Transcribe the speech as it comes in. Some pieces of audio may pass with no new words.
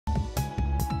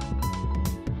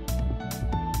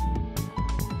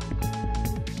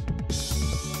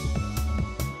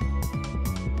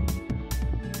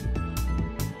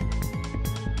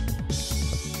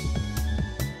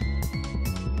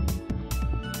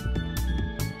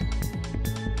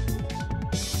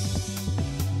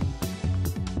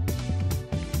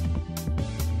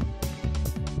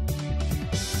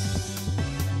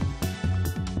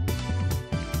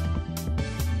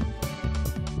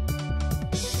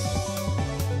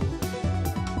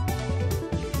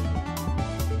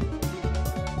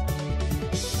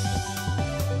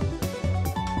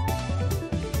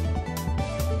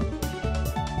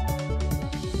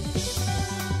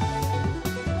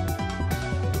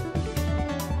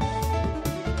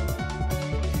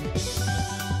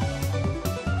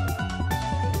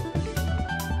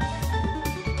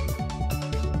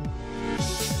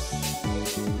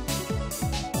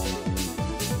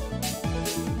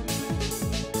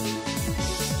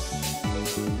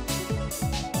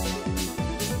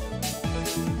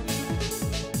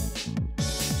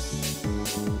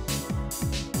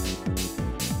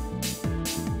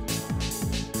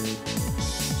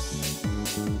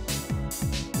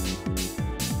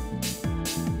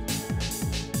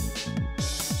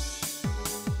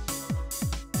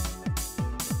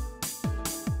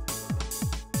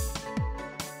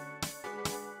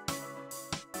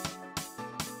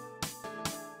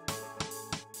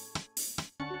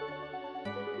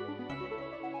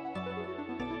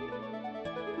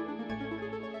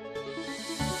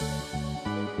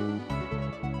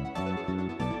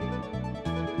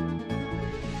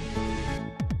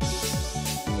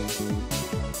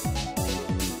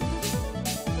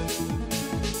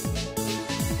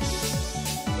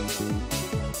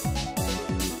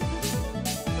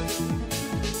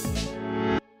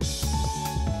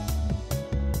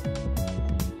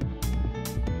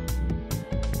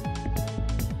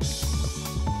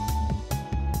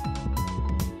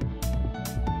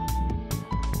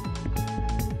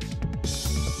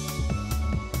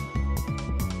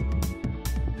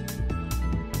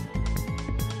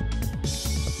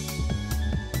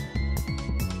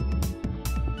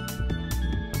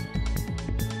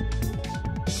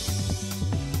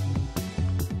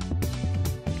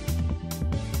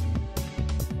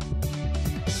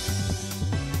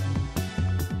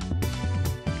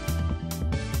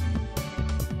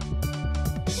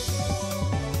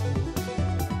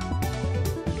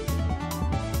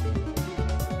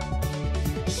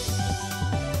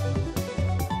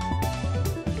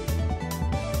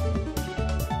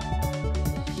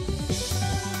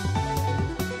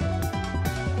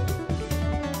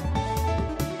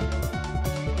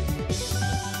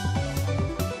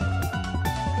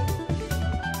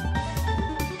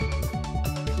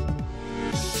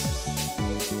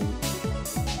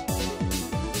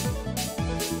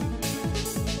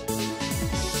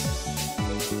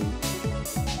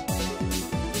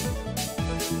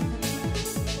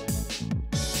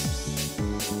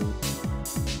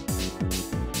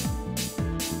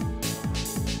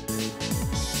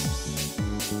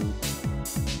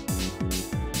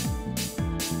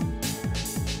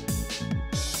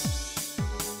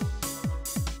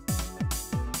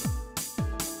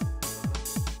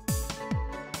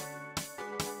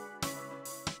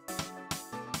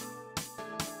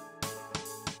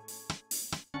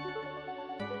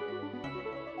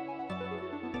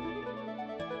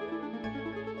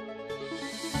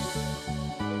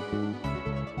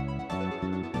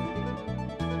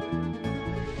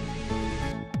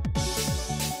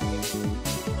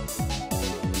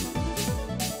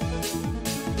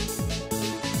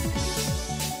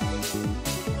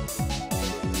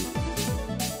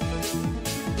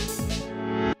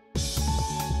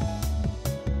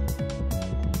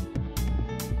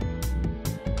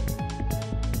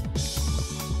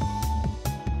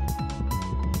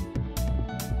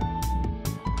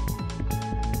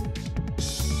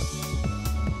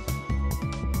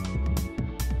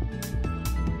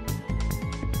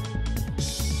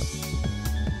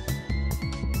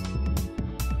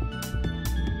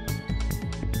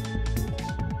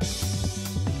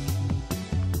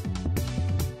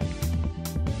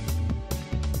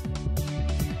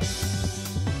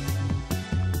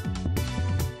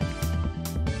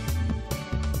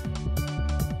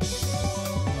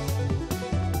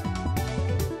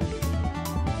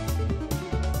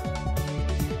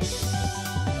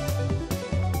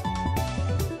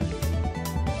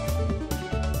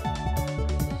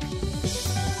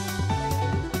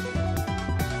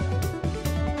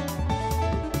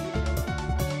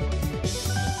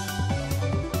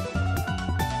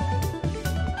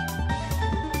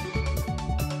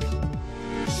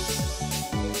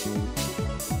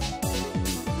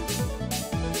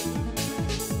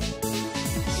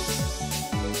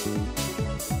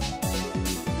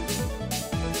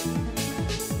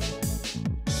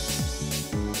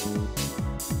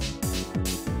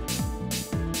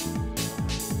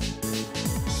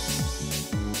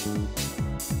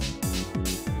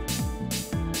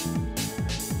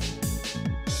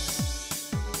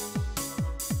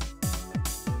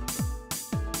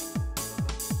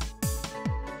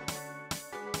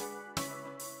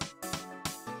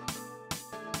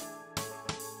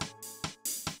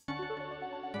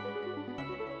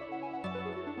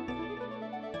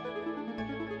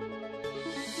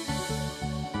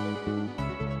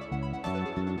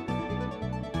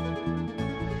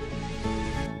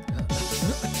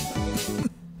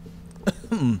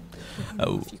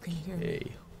Oh, okay.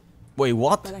 Wait,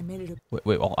 what?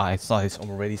 Wait, oh, I thought it's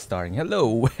already starting.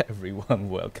 Hello, everyone.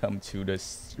 Welcome to the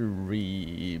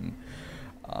stream.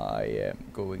 I am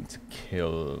going to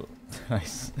kill... I'm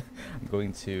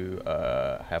going to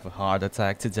have a heart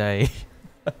attack today.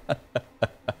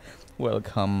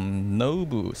 Welcome,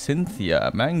 Nobu, Cynthia,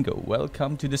 Mango.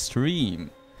 Welcome to the stream.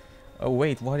 Oh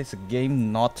wait, what is a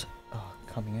game not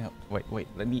coming out? Wait.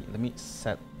 Let me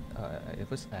set. It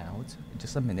was out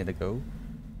just a minute ago.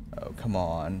 Oh come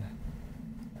on,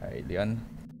 Alien,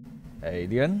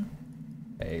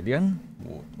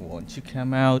 won't you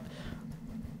come out?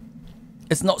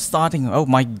 It's not starting. Oh,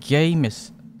 my game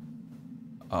is.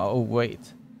 Oh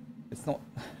wait, it's not.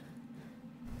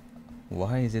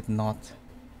 Why is it not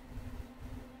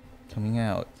coming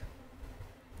out?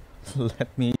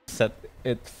 Let me set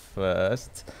it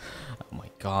first. Oh my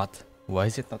god, why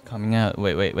is it not coming out?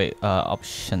 Wait.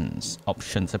 Options. I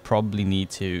probably need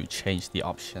to change the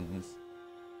options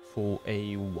for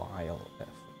a while.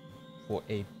 For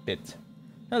a bit.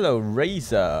 Hello,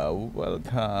 Razor.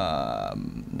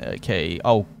 Welcome. Okay.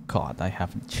 Oh god, I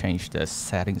haven't changed the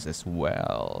settings as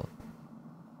well.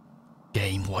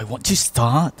 Game, why won't you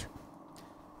start?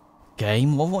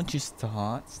 Game, why won't you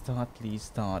start? Start, please.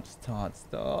 Start.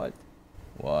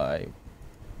 Why?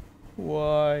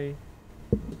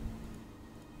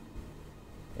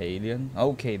 Alien?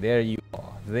 Okay, there you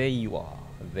are.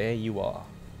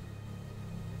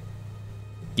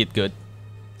 Get good.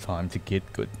 Time to get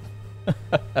good.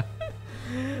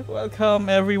 Welcome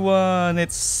everyone.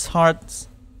 It's Heart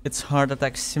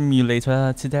Attack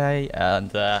Simulator today,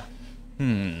 and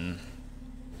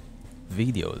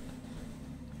video.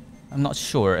 I'm not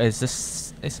sure.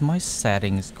 Is my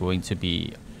settings going to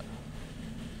be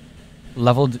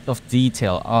level of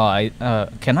detail?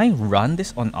 Can I run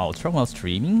this on Ultra while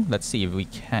streaming? Let's see if we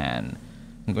can.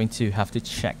 I'm going to have to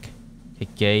check. A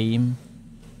game.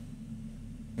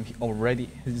 Already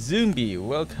Zombie,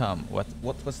 welcome. What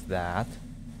was that?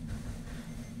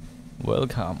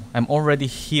 Welcome. I'm already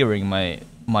hearing my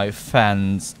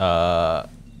fans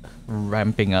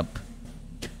ramping up.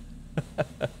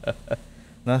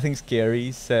 Nothing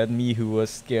scary, said me who was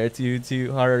scared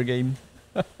to horror game.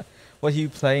 What are you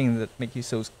playing that make you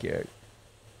so scared?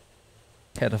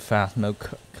 Had a fast mode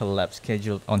collab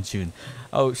scheduled on June.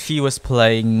 Oh, she was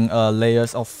playing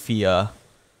Layers of Fear.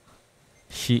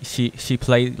 She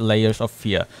played Layers of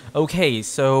Fear. Okay,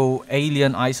 so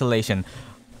Alien Isolation.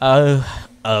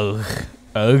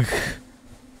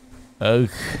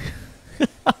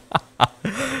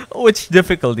 Which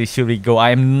difficulty should we go?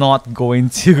 I'm not going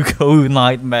to go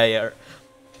Nightmare.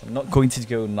 I'm not going to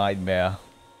go Nightmare.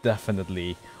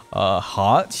 Definitely.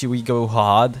 Hard? Should we go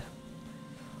hard?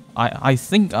 I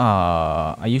think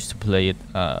I used to play it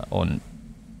on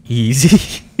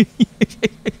easy.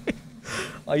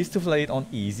 I used to play it on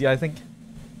easy, I think.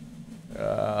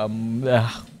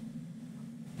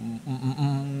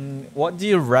 What do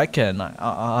you reckon?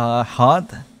 Hard?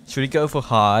 Should we go for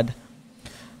hard?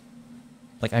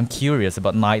 Like, I'm curious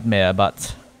about Nightmare,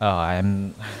 but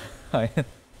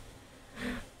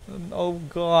oh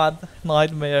god,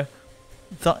 Nightmare.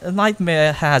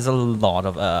 Nightmare has a lot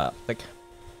of a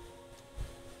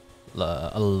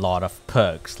lot of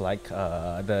perks, like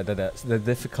the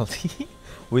difficulty.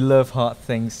 We love hard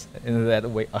things in that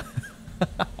way.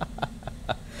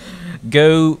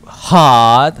 Go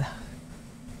hard.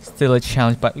 Still a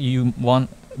challenge, but you want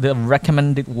the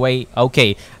recommended way.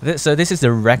 Okay, so this is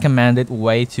the recommended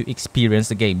way to experience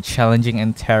the game, challenging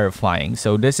and terrifying.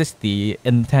 So this is the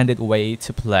intended way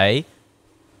to play.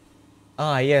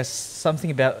 Yes,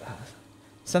 something about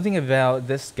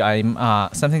this game.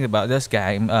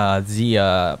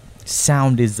 The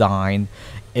sound design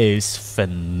is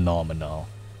phenomenal.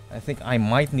 I think I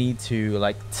might need to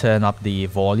like turn up the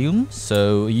volume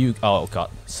so you all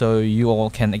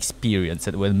can experience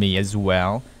it with me as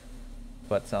well,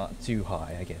 but not too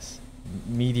high, I guess.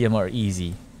 Medium or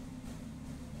easy.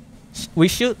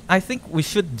 I think we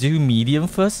should do medium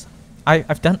first.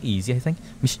 I've done easy. I think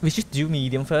we should do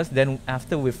medium first. Then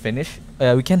after we finish,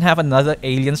 we can have another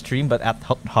Alien stream, but at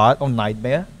hard or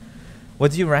Nightmare.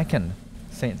 What do you reckon?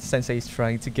 Sensei is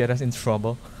trying to get us in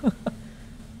trouble.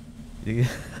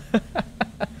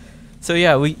 So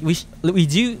yeah, we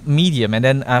do medium, and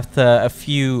then after a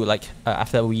few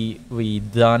after we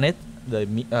done it,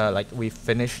 we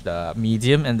finish the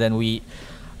medium, and then we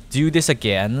do this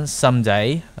again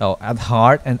someday at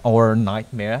hard and or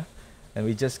Nightmare, and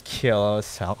we just kill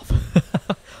ourselves.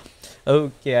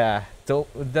 Oh yeah,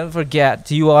 don't forget,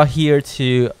 you are here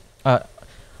to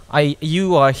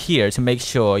make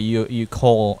sure you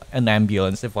call an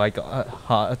ambulance if I got a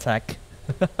heart attack.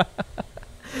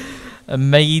 A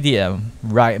medium.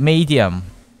 Right, medium.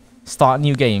 Start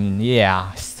new game.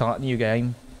 Yeah, start new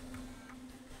game.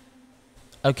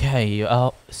 Okay,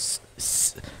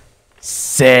 6.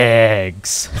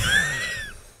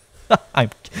 I'm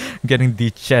getting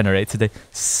degenerate today.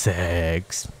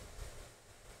 6.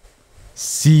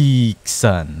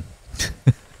 Season.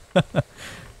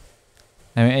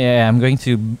 I mean, yeah, I'm going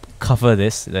to cover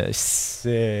this.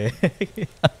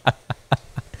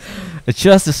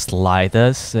 Just the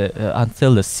sliders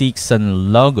until the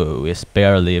season logo is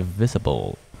barely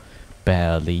visible.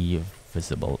 Barely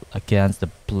visible against the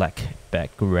black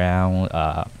background.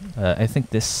 I think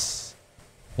this.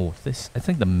 Oh, this. I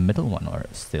think the middle one or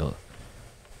still.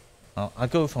 I'll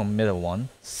go for middle one.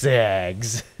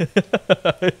 6.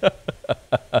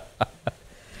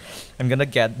 I'm gonna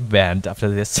get banned after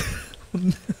this.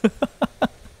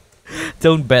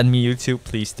 Don't ban me, YouTube.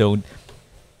 Please don't.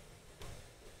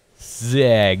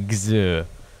 6.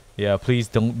 Yeah, please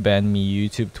don't ban me,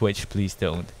 YouTube, Twitch. Please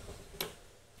don't.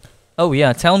 Oh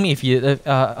yeah, tell me if you.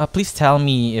 Please tell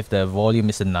me if the volume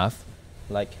is enough.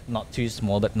 Like not too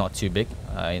small but not too big.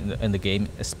 In the game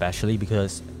especially,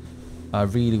 because I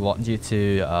really want you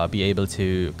to be able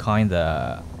to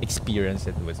kinda experience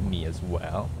it with me as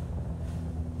well.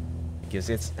 Because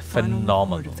it's phenomenal.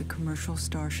 Final report of the commercial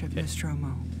starship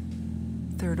Nostromo.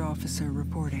 Third officer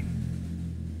reporting.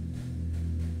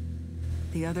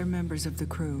 The other members of the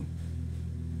crew: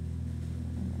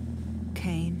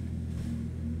 Kane,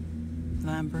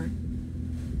 Lambert,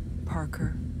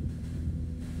 Parker,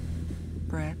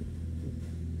 Brett,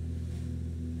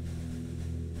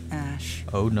 Ash.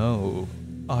 Oh no,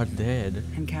 are dead.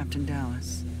 And Captain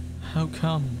Dallas. How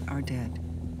come? Are dead.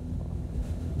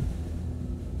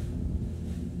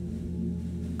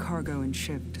 Cargo and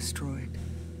ship destroyed.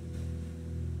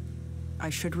 I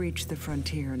should reach the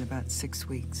frontier in about 6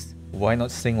 weeks. Why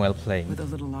not sing while playing? With a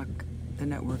little luck, the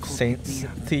network will Saint, pick me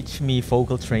up. teach me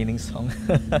vocal training song.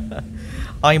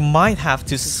 I might have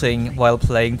to sing while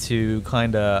playing to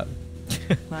kinda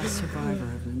Last survivor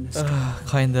of the Nostromo.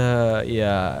 kinda,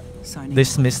 yeah, Signing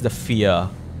dismiss the fear.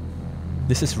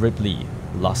 This is Ripley,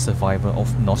 last survivor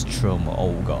of Nostromo.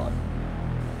 Oh god.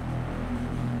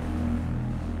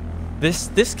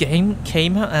 This game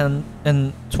came out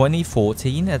in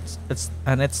 2014.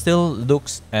 And it still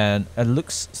looks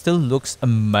still looks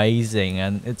amazing,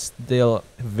 and it's still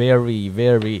very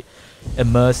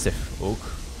immersive. Oh.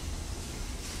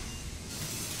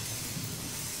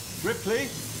 Ripley?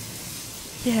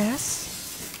 Yes.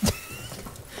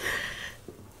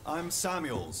 I'm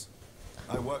Samuels.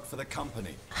 I work for the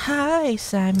company. Hi,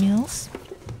 Samuels.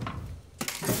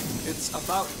 It's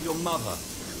about your mother.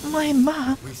 My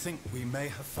mom. We think we may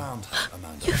have found her,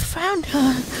 Amanda. You found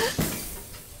her.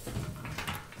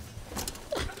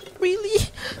 Really?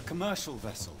 A commercial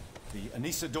vessel, the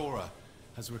Anisadora,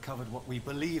 has recovered what we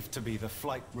believe to be the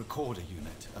flight recorder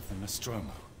unit of the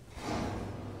Nostromo.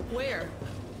 Where?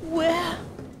 Where?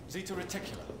 Zeta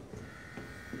Reticula.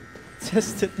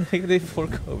 Tested negative for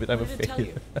COVID. I'm a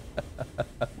failure.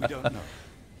 We don't know.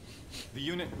 The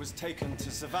unit was taken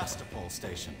to Sevastopol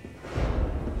station.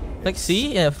 Like,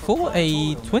 see, for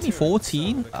a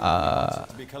 2014, the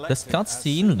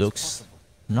cutscene looks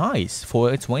nice for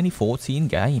a 2014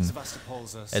 game.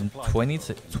 And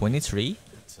 23,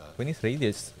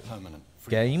 this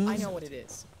game I know what it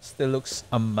is. still looks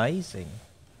amazing.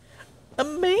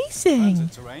 Amazing!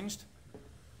 Transit's arranged.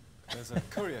 There's a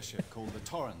courier ship called the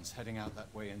Torrens heading out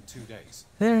that way in 2 days.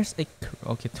 There's a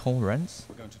okay Torrens.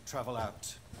 We're going to travel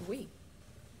out. We.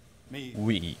 Me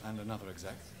We. and another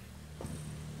exec.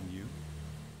 And you,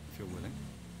 if you're willing.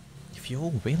 If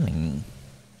you're willing,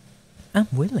 I'm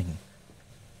willing.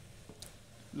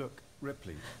 Look,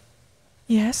 Ripley,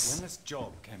 Yes. when this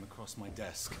job came across my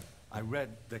desk, I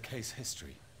read the case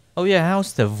history. Oh yeah,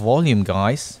 how's the volume,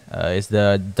 guys? Is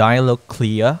the dialogue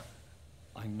clear?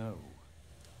 I know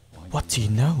why What do you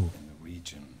know? in the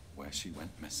region where she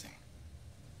went missing.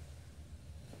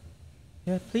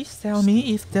 Yeah, please tell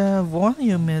me if the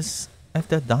volume is, if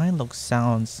the dialogue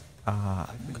sounds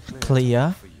I've been clear to clear.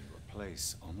 offer you a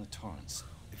place on the Torrens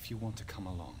if you want to come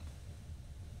along.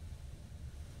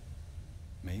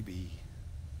 Maybe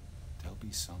there'll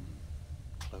be some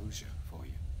closure for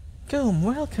you. Come,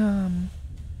 welcome.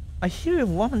 I hear a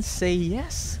woman say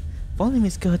yes. Volume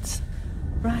is good.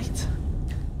 Right.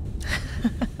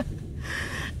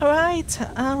 Alright.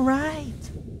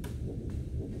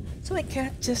 So my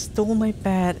cat just stole my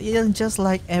bed, just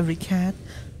like every cat.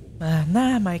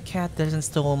 Nah, my cat doesn't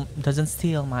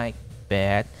steal my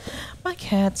bed. My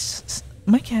cat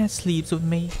sleeps with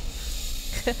me.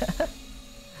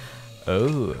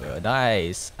 Oh,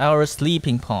 nice. Our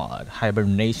sleeping pod,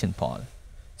 hibernation pod.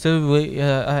 So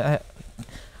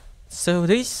so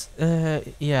this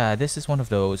yeah, this is one of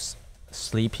those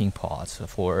sleeping pods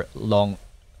for long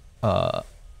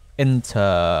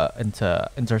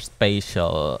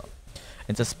interspatial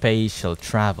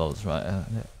travels, right?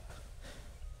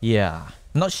 Yeah,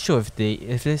 I'm not sure if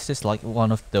this is like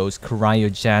one of those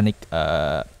cryogenic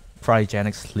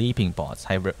sleeping pods,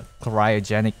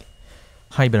 cryogenic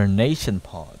hibernation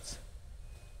pods.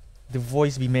 The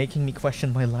voice be making me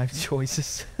question my life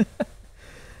choices.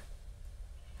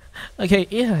 Okay,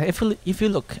 yeah. If you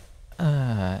look,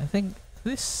 I think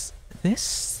this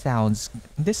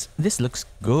looks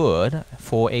good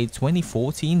for a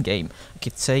 2014 game. Okay,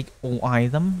 take all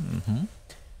item.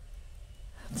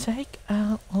 Take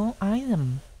all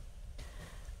item.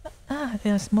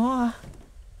 There's more.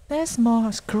 There's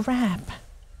more scrap.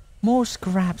 More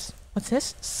scraps. What's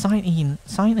this? Sign in.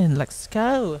 Sign in. Let's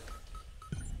go.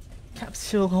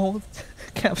 Capsule hold.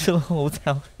 Capsule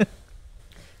hotel.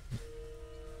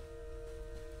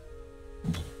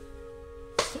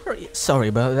 Sorry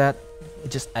about that. I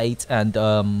just ate and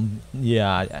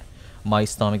yeah, my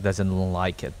stomach doesn't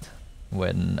like it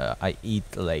when I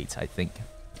eat late, I think.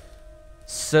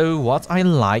 So what I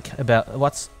like about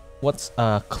what's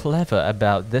clever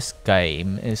about this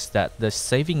game is that the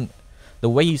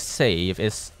way you save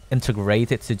is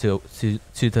integrated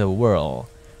to the world.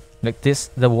 Like this,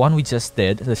 the one we just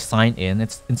did, the sign in,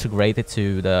 it's integrated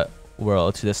to the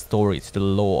world, to the story, to the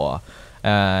lore,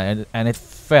 and it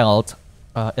felt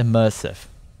immersive.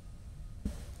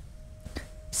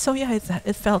 So yeah,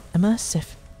 it felt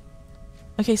immersive.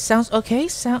 Okay, sounds okay.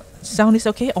 Sound is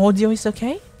okay. Audio is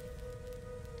okay.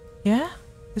 Yeah,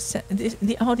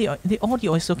 the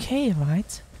audio is okay,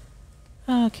 right?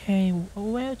 Okay,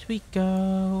 where do we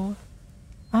go?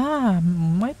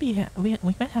 Might be we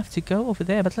might have to go over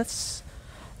there, but let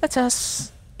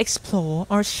us explore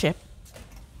our ship.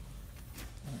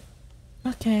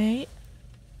 Okay.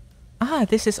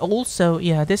 This is also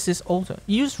use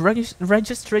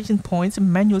registration points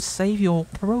and manually save your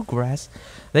progress.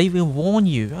 They will warn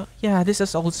you. Yeah, this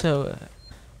is also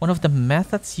one of the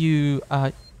methods you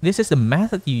this is the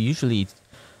method you usually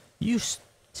use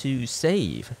to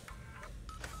save.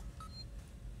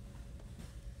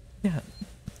 Yeah,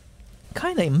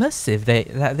 kind of immersive.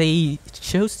 They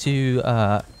chose to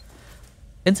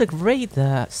integrate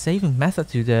the saving method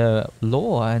to the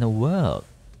lore and the world.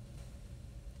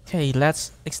 Okay,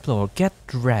 let's explore. Get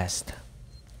dressed.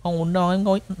 Oh no, I'm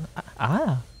going.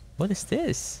 What is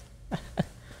this?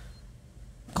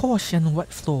 Caution,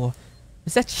 wet floor.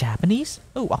 Is that Japanese?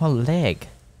 Oh, our leg.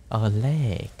 Our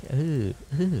leg. Ooh.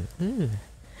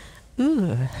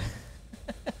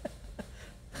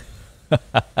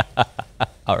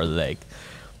 Our leg.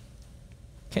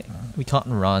 Okay, we can't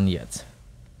run yet.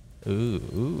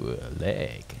 Ooh,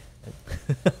 leg.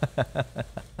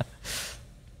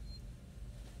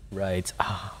 Right.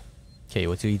 Okay,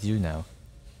 what do we do now?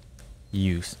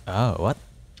 Use. Oh, what?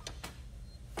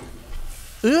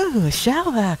 Ooh,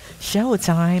 shower. Shower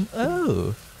time.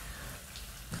 Oh.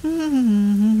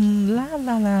 La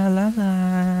la la la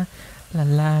la. La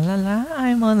la la la.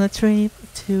 I'm on a trip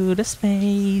to the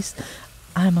space.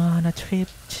 I'm on a trip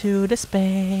to the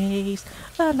space.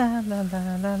 La la la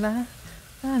la la la.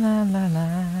 La la la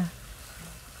la.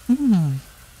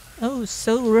 Oh,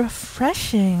 so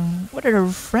refreshing. What a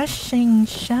refreshing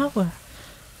shower.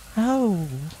 Oh,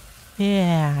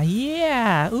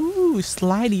 yeah. Ooh,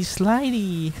 slidey.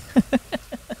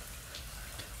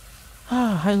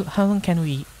 How long can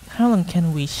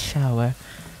we shower?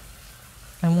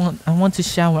 I want to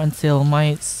shower until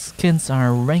my skins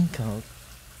are wrinkled.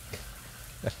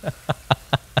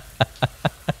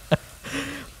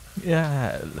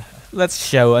 Yeah, let's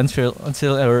shower until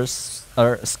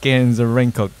our skins are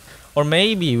wrinkled. Or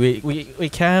maybe we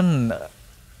can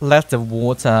let the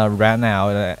water run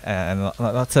out and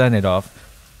not turn it off.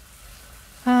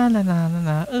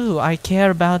 Ooh, I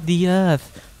care about the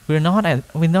earth. We're not on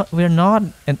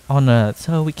Earth,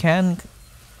 so we can.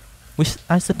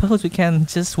 I suppose we can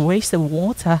just waste the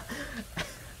water.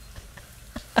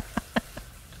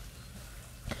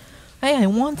 Hey, I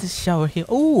want to shower here.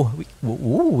 Ooh,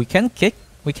 we can kick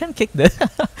the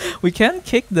we can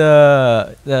kick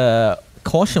the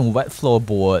caution wet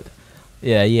floorboard.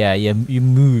 Yeah. You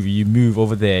move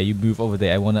over there.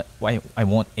 I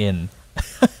want in.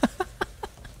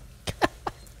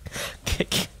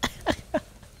 Kick.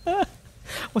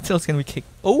 What else can we kick?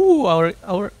 Oh,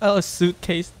 our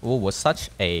suitcase. Oh, was such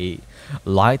a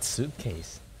light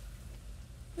suitcase.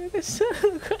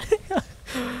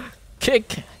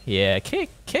 Kick. Yeah, kick.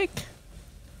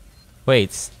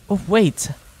 Wait. Oh, wait.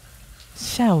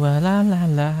 Shower, la la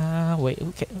la. Wait,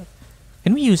 okay.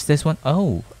 Can we use this one?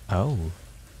 Oh, oh.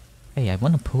 Hey, I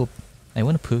wanna poop. I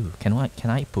wanna poo. Can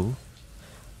I poo?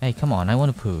 Hey, come on, I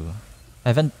wanna poo. I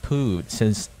haven't pooed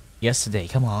since yesterday.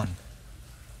 Come on.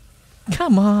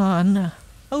 Come on.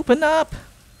 Open up.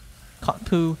 Can't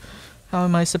poo. How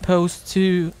am I supposed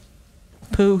to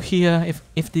poo here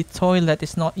if the toilet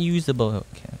is not usable?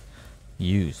 Okay.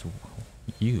 Use.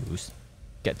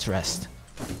 Get dressed.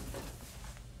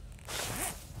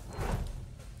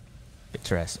 Get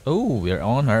dressed. Oh, we're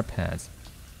on our pants.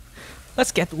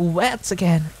 Let's get wet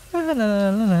again.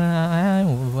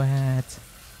 I'm wet.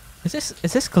 Is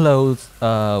this clothes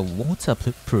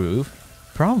waterproof?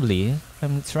 Probably.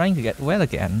 I'm trying to get wet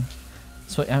again.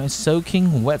 So I'm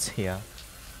soaking wet here.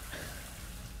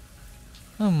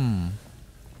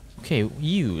 Okay,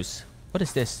 use. What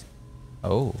is this?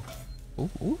 Oh.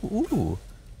 Ooh,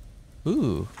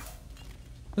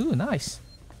 nice.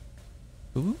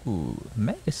 Ooh,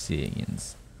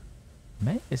 magazines.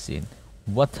 Magazine.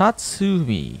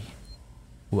 Watatsumi.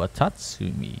 What's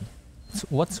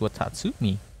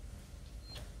Watatsumi?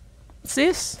 What's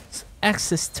this? It's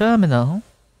access terminal.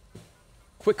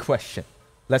 Quick question.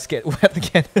 Let's get wet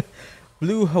again.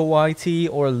 Blue Hawaii tea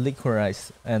or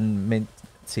licorice and mint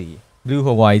tea? Blue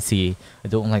Hawaii tea. I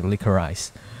don't like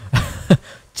licorice.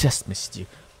 Just missed you.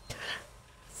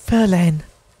 Verlaine.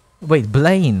 Wait,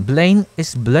 Blaine.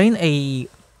 Is Blaine a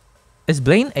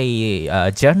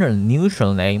general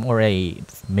neutral name or a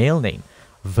male name?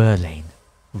 Verlaine.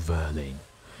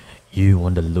 You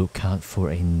on the lookout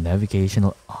for a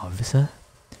navigational officer?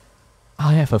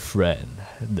 I have a friend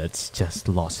that's just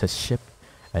lost his ship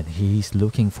and he's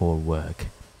looking for work.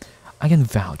 I can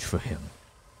vouch for him.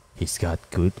 He's got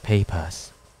good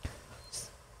papers.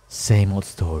 Same old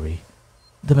story.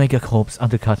 The megacorps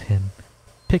undercut him,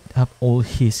 picked up all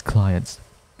his clients.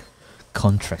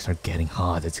 Contracts are getting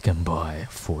harder to come by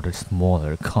for the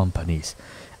smaller companies,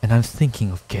 and I'm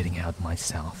thinking of getting out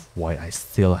myself while I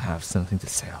still have something to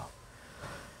sell.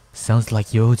 Sounds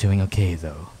like you're doing okay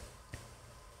though.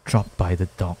 Dropped by the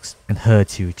docks and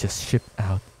heard you just shipped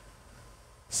out.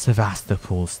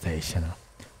 Sevastopol station.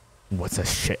 What's a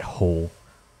shithole?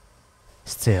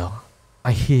 Still,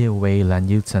 I hear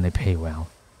Wayland Utah pay well.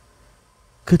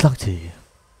 Good luck to you.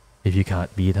 If you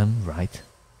can't beat them, right?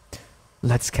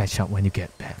 Let's catch up when you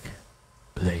get back.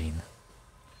 Blaine.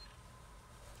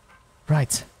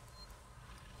 Right.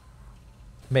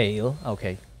 Mail.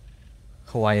 Okay.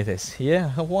 Hawaii it is. Yeah,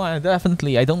 Hawaii,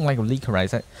 definitely. I don't like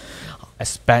licorice.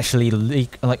 Especially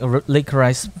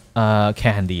licorice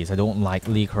candies. I don't like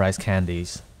licorice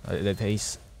candies. They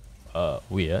taste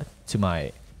weird to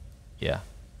my... Yeah.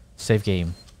 Save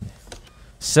game.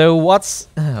 So what's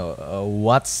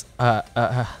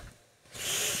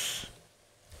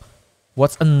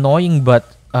annoying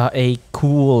but a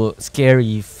cool,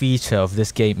 scary feature of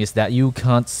this game is that you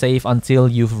can't save until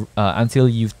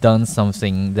you've done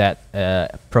something that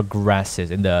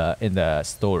progresses in the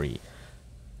story.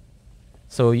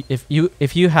 So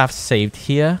if you have saved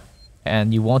here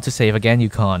and you want to save again, you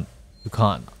can't.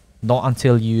 Not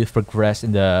until you've progressed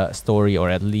in the story, or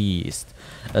at least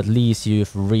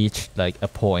you've reached like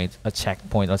a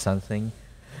checkpoint or something.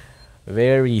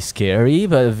 Very scary,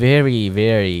 but very,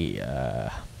 very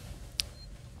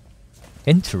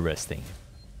interesting.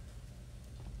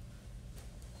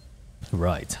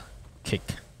 Right. Kick.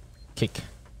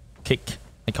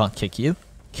 I can't kick you.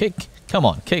 Kick. Come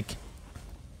on, kick.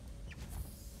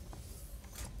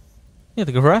 Yeah,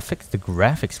 the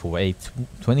graphics for a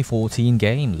 2014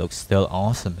 game looks still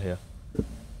awesome here.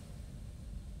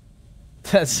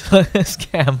 That's a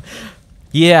scam.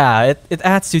 Yeah, it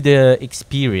adds to the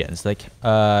experience. Like,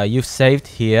 you've saved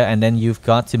here and then you've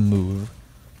got to move.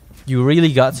 You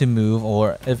really got to move,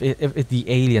 or if the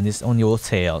alien is on your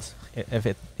tails,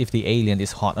 if the alien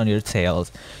is hot on your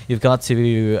tails, you've got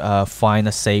to find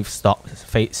a safe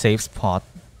spot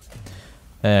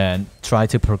and try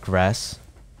to progress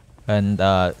and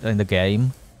in the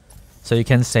game, so you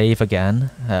can save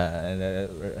again.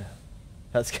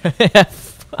 That's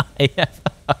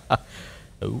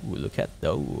oh, look at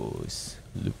those!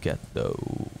 Look at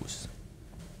those!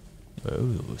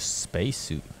 Oh,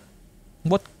 spacesuit.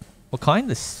 What kind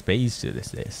of spacesuit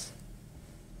is this?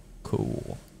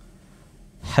 Cool.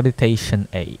 Habitation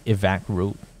A, evac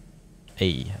route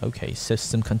A. Okay,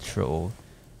 system control.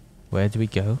 Where do we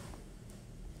go?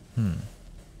 Can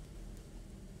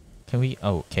we?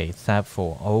 Oh, okay, tab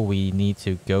 4. Oh, we need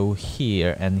to go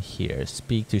here and here.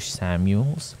 Speak to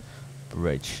Samuels.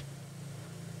 Bridge.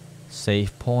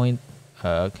 Save point.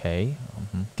 Okay.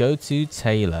 Go to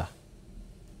Taylor.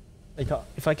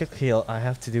 If I get killed, I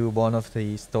have to do one of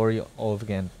the story all over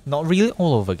again. Not really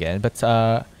all over again, but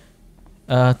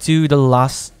to the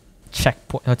last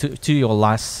checkpoint, to your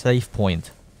last save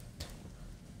point.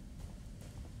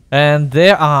 And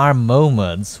there are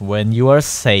moments when you are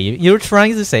you're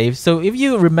trying to save. So if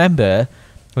you remember,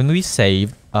 when we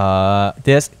saved,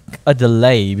 there's a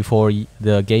delay before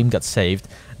the game got saved.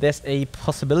 There's a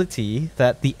possibility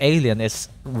that the alien is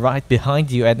right behind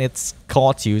you and it's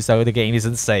caught you, so the game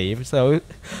isn't saved. So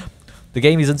the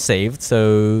game isn't saved,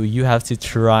 so you have to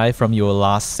try from your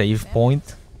last save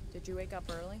point. Did you wake up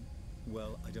early?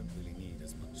 Well, I don't really need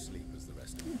as much sleep as the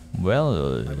rest of you.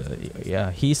 Well, yeah,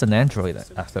 he's an android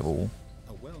after all.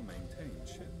 A well-maintained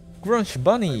ship. Grunge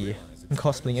Bunny! I'm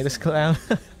cosplaying as this clown.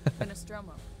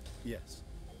 Nostromo. Yes,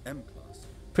 M-class.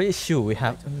 Pretty sure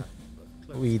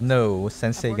we know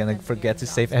Sensei gonna forget to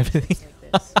save everything.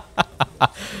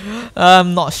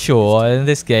 I'm not sure. In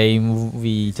this game,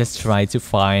 we just try to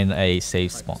find a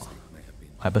safe spot.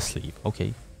 Hypersleep,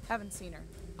 okay. Haven't seen her.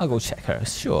 I'll go check her.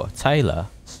 Sure, Taylor.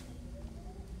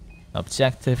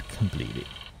 Objective completed.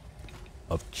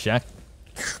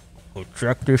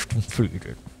 Objective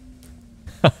completed.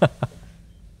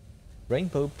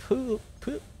 Rainbow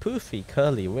poofy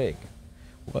curly wig.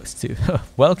 Works too.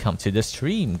 Welcome to the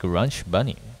stream, Grunge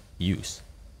Bunny. Use.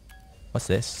 What's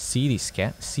this? CT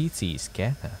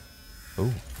scanner.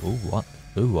 Oh, what?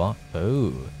 What?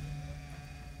 Oh.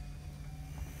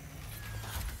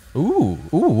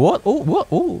 What?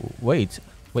 What? Wait,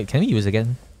 can we use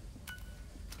again?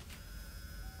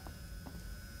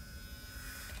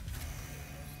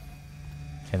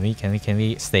 Can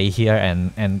we stay here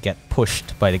and get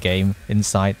pushed by the game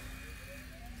inside?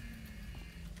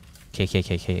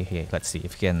 Okay. Let's see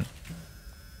if we can.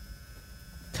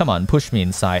 Come on, push me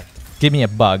inside. Give me a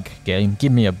bug, game.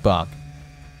 Give me a bug.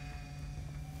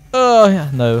 Oh, yeah,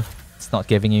 no. It's not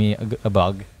giving me a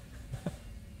bug.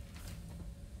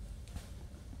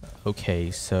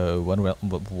 Okay, so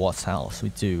what else we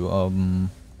do?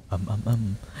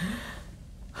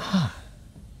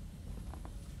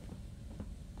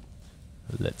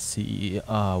 Let's see.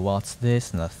 What's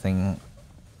this? Nothing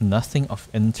of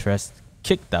interest.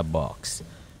 Kick that box.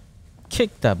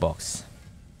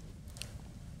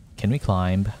 Can we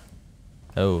climb?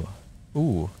 Oh.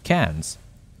 Ooh, cans.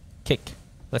 Kick.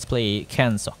 Let's play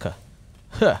can soccer.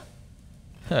 Huh.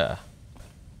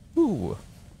 Ooh.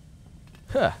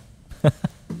 Huh.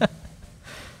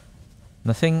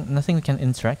 Nothing we can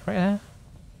interact right now?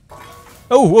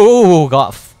 Oh,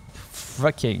 god.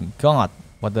 Freaking god.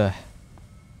 What the...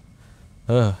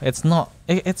 it's not...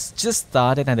 It's just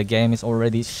started and the game is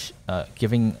already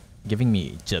giving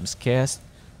me jump scares.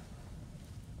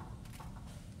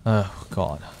 Oh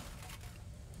god.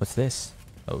 What's this?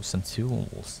 Oh, some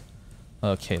tools.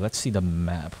 Okay, let's see the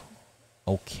map.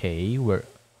 Okay,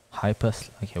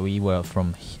 we were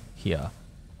from here.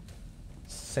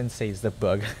 Sensei is the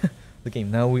bug. The game.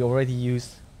 Now we already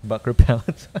used bug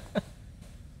repellent.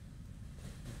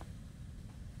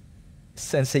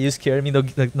 Sensei, you scare me,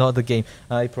 not the game.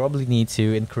 I probably need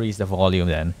to increase the volume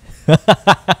then.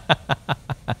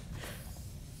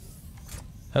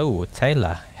 Oh,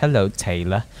 Taylor. Hello,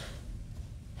 Taylor.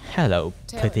 Hello,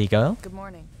 Taylor, pretty girl. Good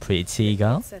morning. Pretty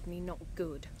girl. Certainly not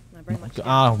good. I very much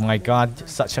Oh my god,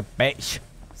 such a bitch.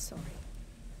 Sorry.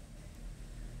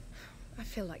 I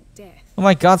feel like death. Oh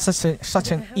my god,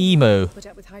 such an emo. Put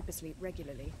up with hypersleep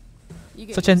regularly. You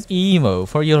get Such an emo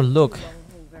for your look. Long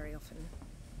haul very often.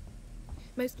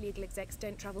 Most legal execs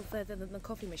don't travel further than the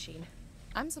coffee machine.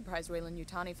 I'm surprised Wayland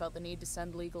Yutani felt the need to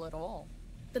send legal at all.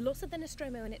 The loss of the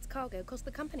Nostromo and its cargo cost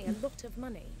the company a lot of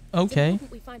money. Okay. It's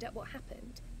important we find out what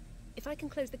happened. If I can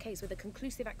close the case with a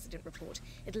conclusive accident report,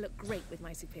 it'll look great with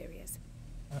my superiors.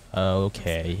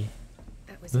 Okay.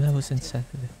 That was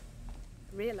insensitive.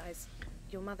 Realize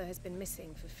your mother has been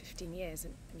missing for 15 years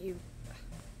and you...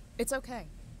 It's okay.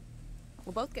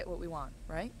 We'll both get what we want,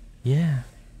 right? Yeah.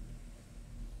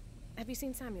 Have you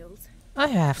seen Samuels? I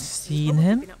have He's seen probably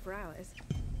him. been up for hours.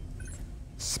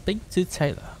 Speak to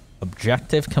Taylor.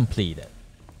 Objective completed.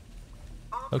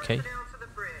 Okay.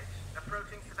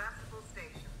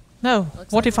 No.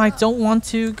 What if I don't want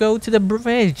to go to the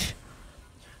bridge?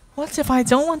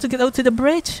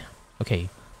 Okay.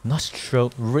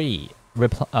 Nostromo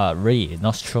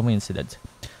incident.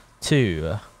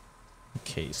 2.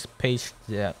 Okay, it's page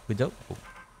that we don't.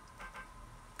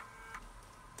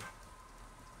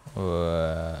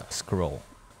 Scroll.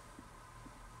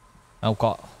 Oh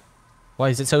god. Why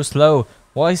is it so slow?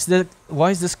 Why is the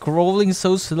scrolling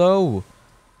so slow?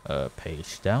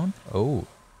 Page down. Oh.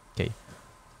 Okay.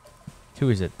 Who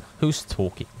is it? Who's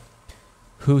talking?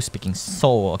 Who's speaking?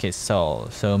 Soul. Okay, Soul.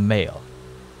 So male.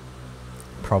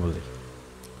 Probably.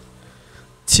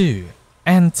 2.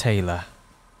 And Taylor.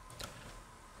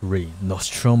 Re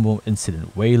Nostromo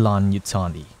Incident Weyland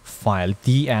Yutani. File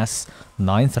DS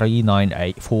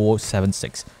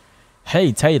 9398476.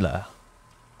 Hey Taylor,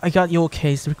 I got your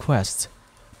case request.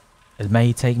 It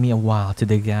may take me a while to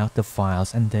dig out the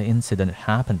files, and the incident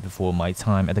happened before my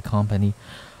time at the company,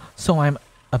 so I'm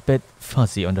a bit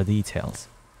fuzzy on the details.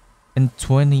 In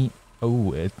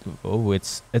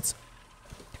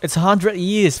 100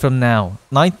 years from now,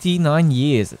 99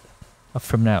 years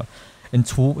from now, in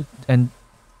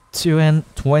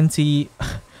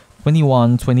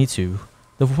 2022,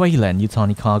 the Weyland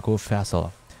Yutani cargo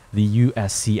vessel, the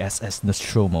USCSS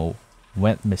Nostromo,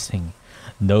 went missing.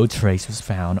 No trace was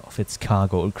found of its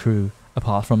cargo or crew,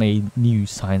 apart from a new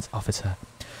science officer.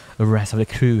 The rest of the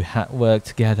crew had worked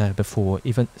together before,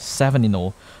 even 7 in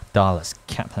all. Dallas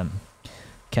Captain,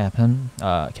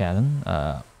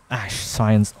 Ash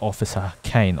Science Officer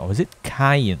Kane, or is it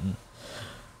Kane?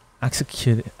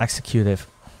 Executive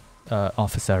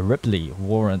Officer Ripley,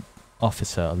 Warrant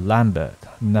Officer Lambert,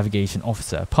 Navigation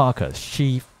Officer Parker,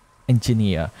 Chief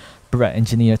Engineer Brett,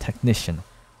 Engineer Technician.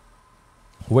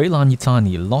 Weyland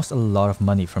Yutani lost a lot of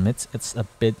money from it. It's a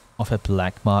bit of a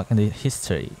black mark in the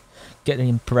history. Get the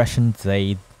impression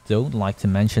they don't like to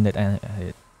mention it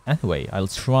anyway. I'll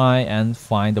try and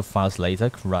find the files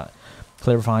later,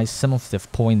 clarify some of the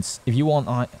points. If you want,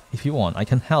 I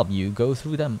can help you go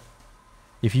through them.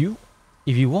 If you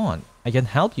want, I can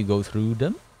help you go through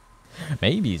them.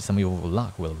 Maybe some of your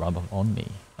luck will rub off on me.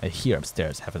 I hear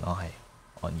upstairs have an eye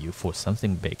on you for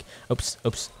something big. Oops.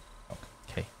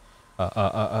 Okay.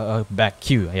 Back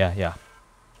Q. Yeah.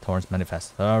 Torrance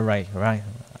manifest. Right.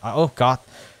 Oh God.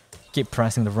 Keep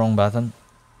pressing the wrong button.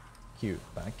 Q.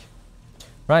 Back.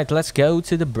 Right. Let's go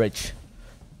to the bridge.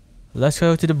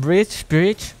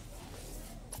 Bridge.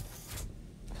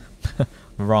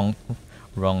 Wrong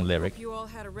lyric. You all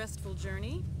had a restful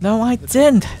journey. No, I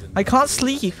didn't. I can't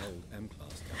sleep. When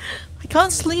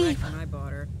I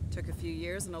bought her, took a few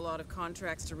years and a lot of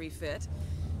contracts to refit.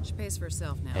 She pays for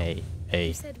herself now. Hey.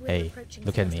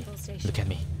 Look at me.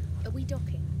 Are we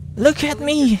docking? Look at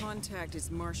me. Contact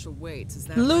is Marshall Waits, is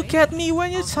that Look right? at me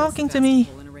when you're I'll talking test to me.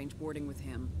 Festival and arrange boarding with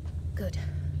him. Good.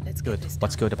 Let's Good. get this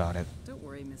What's done. good about it? Don't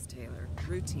worry, Miss Taylor.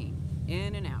 Routine.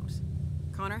 In and out.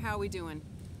 Connor, how we doing?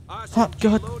 Not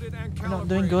good. I'm not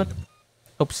doing good.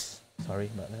 Oops. Sorry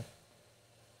about that.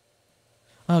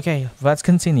 Okay, let's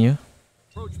continue.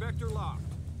 Approach vector locked.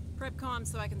 Prep comm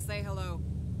so I can say hello.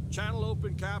 Channel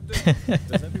open, Captain.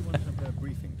 Does everyone have their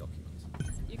briefing documents?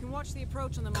 You can watch the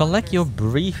approach on the Collect your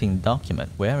monitors. briefing document.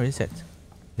 Where is it?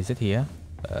 Is it here?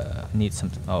 Need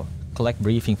some. Oh, collect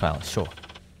briefing file. Sure.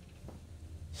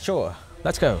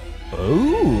 Let's go.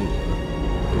 Ooh.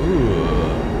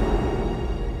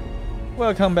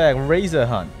 Welcome back, Razor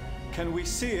Hunt. Can we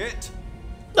see it?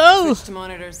 No. Switch to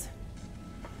monitors.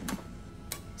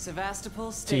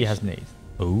 Sevastopol She station. has needs.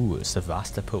 Ooh,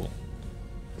 Sevastopol.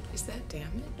 Is that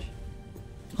damage?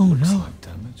 Oh Looks no. like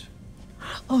damage.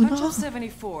 Oh Punch no. of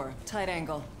 74, tight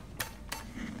angle.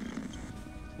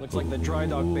 Looks like the dry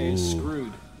dock bay is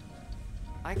screwed.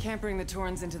 I can't bring the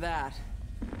Torrens into that.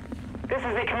 This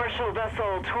is the commercial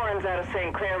vessel Torrens out of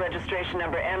St. Clair, registration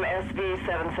number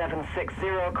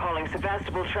MSV7760, calling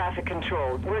Sevastopol Traffic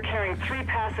Control. We're carrying 3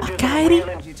 passengers on Okay.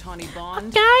 Weyland. Yutani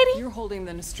Bond, Okay. you're holding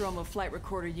the Nostromo flight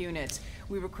recorder unit.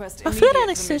 We request I feel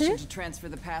immediate that permission it's to transfer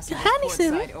the passengers Johanny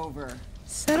City. portside over.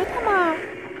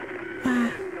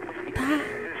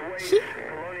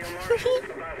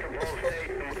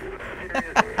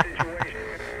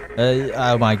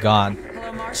 Oh my god.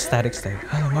 Hello, Marshall? Static state.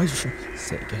 Hello, Marshall.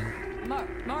 Say again.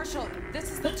 Marshall,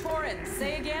 this is the Torrens.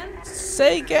 Say again?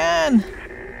 Say again.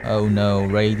 Oh no,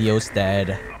 radio's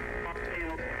dead.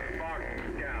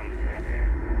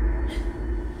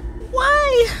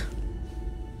 Why?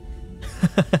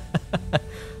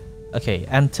 Okay,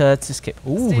 enter to skip.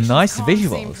 Ooh, Station's nice comms seem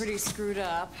visuals. pretty screwed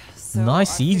up, so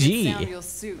Nice our fitted CG. sound you'll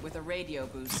suit with a radio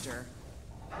booster.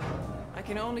 I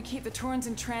can only keep the Torrens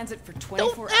in transit for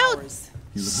 24 out. hours.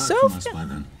 You'll have So heard from us by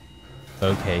then.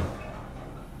 Okay,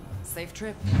 Safe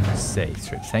trip. safe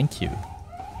trip. Thank you.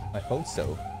 I hope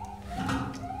so.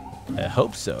 I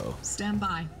hope so. Stand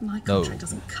by. My contract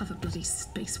doesn't cover bloody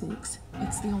spacewalks.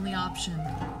 It's the only option,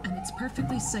 and it's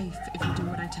perfectly safe if you do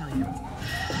what I tell you.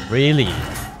 Really?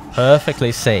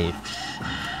 Perfectly safe.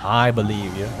 I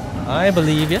believe you. I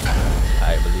believe you.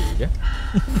 I believe you.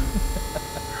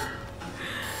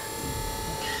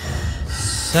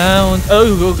 Sound.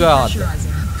 Oh god.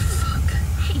 Pressurizing. Fuck.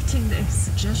 Hating this.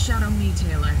 Just shadow me,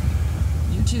 Taylor.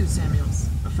 You too, Samuels.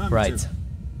 Affirmative. Right.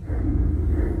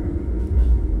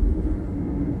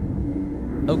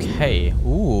 Okay.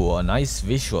 Ooh, nice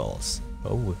visuals.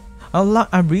 Oh.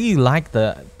 I really like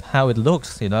how it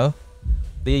looks. You know,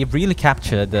 they really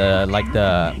capture the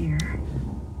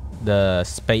the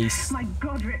space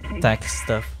tech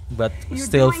stuff, but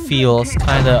still feels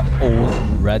kind of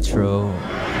old retro.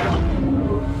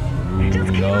 Oh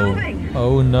no!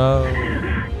 Oh no!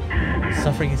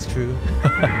 Suffering is true.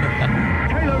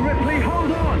 Taylor Ripley,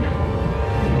 hold on!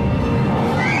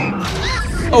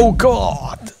 Oh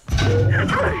god!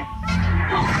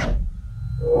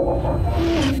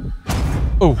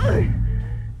 Oh!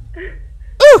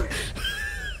 Oh!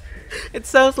 It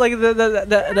sounds like the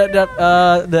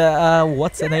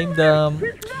what's the name, the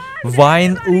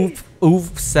vine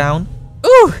oof sound.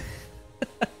 Ooh.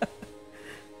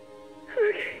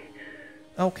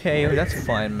 Okay, that's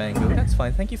fine, Mango. That's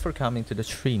fine. Thank you for coming to the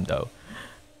stream, though.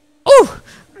 Oh,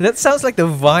 that sounds like the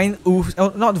vine oof.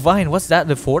 Oh, not vine. What's that?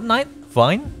 The Fortnite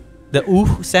vine? The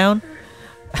oof sound.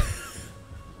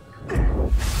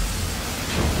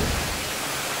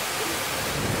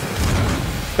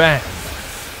 Bam.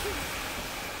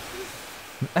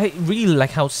 I really like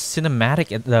how cinematic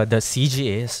the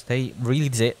CG is. They really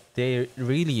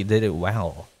did it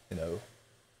well, you know.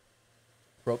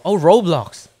 Oh,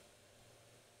 Roblox.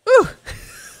 Ooh.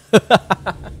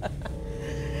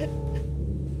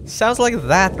 Sounds like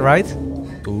that, right?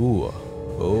 Ooh.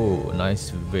 Oh,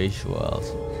 nice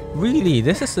visuals. Really,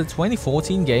 this is a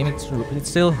 2014 game. It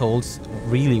still holds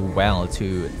really well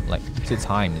to the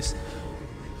times,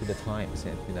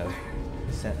 you know.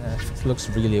 It looks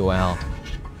really well.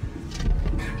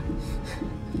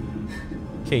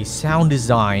 Okay, sound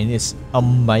design is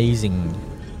amazing.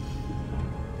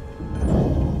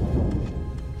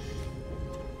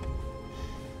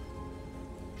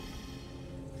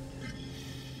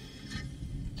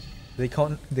 They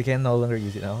can no longer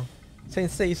use it now.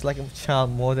 Sensei is like a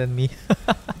child more than me.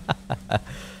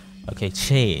 Okay,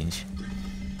 change.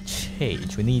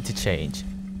 We need to change.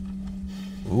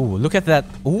 Ooh, look at that.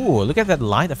 Ooh, look at that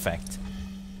light effect.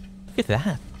 Look at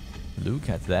that. Look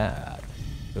at that.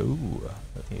 Ooh.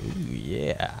 Ooh,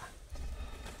 yeah.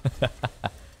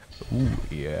 Ooh,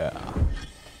 yeah.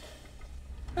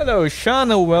 Hello,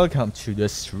 Shana. Welcome to the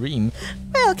stream.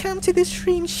 Welcome to the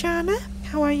stream, Shana.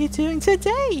 How are you doing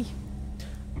today?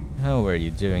 How are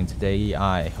you doing today?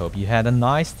 I hope you had a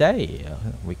nice day.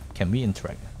 Can we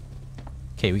interact?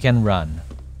 Okay, we can run.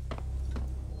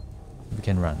 We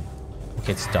can run.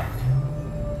 Okay, it's dark.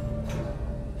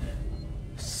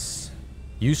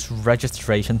 Use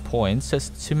registration points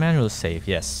to manual save.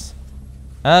 Yes.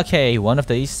 Okay, one of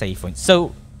these save points.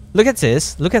 So look at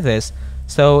this. Look at this.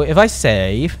 So if I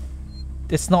save,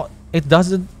 it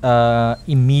doesn't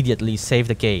immediately save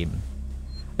the game.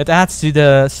 It adds to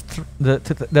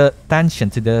the tension,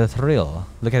 to the thrill.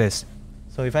 Look at this.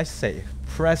 So if I save,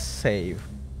 press save.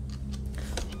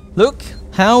 Look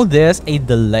how there's a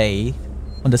delay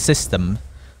on the system.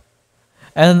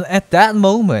 And at that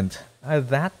moment,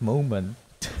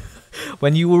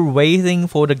 when you were waiting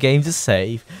for the game to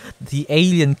save, the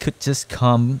alien could just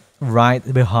come right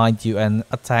behind you and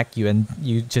attack you, and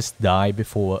you just die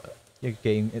before your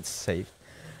game is saved.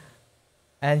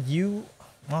 And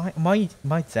my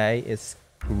day is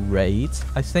great.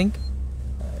 I think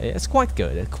it's quite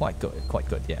good. It's quite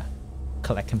good. Yeah,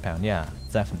 collect compound. Yeah,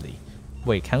 definitely.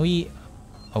 Wait, can we?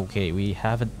 Okay, we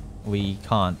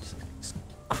can't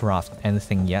craft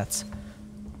anything yet.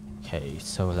 Okay,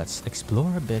 so let's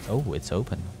explore a bit. Oh, it's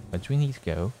open. Where do we need to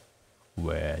go?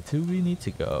 Where do we need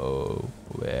to go?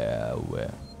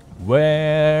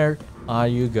 Where are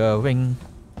you going?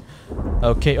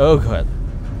 Okay, oh god.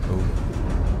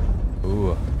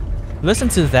 Ooh. Listen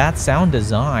to that sound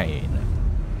design.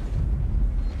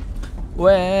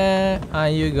 Where are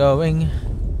you going?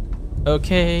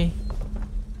 Okay.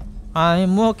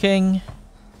 I'm walking.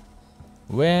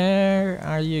 Where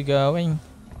are you going?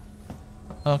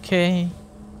 Okay.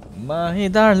 My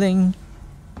darling.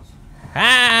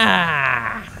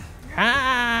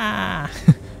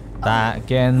 Tak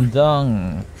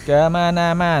gendong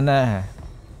kemana-mana.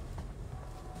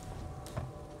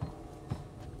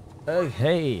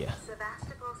 Okay.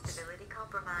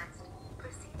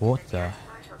 What the?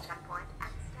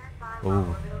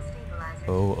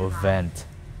 Oh,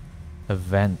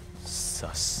 event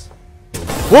sus.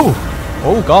 Whoa!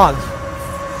 Oh god!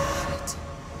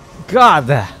 God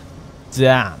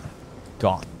damn!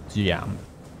 God damn!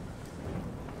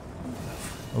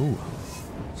 Oh,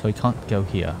 so we can't go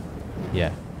here.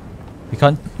 Yeah, we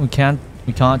can't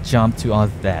jump to our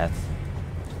death.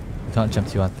 We can't jump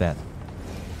to our death.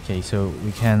 Okay, so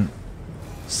we can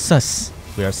sus.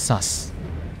 We are sus.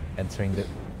 Entering the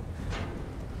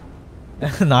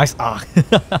nice. Ah.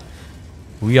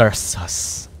 We are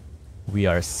sus. We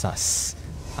are sus.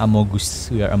 Amogus.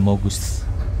 We are Amogus.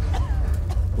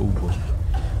 Ooh.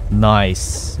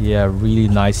 Nice. Yeah, really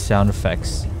nice sound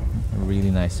effects.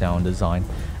 Really nice sound design.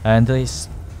 And these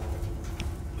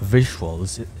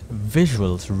visuals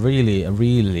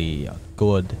really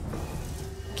good.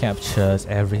 Captures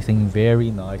everything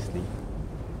very nicely.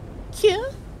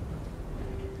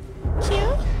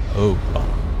 Oh.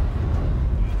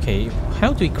 Okay,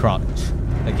 how do we crouch?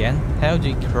 Again? How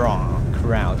do we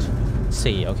crouch?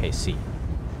 C, okay, C.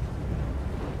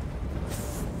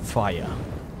 Fire.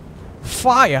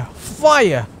 Fire!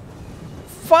 Fire!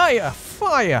 Fire!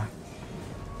 Fire!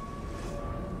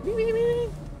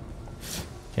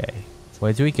 Okay,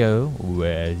 where do we go?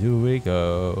 Where do we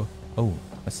go? Oh,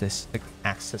 what's this? The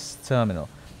access terminal.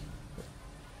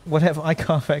 What have I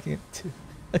come back into?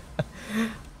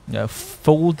 No,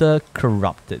 folder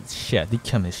corrupted. Shit,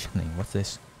 decommissioning. What's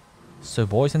this? So,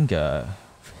 boys and girls,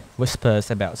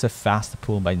 whispers about the faster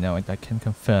pool by now, and I can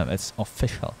confirm it's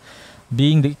official.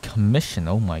 Being decommissioned.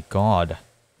 Oh my god.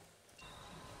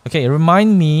 Okay,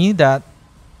 remind me that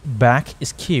back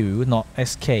is Q, not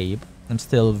escape. I'm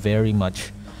still very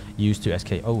much used to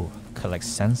escape. Oh, collect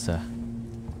sensor.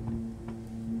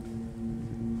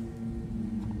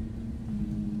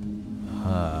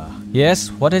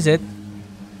 Yes, what is it?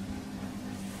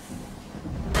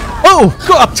 Oh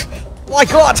god! My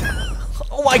god!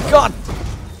 Oh my god!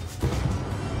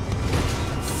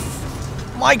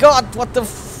 My god, what the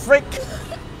frick?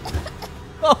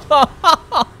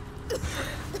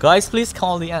 Guys, please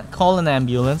call an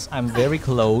ambulance. I'm very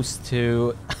close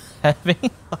to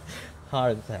having a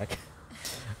heart attack.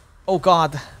 Oh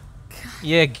god.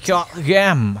 Yeah, god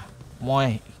damn.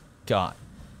 My god.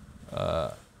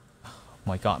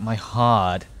 My god, my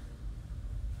heart.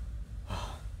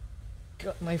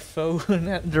 Got my phone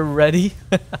at the ready.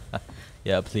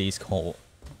 Yeah, please call.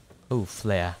 Oh,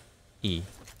 flare. E.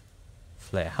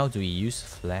 Flare. How do we use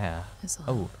flare?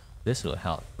 Oh, this will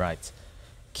help. Right.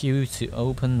 Q to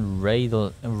open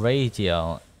radial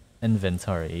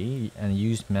inventory and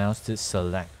use mouse to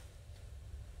select.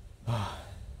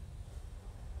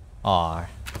 R.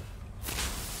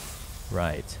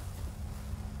 Right.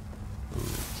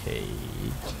 Okay.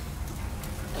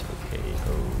 Okay.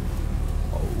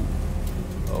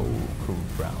 Oh,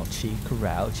 crouchy,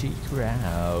 crouchy,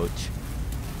 crouch.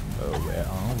 Oh, where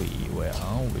are we? Where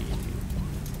are we?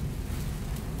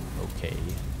 Okay.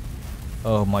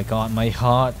 Oh my god, my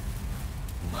heart.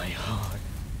 My heart.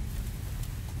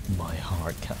 My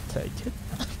heart can't take it.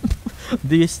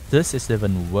 This is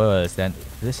even worse than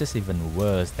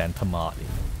Pamali.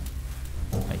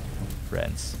 My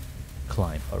friends.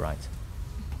 Climb, alright.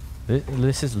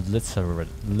 This is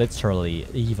literally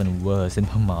even worse than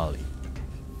Pamali.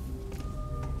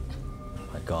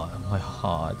 My god, my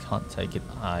heart can't take it.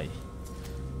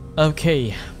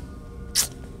 Okay.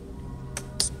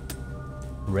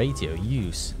 Radio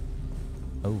use.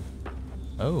 Oh.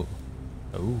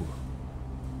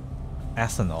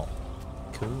 Ethanol.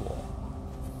 Cool.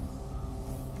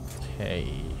 Okay.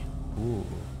 Ooh.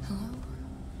 Hello?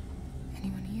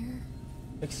 Anyone here?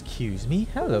 Excuse me?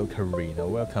 Hello, Karina.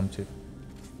 Welcome to...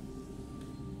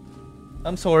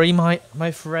 I'm sorry, my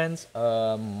friends.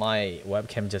 My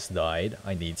webcam just died.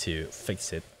 I need to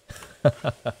fix it.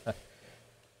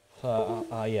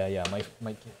 Yeah.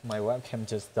 My webcam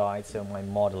just died, so my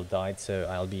model died. So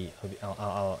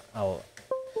I'll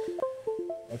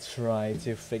try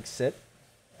to fix it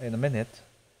in a minute.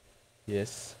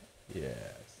 Yes.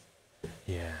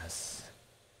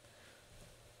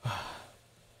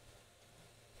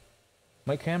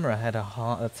 My camera had a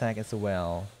heart attack as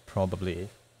well, probably.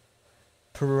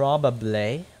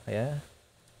 Yeah.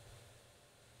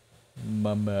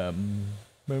 My mom.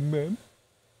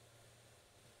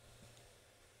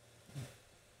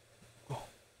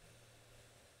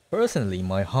 Personally,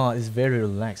 my heart is very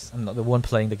relaxed. I'm not the one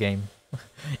playing the game.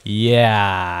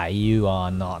 Yeah, you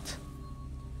are not.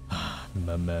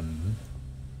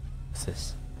 What's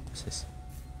this?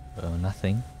 Oh,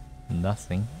 nothing.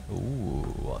 Ooh,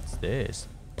 what's this?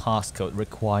 Passcode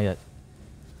required.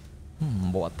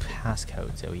 What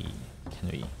passcode can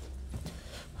we?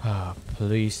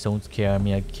 Please don't scare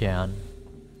me again.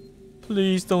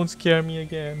 Please don't scare me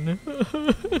again.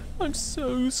 I'm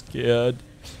so scared.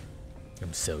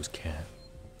 What's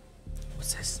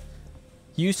this?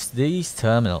 Use these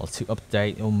terminals to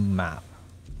update your map.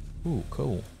 Ooh,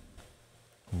 cool.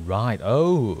 Right.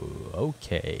 Oh,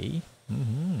 okay.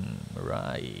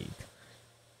 Right.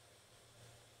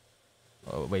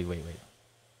 Oh, wait. Wait.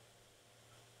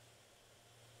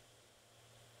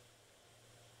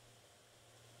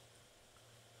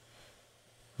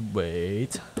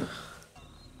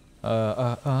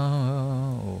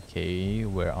 Okay. Okay,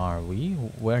 where are we?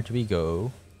 Where do we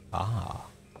go? Ah.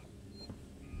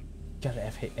 Got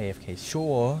an AFK.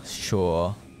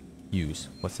 Sure. Use.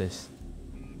 What's this?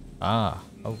 Ah.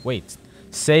 Oh, wait.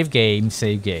 Save game.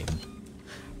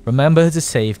 Remember to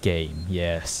save game.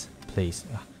 Yes, please.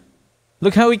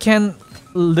 Look how we can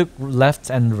look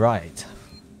left and right.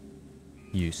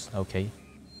 Use. Okay.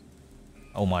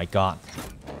 Oh my god.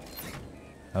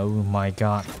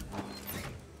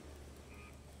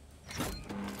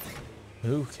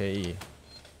 Okay.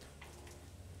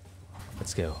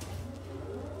 Let's go.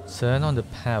 Turn on the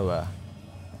power.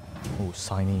 Oh,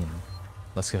 sign in.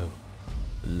 Let's go.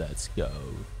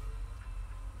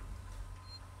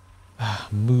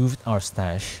 Moved our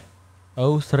stash.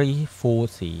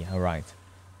 0340. Alright.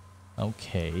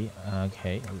 Okay.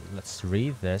 Let's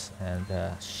read this and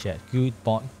shit.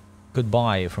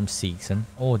 Goodbye from Season.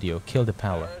 Audio. Kill the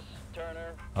power.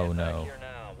 Oh no.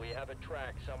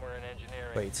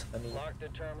 Wait, let me... Lock the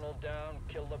terminal down,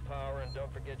 kill the power, and don't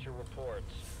forget your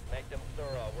reports. Make them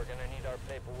thorough. We're gonna need our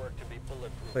paperwork to be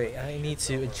bulletproof. Wait, I need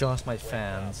to adjust my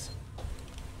fans.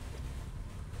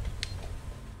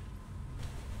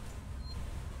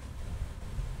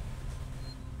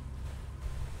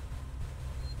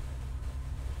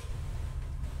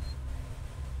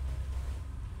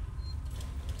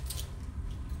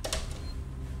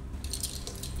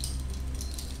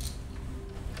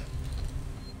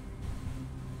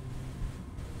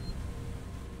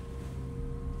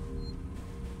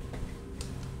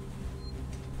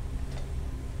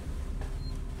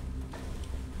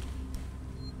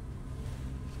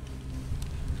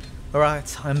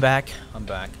 Alright, I'm back.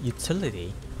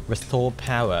 Utility. Restore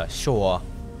power. Sure.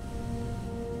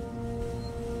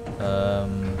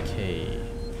 Okay.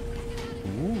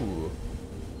 Ooh.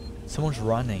 Someone's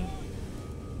running.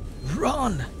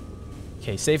 Run!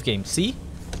 Okay, save game. See?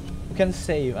 We can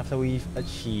save after we've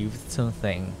achieved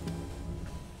something.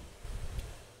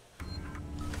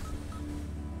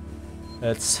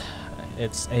 It's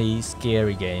a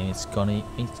scary game. It's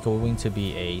going to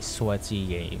be a sweaty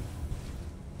game.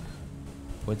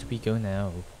 Where do we go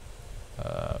now?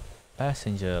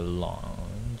 Passenger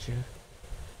lounge.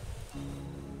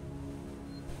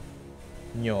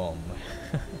 Nyom.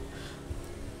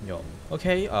 Nyom.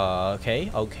 Okay.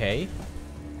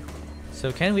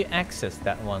 So can we access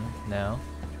that one now?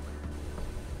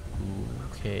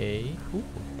 Okay. Ooh,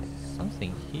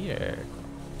 something here.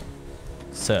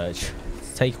 Search.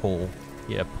 Take hold.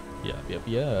 Yep.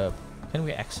 Can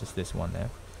we access this one now?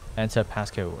 Enter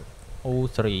passcode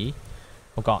 03.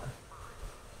 Oh god.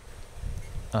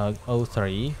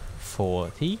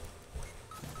 0340.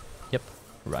 Yep,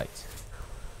 right.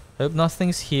 Hope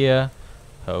nothing's here.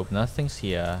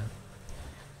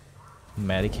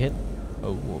 Medikit.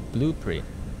 Oh, blueprint.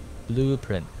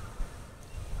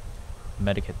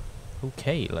 Medikit.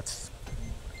 Okay, let's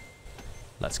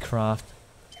craft.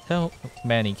 How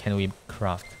many can we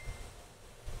craft?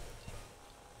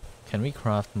 Can we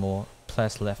craft more?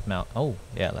 Press left mouse. Oh,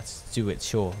 yeah, let's do it.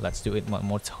 Sure, let's do it one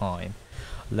more time.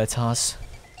 Let us.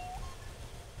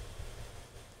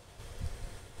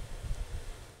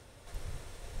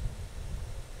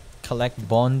 Collect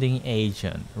bonding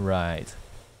agent. Right.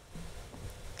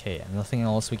 Okay, nothing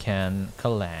else we can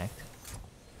collect.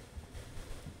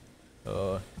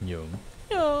 Yum.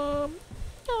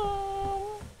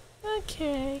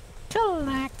 Okay,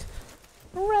 collect.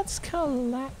 Let's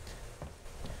collect.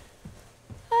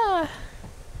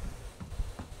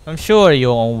 I'm sure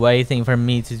you're all waiting for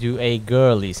me to do a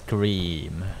girly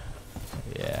scream.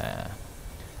 Yeah.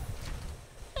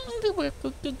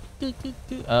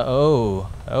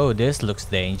 Oh, this looks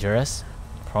dangerous.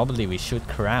 Probably we should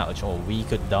crouch or we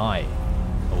could die.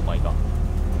 Oh my god.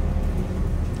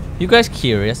 You guys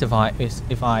curious if I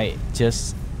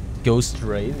just go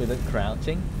straight without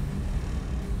crouching?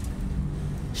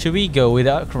 Should we go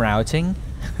without crouching?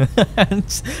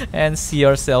 and see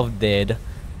ourselves dead.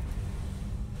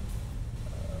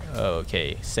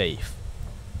 Okay, safe.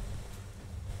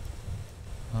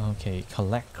 Okay,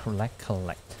 collect.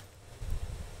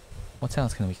 What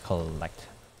else can we collect?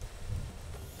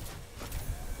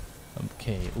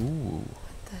 Okay, ooh.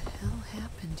 What the hell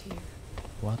happened here?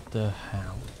 What the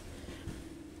hell?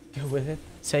 Go with it.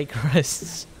 Take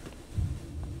risks.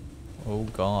 Oh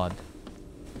god.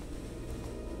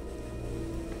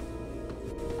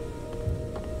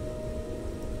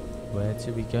 Where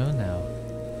do we go now?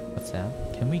 What's that?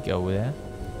 Can we go there?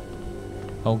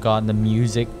 Oh god, the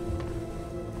music.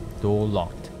 Door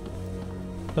locked.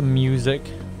 The music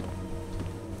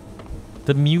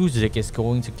is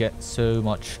going to get so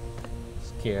much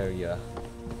scarier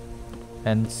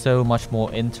and so much more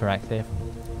interactive.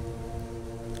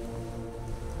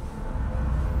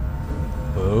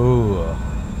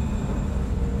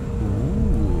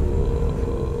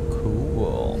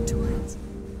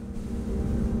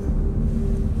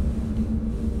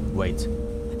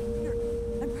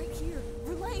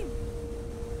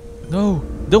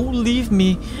 Don't leave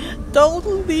me.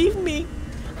 Don't leave me.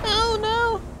 Oh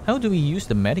no. How do we use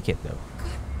the medikit though?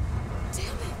 Damn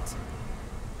it.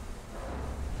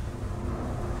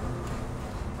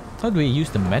 How do we use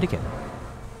the medikit?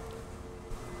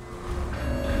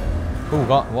 Oh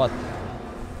god, what?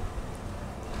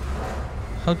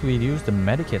 How do we use the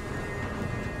medikit?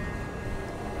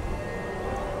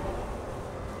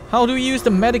 How do we use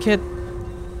the medikit?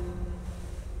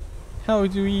 How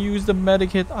do we use the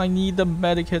medikit? I need the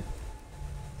medikit.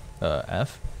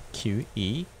 F, Q,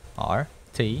 E, R,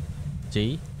 T,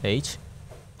 G, H.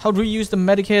 How do we use the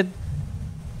medikit?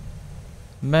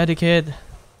 Medikit.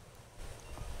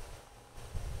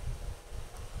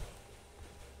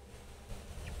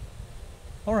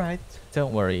 Alright,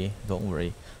 don't worry, don't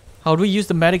worry. How do we use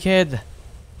the medikit?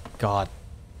 God.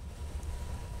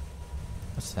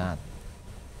 What's that?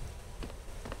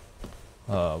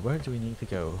 Where do we need to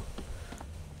go?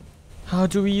 How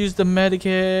do we use the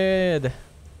medikit?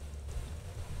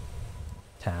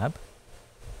 Tab?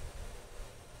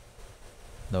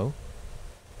 No.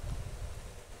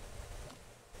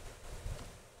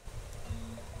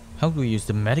 How do we use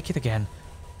the medikit again?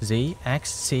 Z,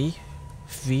 X, C,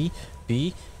 V,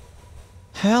 B.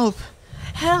 Help!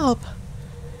 Help!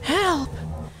 Help!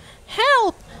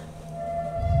 Help!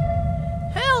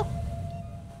 Help!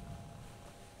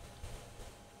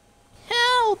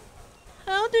 Help!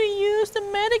 How do you use the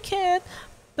medikit?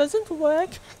 Doesn't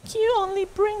work. Q only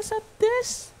brings up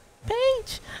this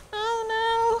page. Oh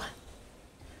no!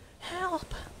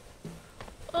 Help!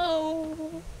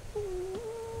 Oh!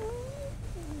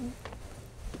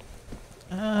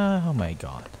 Oh my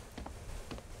god.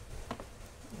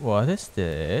 What is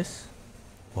this?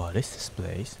 What is this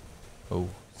place? Oh,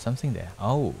 something there.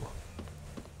 Oh.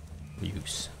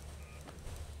 Use.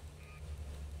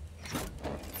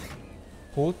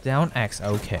 Hold down X.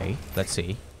 Okay, let's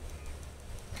see.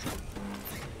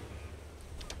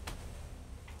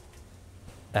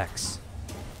 X.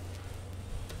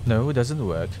 No, it doesn't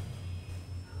work.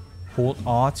 Hold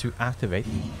R to activate.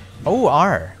 Oh,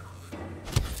 R.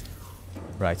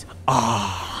 Right.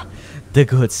 Ah, the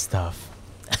good stuff.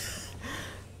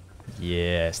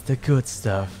 Yes, the good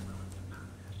stuff.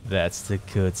 That's the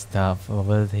good stuff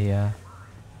over there.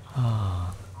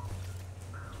 Ah.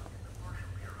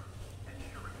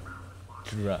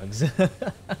 Drugs.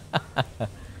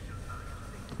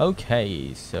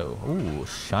 Okay, so ooh,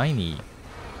 shiny.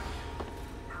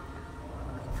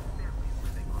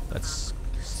 Let's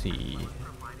see.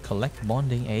 Collect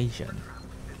bonding agent.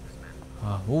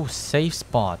 Oh, safe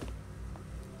spot.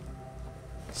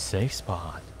 Safe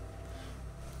spot.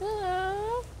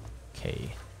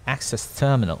 Okay, access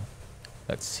terminal.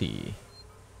 Let's see.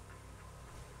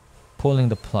 Pulling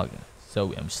the plug.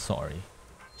 So I'm sorry.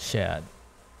 Shared.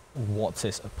 What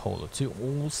is Apollo to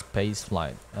all space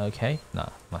flight? Okay, nah,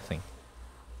 nothing.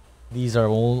 These are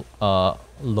all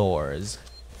lores.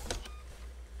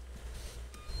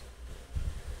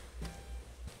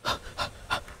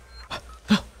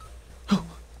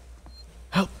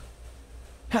 Help!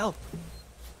 Help!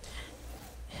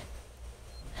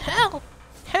 Help!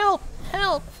 Help!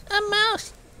 Help! A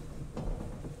mouse!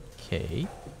 Okay.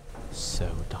 So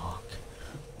dark.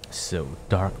 So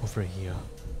dark over here.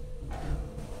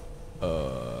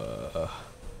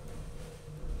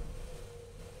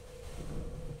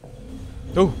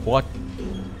 Oh, what?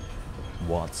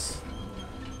 What's?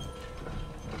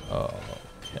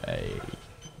 Okay.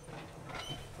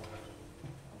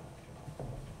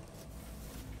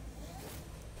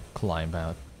 Climb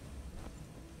out.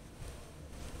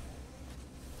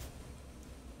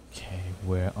 Okay,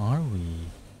 where are we?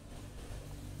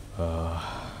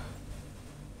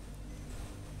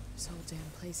 This whole damn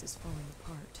place is falling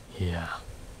apart. Yeah.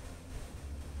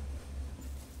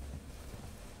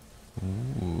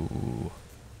 Ooh.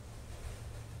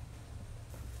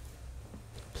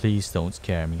 Please don't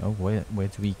scare me. Oh, where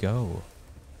do we go?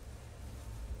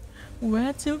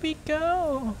 Where do we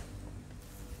go?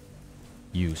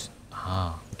 Use.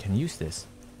 Ah, we can use this.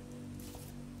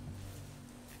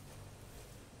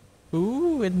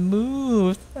 Ooh, it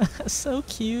moved. So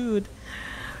cute.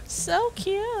 So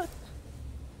cute.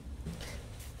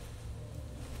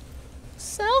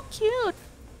 So cute.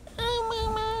 Oh,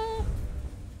 mama.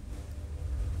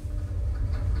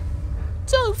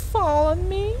 Don't fall on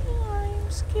me.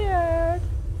 I'm scared.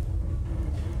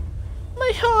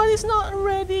 My heart is not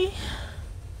ready.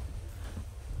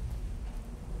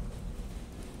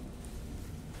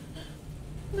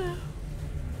 No.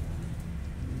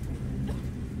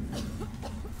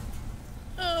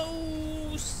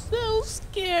 Oh, so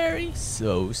scary.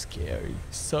 So scary.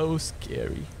 So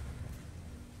scary.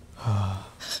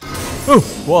 Oh,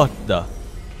 what the?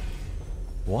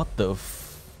 What the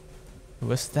f...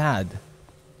 What's that?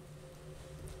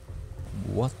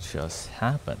 What just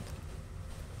happened?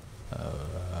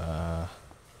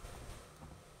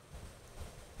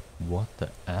 What the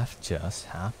F just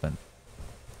happened?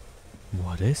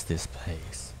 What is this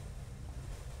place?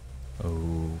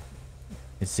 Oh,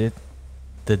 is it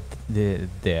the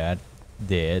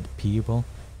dead people?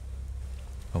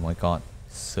 Oh my god,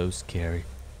 so scary.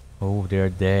 Oh, they're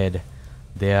dead.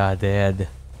 They are dead.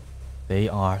 They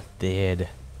are dead.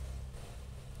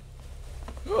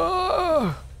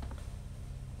 Ah!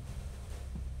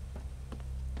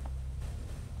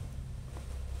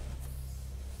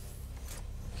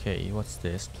 Okay, what's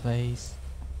this place?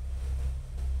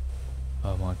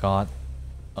 Oh my god.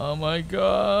 Oh my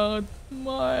god.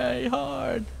 My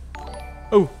heart.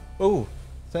 Oh, oh.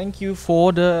 Thank you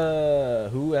for the...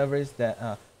 Whoever is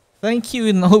that. Thank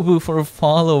you, Nobu, for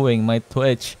following my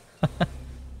Twitch. I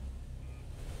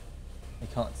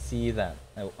can't see that.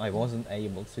 I wasn't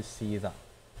able to see that.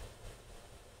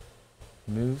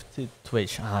 Move to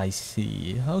Twitch. I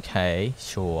see. Okay,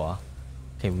 sure.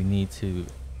 Okay, we need to...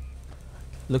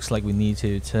 Looks like we need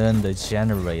to turn the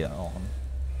generator on.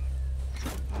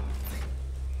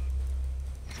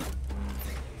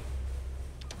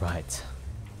 Right.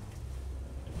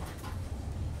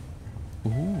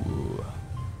 Ooh.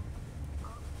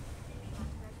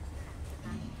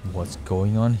 What's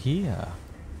going on here?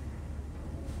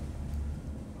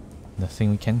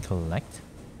 Nothing we can collect?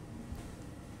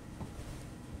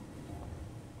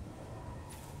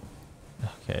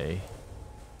 Okay.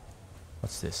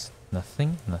 What's this?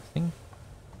 Nothing? Nothing?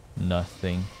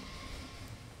 Nothing.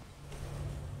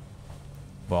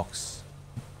 Box.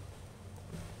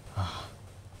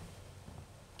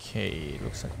 Okay,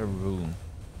 looks like a room.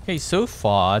 Okay, so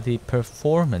far the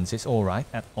performance is alright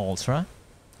at Ultra.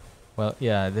 Well,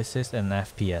 yeah, this is an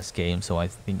FPS game, so I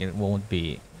think it won't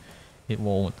be... It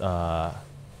won't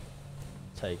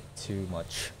take too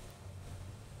much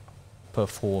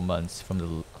performance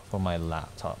from my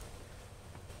laptop.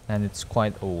 And it's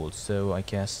quite old, so I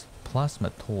guess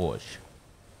plasma torch.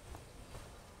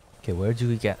 Okay, where do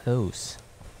we get those?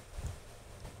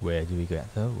 Where do we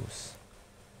get those?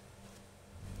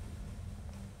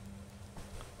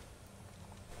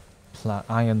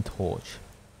 Iron torch.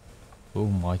 Oh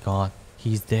my god,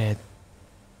 he's dead.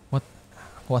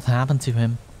 What happened to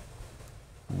him?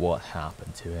 What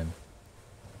happened to him?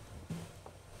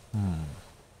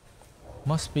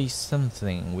 Must be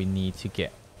something we need to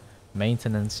get.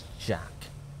 Maintenance jack.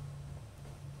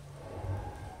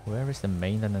 Where is the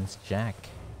maintenance jack?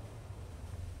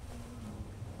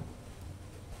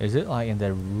 Is it like in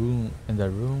the room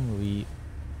we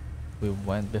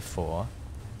went before?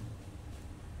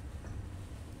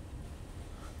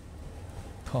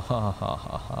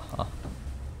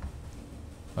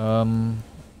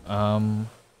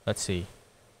 Let's see.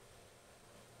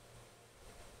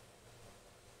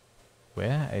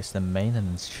 Where is the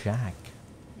maintenance shack?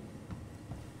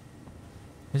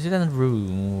 Is it in a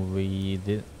room we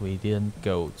didn't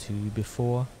go to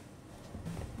before?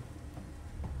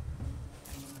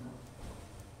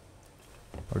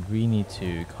 Or do we need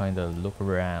to kind of look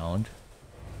around?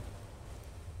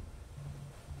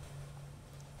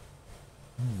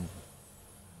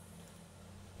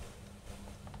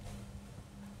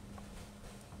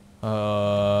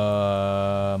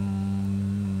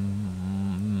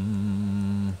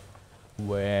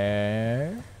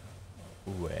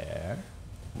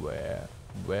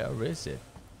 Where is it?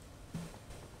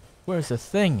 Where's the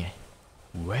thing?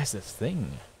 Where's the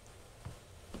thing?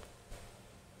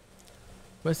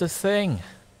 Where's the thing?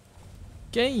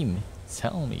 Game,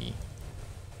 tell me.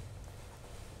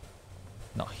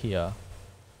 Not here.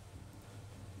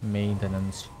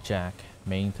 Maintenance jack,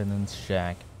 maintenance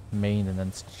jack,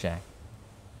 maintenance jack.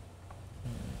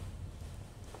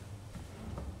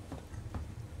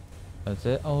 Is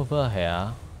it over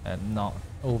here and not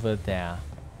over there?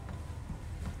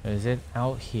 Is it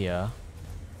out here?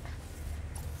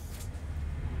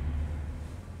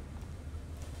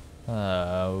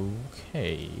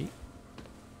 Okay.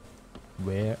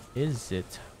 Where is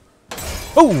it?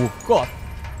 Oh god!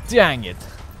 Dang it!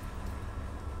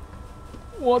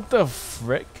 What the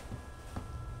frick?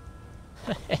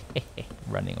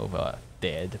 Running over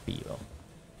dead people.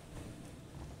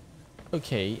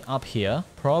 Okay, up here,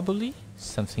 probably.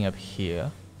 Something up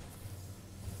here.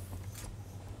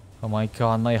 Oh my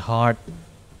god, my heart.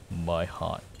 My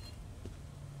heart.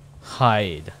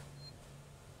 Hide.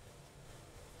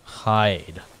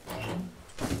 Hide.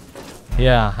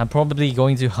 Yeah, I'm probably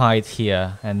going to hide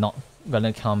here and not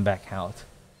gonna come back out.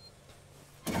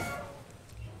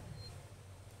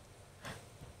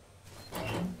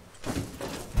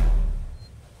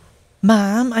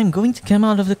 Mom, I'm going to come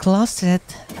out of the closet.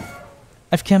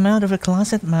 I've come out of the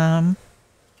closet, Mom.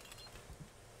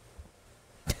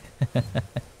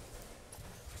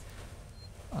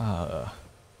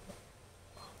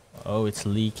 Oh, it's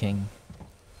leaking.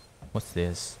 What's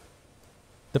this?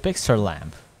 The picture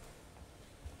lamp.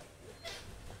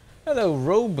 Hello,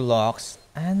 Roblox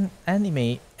and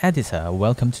anime editor.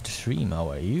 Welcome to the stream.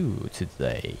 How are you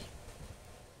today?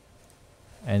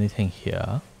 Anything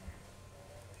here?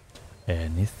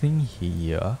 Anything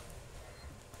here?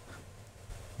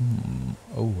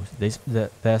 Oh, there's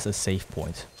a save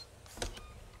point.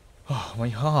 Oh, my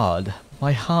heart.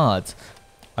 My heart.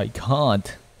 I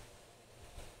can't.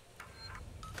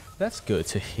 That's good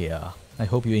to hear. I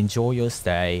hope you enjoy your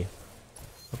stay.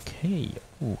 Okay,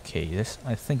 okay.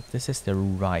 I think this is the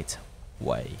right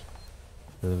way.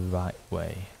 The right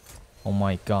way. Oh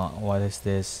my god, what is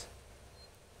this?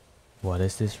 What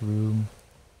is this room?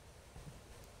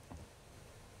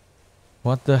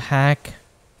 What the heck?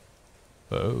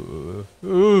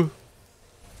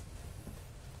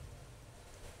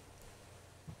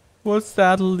 What's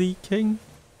that leaking?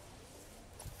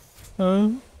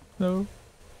 No. No.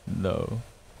 No.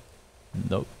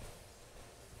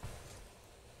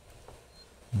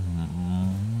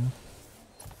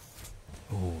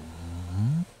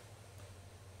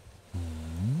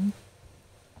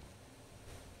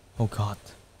 Oh god.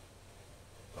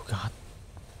 Oh god.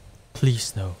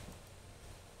 Please no.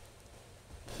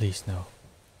 Please no.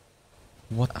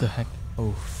 What the heck?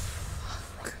 Oh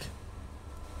fuck.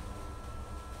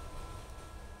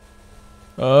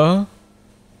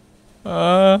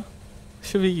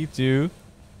 Should we do?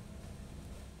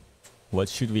 What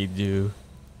should we do?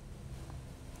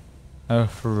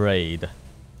 Afraid.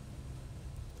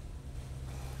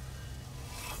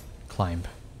 Climb.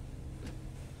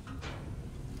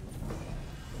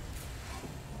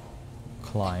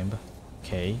 Climb.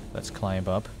 Okay, let's climb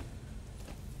up.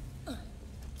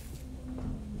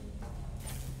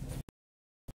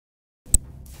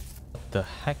 What the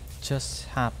heck just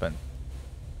happened?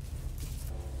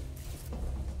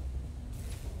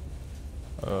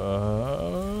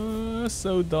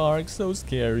 So dark, so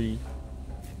scary.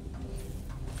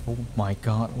 Oh my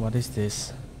god, what is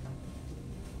this?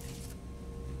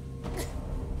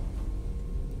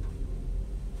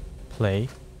 Play.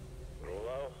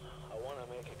 Hello? I want to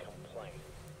make a complaint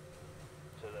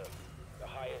to the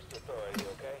highest authority,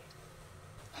 okay?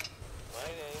 My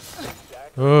name is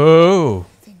Jack. Oh!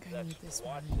 I think I need this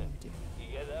more than you do. You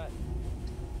get that?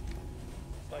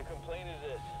 My complaint is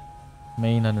this.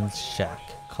 Maintenance shack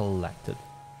collected.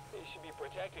 They should be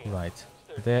protecting Right.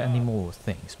 Are there any more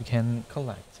things we can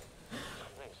collect?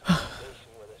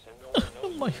 Oh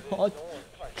my god.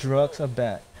 Drugs are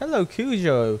bad. Hello,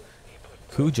 Kujo.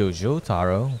 Kujo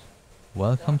Jotaro.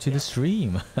 Welcome to the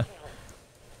stream.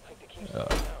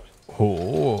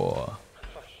 Oh.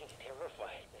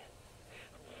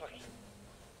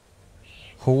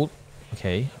 Hold.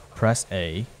 Okay. Press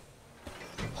A.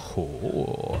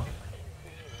 Oh.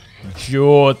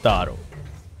 Jotaro.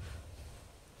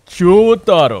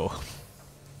 Jotaro.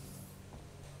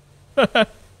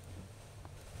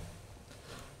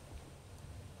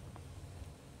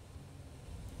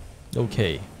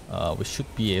 Okay, we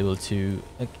should be able to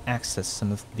access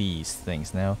some of these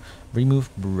things now. Remove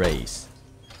brace.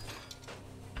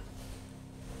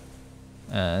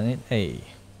 And A.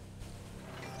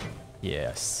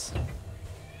 Yes.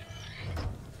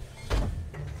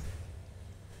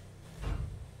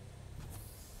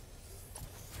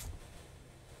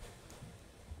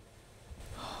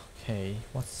 Okay,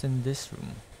 what's in this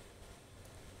room?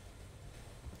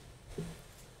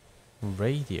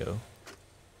 Radio.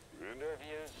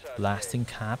 Blasting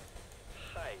cap.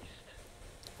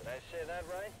 Did I say that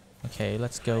right? Okay,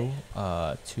 let's go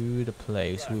to the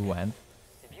place we went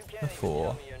before.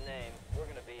 Tell me your name. We're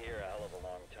gonna be here a hell of a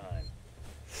long time.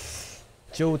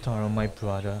 Jotaro, my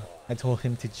brother. I told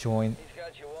him to join. He's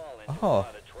got you all into a Oh,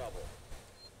 lot of trouble.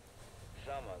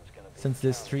 Someone's gonna be since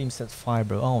this stream said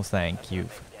fiber. Oh, thank you.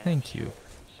 Thank you.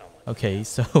 someone. Okay,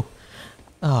 so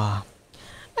I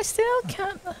still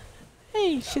can't.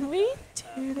 Hey, should we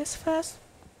do this first?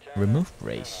 Remove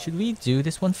brace. Should we do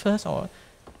this one first, or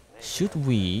should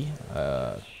we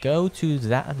go to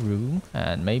that room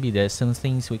and maybe there's some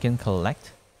things we can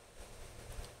collect?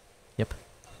 Yep,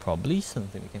 probably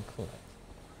something we can collect.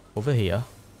 Over here.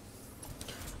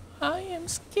 I am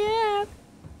scared.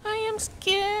 I am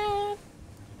scared.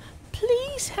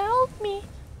 Please help me.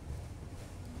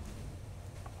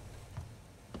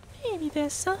 Maybe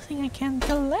there's something I can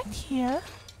collect here.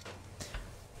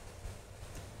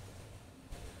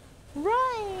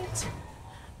 Right.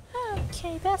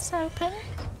 Okay, that's open.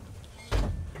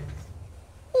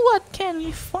 What can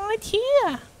we find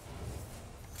here?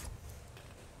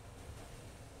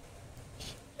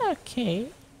 Okay.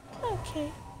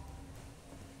 Okay.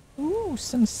 Ooh,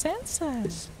 some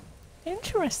sensors.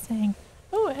 Interesting.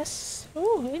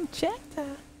 Oh,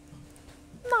 injector.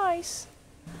 Nice.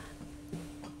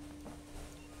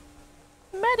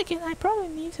 Medikit, I probably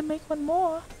need to make one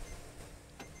more.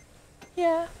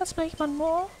 Yeah, let's make one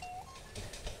more.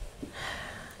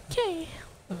 Okay.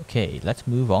 Okay, let's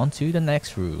move on to the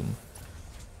next room.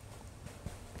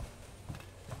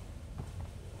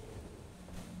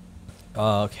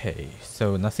 Okay,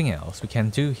 so nothing else we can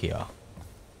do here.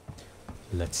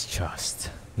 Let's just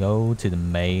go to the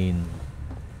main.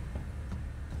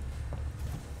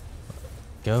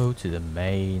 Go to the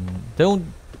main. Don't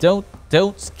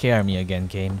scare me again,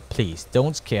 game. Please,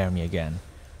 don't scare me again.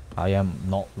 I am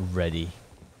not ready.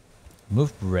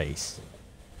 Move race.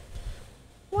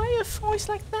 Why your voice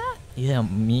like that? Yeah,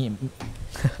 me.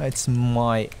 It's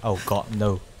my. Oh God,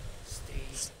 no.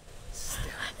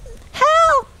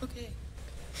 Help! Okay.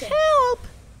 Help!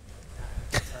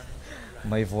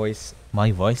 My voice.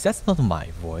 My voice? That's not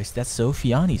my voice. That's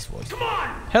Sofiani's voice. Come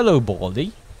on! Hello,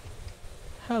 Baldy.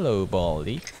 Hello,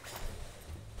 Baldy.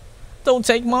 Don't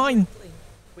take mine.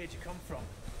 Where'd you come from?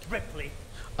 Ripley.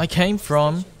 I came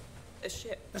from. A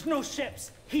ship. There's no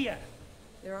ships here.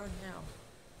 There are now.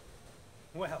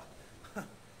 Well,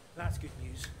 that's good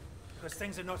news. Because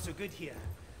things are not so good here.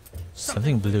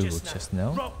 Something blue just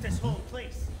now. Rocked this whole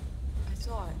place. I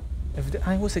saw it. If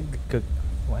I was a good,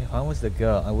 if I was the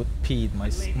girl, I would pee my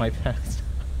pants.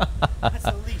 That's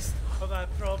the least of our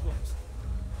problems.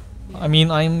 I mean,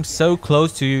 I'm so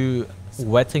close to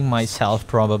wetting myself,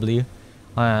 probably.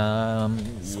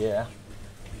 Yeah.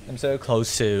 I'm so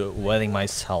close to wetting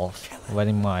myself,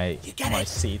 wetting my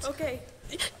seat. Okay.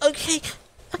 Okay.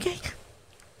 Okay.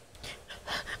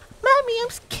 Mommy, I'm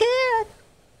scared.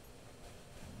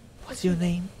 What's your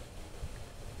name?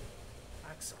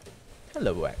 Axel.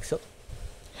 Hello, Axel.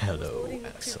 Hello, Floating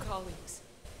with two Axel. colleagues.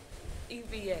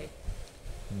 EVA.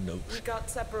 Nope. We got I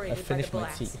separated by the finished my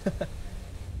blast. tea.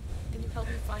 Can you help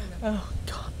me find them? Oh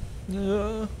God.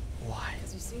 Why?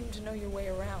 Because you seem to know your way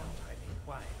around.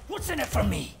 Why? What's in it for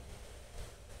me?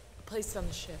 A place on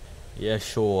the ship. Yeah,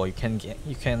 sure. You can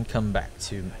come back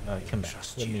to come back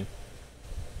with me.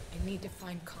 I need to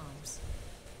find comms.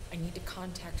 I need to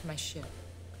contact my ship.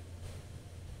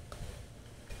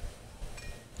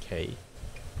 Okay.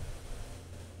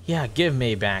 Yeah, give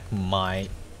me back my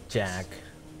jack.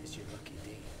 It's your lucky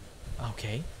day.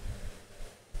 Okay.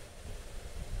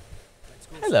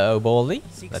 Hello, Baldy.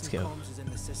 Let's go.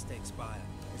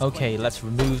 Okay, let's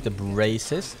remove the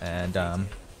braces and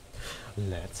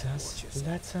let us.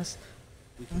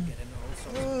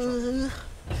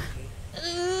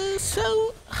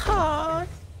 So hard.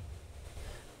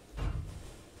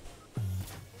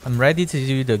 I'm ready to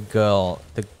do the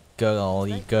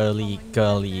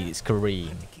girly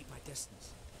scream.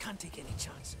 Can't take any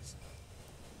chances.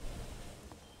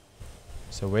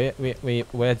 So where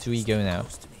do we go now?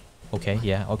 Okay,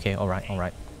 yeah, okay,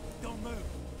 alright. Don't move.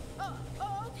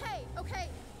 Okay.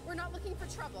 We're not looking for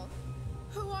trouble.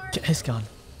 Who are He's gone.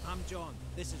 I'm John.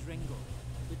 This is Ringo.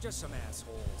 They're just some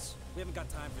assholes. We haven't got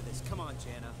time for this. Come on,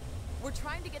 Jana. We're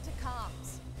trying to get to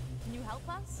comms. Can you help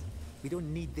us? We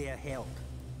don't need their help.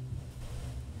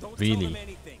 Don't Really? tell them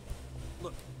anything.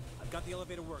 Look, I've got the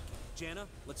elevator working. Jana,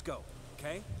 let's go.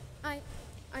 Okay?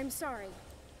 I'm sorry.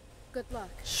 Good luck.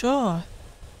 Sure.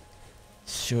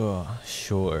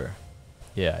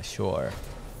 Yeah, sure.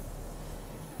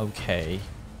 Okay.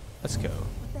 Let's go.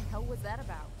 What the hell was that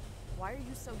about? Why are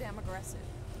you so damn aggressive?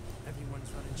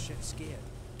 Everyone's running shit scared.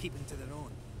 Keeping to their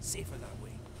own. Safer that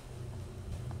way.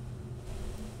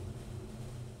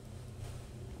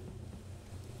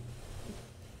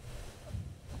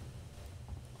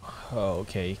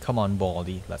 Okay, come on,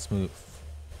 Baldy. Let's move.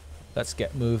 Let's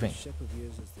get moving. Ship of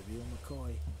yours is the real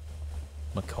McCoy.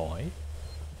 McCoy?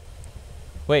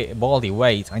 Wait, Baldy,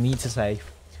 wait. I need to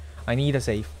save. I need a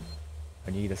save.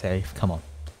 Come on.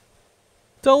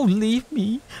 Don't leave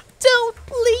me. Don't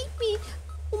leave me.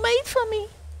 Wait for me.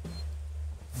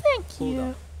 Thank Hold you.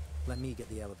 on. Let me get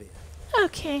the elevator.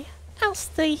 Okay, I'll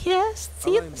stay here.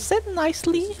 Allow me. Sit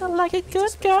nicely like a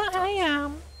good girl I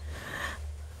am.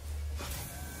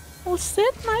 I'll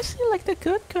sit nicely like the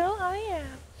good girl I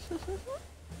am.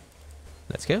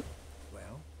 Let's go.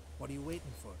 Well, what are you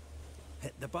waiting for?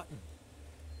 Hit the button.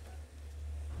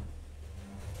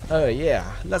 Oh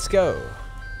yeah, let's go.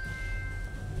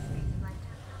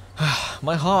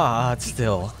 My heart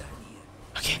still.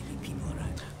 Okay.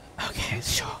 Okay,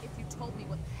 sure. If you told me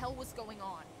what the hell was going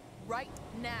on, right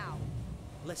now.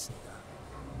 Listen,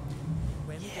 Dad.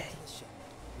 When we get to the ship,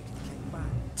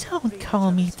 Don't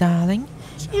call me darling.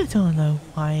 You don't know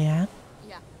who I am.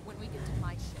 Yeah, when we get to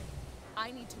my ship,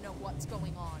 I need to know what's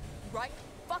going on. Right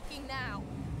fucking now.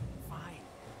 Fine.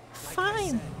 Like I Fine.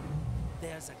 said,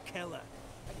 there's a killer.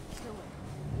 A killer.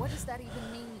 What does that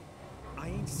even mean? I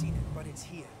ain't seen it, but it's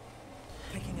here.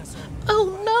 Picking us up. Oh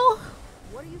no!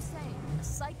 What are you saying? A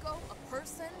psycho? A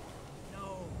person?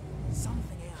 No,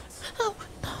 something else. Oh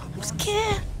no! I'm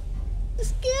scared. I'm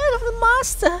scared of the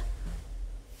monster.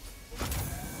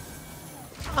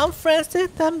 I'm friends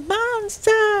with the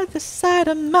monster at the side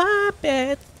of my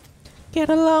bed. Get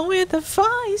along with the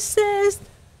voices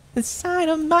inside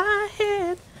of my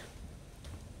head.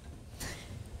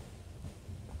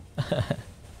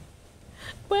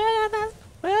 Well,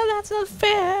 that's not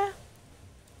fair.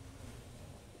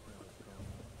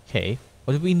 Okay,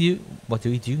 what do we do? What do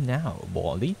we do now,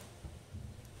 Baldy?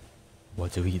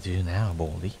 What do we do now,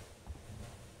 Baldy?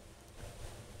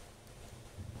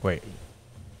 Wait.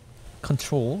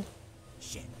 Control?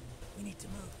 Shit, we need to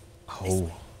move.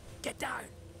 Oh. Get down.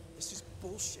 This is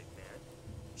bullshit,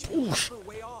 man. We're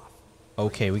way off.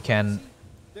 Okay, we can.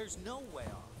 There's no way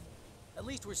off. At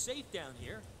least we're safe down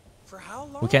here. For how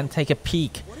long? We can take a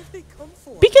peek. What if they come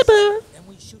for us? Peekaboo! Then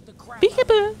we shoot the crap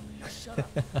Peekaboo! Now shut up.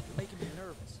 You're making me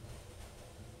nervous.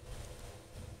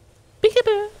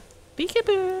 Peekaboo!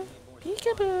 Peekaboo!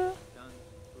 Peekaboo!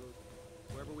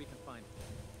 Wherever we can find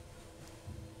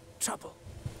it. Trouble.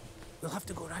 We'll have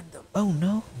to go around them. Oh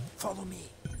no! Follow me.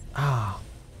 Ah.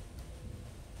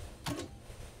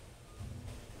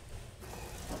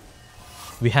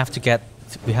 We have to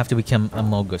become a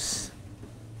Mogus.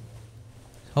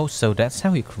 Oh, so that's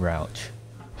how you crouch.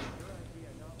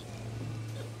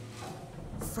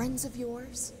 Friends of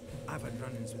yours? I've had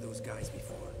run-ins with those guys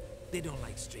before. They don't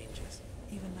like strangers.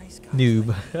 Even nice guys.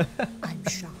 Noob. I'm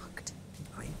shocked.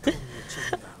 I'm calling you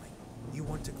chill, darling. You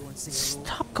want to go and say hello?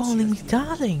 Stop calling me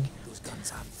darling. Those guns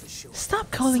have for sure.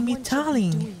 Stop calling me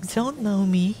darling. You don't know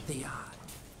me. They are.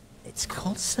 It's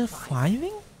called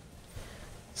surviving?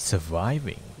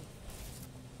 Surviving?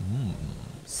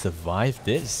 Survive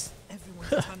this.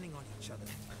 Everyone's turning on each other.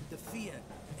 The fear,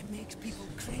 it makes people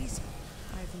crazy.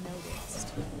 I've noticed.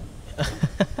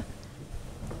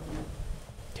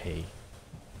 Okay.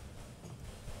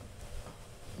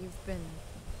 You've been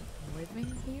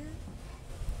living here?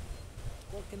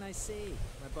 What can I say?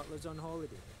 My butler's on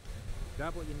holiday.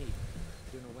 Grab what you need.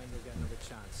 I don't know when you'll get another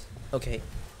chance. Okay.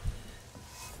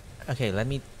 Okay, let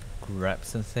me grab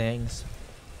some things.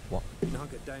 What? Now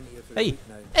get down here for a Hey! week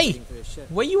now, Hey! waiting for a ship,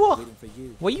 Where you are? waiting for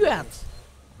you. Where you at?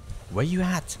 Where you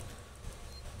at?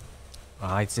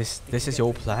 Ah, this is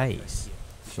your place.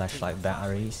 Flashlight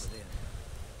batteries.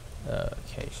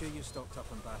 Okay. Make sure you're stocked up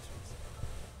on batteries.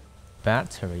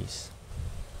 Batteries.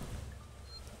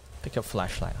 Pick up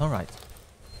flashlight. Alright.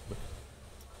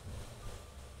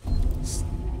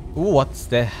 Ooh, what's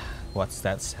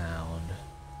that sound?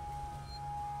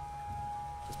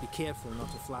 Just be careful not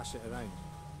to flash it around.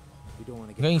 We don't want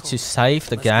to I'm get going caught. to save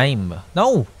the Let's go. game.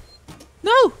 No!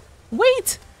 No!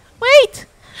 Wait! Wait!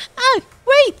 Oh,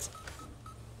 wait!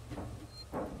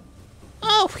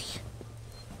 Oh!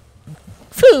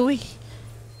 Phooey!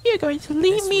 You're going to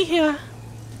leave me here!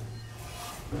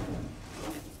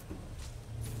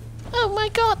 Oh my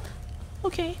god!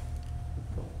 Okay.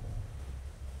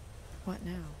 What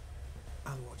now?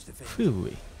 I'll watch the vent.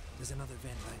 Phooey. There's another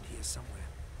vent around here somewhere.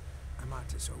 I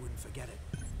marked it so I wouldn't forget it.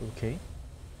 Okay.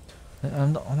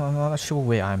 I'm not sure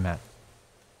where I'm at.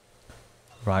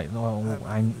 Right, no,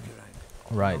 I'm...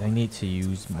 Right, I need to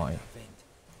use my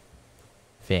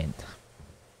vent.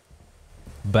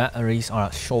 Batteries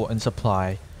are short in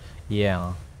supply.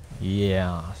 Yeah.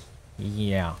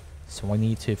 So I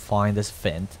need to find this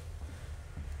vent.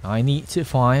 I need to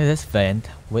find this vent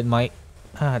with my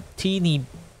teeny,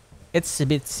 itsy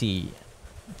bitsy,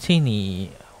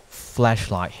 teeny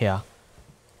flashlight here.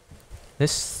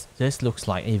 This looks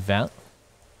like a vent,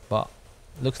 but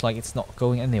looks like it's not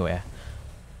going anywhere.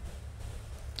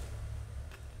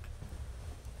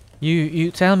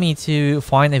 You tell me to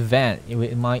find a vent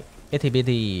with my itty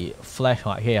bitty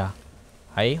flashlight here.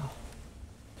 Hey,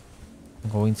 I'm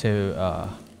going to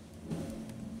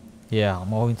yeah, I'm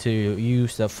going to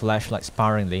use the flashlight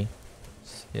sparingly.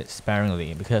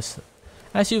 Sparingly, because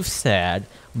as you've said,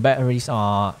 batteries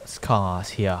are scarce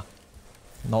here.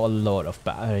 Not a lot of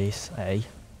batteries, eh?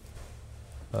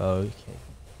 Okay.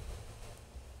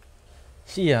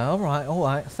 So yeah,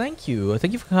 alright. Thank you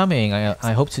for coming.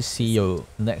 I hope to see you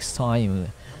next time.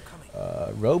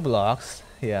 Roblox,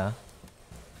 yeah.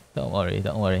 Don't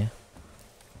worry.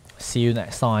 See you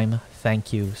next time.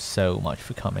 Thank you so much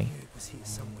for coming. It was here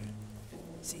somewhere.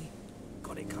 See?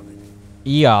 Got it covered.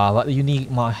 Yeah, but you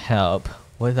need my help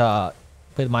with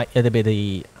my itty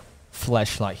bitty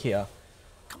flashlight here.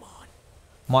 Come on.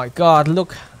 My God,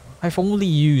 look, I've only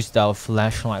used our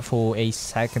flashlight for a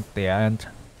second there, and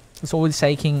it's already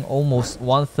taking almost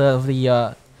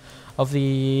 1/3 of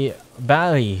the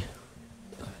battery.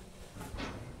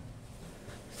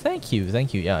 Thank you,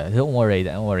 thank you. Yeah, don't worry,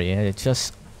 don't worry.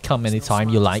 Just come anytime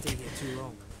you like.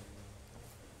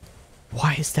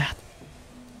 Why is that?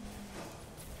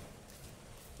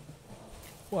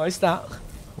 Why is that?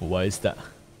 Why is that?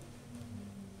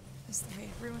 Is the way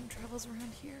everyone travels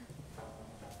around here?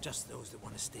 Just those that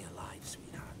want to stay alive,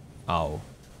 sweetheart. Oh,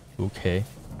 okay.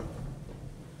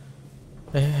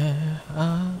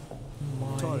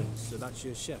 Torrance, so that's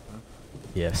your ship, huh?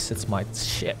 Yes, it's my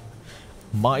ship.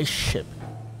 My ship.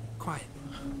 Quiet.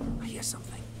 I hear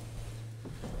something.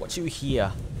 What you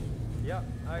hear? Yeah,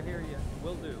 I hear you.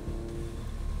 Will do.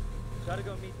 Gotta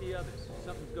go meet the others.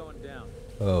 Something's going down.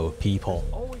 Oh, people.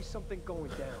 Always something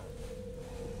going down.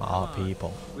 Ah, Come on.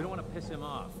 people. We don't want to piss him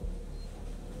off.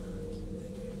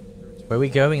 Where we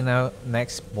going now?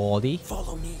 Next body?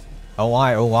 Follow me.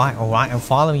 Alright, alright, alright. I'm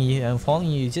following you. I'm following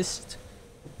you. Just.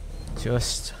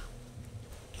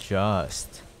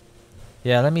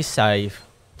 Yeah, let me save.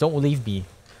 Don't leave me.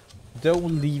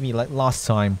 Don't leave me like last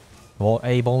time. What,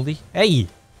 hey, Baldy? Hey!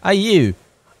 Hey, you!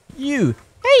 You!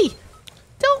 Hey!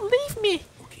 Don't leave me!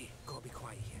 Okay, gotta be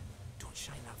quiet here. Don't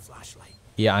shine that flashlight.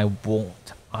 Yeah, I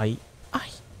won't. I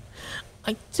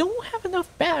don't have enough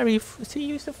battery to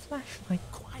use the flashlight.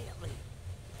 Quietly.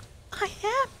 I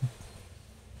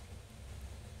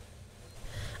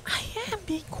am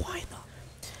being quiet.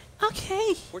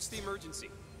 Okay. What's the emergency?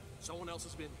 Someone else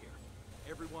has been here.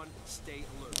 Everyone, stay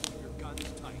alert. Your guns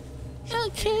tight.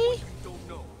 Okay. You don't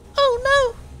know. Oh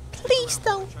no! Please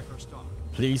don't. Check our stock.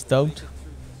 Please don't.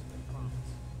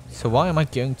 So what am I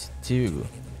going to do?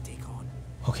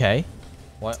 Okay.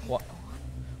 What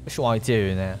should I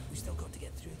do now? We still got to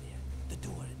get through there. The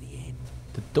door at the end.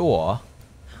 The door?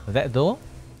 That door?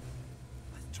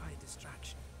 Let's try a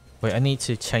distraction. Wait, I need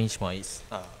to change my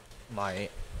my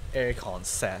aircon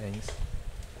settings.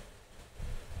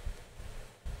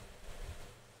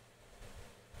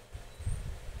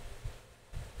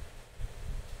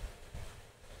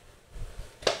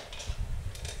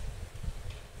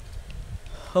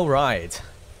 All right.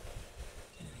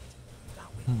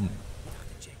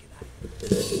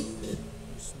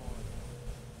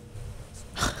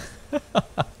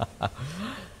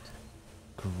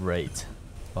 Great.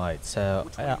 Right. So,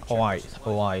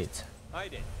 alright. I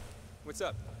did. What's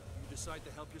up? You decide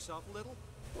to help yourself a little?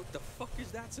 What the fuck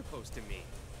is that supposed to mean?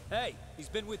 Hey, he's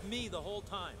been with me the whole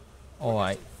time.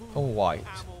 Alright. Alright.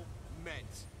 Ammo,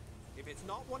 meds. If it's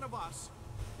not one of us,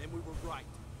 then we were right.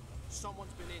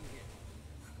 Someone's been in here.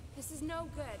 This is no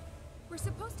good. We're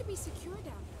supposed to be secure down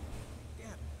there.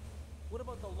 Damn. What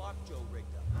about the lock Joe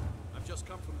rigged up? I've just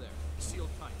come from there. Sealed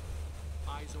tight.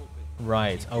 Eyes open.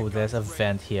 Right. Oh, there's a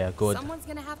vent here. Good. Someone's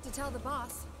gonna have to tell the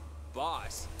boss.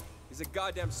 Boss? He's a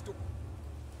goddamn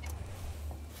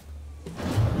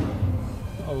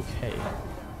Okay.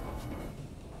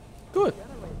 Good.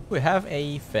 We have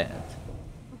a vent.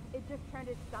 It just turned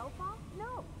itself off?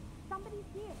 No. Somebody's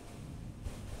here.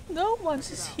 No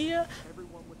one's here.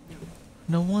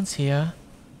 No one's here.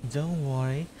 Don't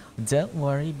worry. Don't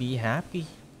worry. Be happy.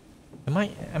 Am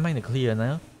I in the clear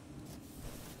now?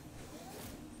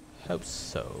 Hope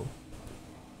so.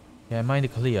 Yeah, am I in the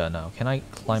clear now? Can I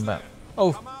climb back?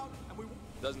 Oh.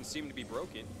 Doesn't seem to be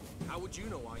broken. How would you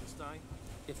know, Einstein?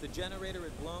 If the generator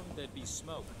had blown, there'd be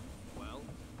smoke. Well,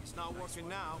 it's not working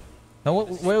now. Now,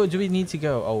 where do we need to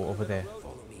go? Oh, over there.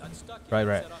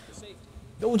 Right.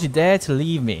 Don't you dare to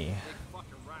leave me.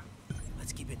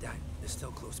 Let's keep it down. They're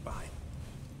still close by.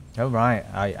 Alright,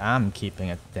 I am keeping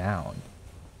it down.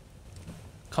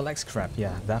 Collect scrap,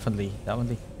 yeah, definitely.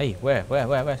 Hey,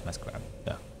 where's my scrap?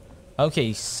 Yeah.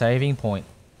 Okay, saving point.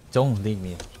 Don't leave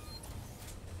me.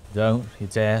 Don't you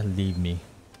dare leave me.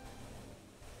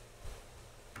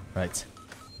 Right.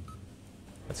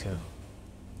 Let's go.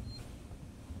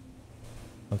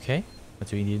 Okay, what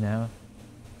do we do now?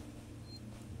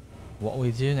 What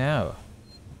we do now?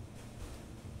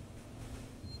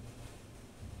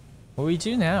 What we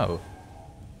do now?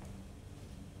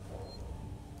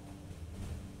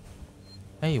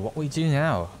 Hey, what we do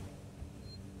now?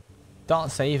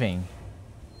 Start saving.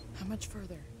 How much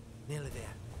further? Nearly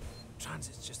there.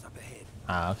 Transit's just up ahead.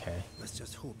 Ah, okay. Let's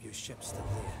just hope your ship's still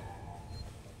there.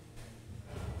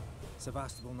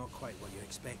 Sevastopol not quite what you're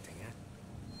expecting, eh?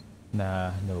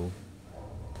 Nah, no.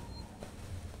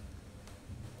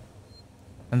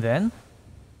 And then?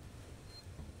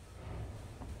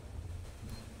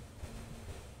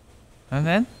 And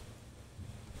then?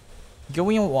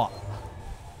 Going on what?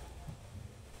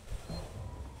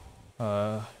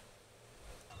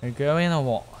 You're going on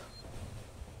what?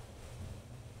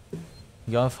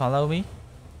 You gonna follow me?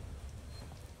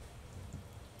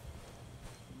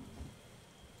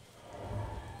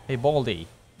 Hey Baldy,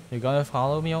 you gonna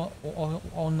follow me or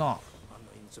not? I'm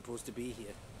not even supposed to be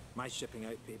here. My shipping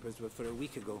out papers were for a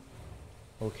week ago.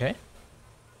 Okay.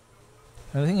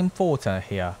 Anything important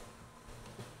here?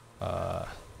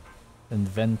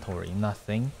 Inventory,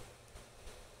 nothing.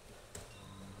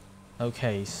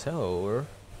 Okay, so...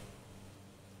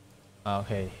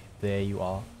 Okay, there you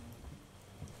are.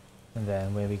 And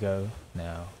then where we go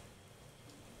now?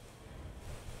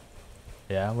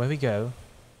 Yeah, where we go?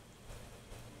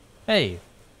 Hey!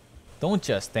 Don't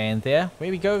just stand there. Where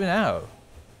we go now?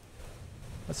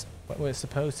 That's what we're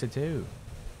supposed to do.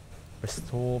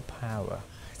 Restore power.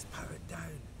 It's powered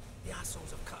down. The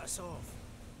assholes have cut us off.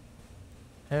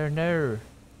 Oh no.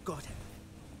 Got it.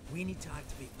 We need to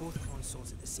activate both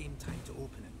consoles at the same time to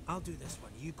open it. I'll do this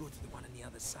one. You go to the one on the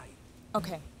other side.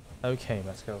 Okay. Okay,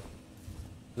 let's go.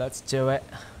 Let's do it.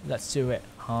 Let's do it.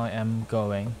 I am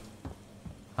going.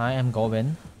 I am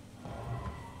going.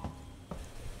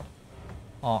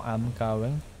 I am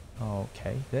going.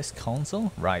 Okay, this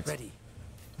console? Right. Ready.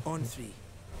 On 3.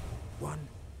 1,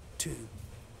 2,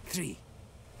 3.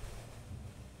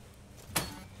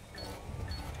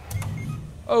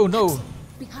 Oh no!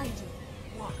 Behind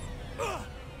you.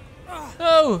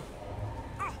 No!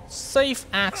 Save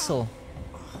Axel.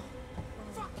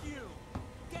 Fuck you!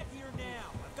 Get here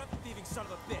now! I've got the thieving son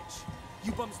of a bitch.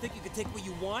 You bums think you can take what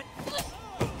you want?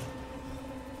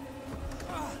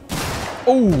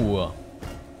 Oh!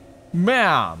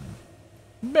 Man!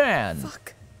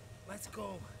 Fuck. Let's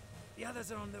go. The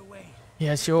others are on their way.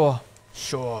 Yeah, sure.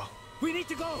 Sure. We need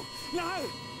to go. Now!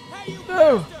 Hey, you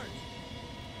No! bastard!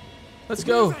 Let's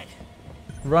go.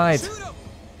 Right. Shoot him!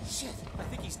 Shit, I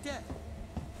think he's dead.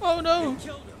 Oh no! They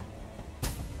killed him.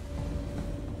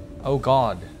 Oh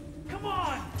god. Come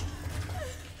on!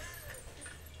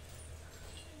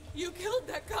 You killed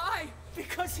that guy!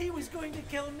 Because he was going to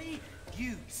kill me,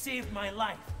 you saved my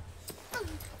life.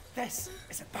 This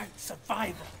is about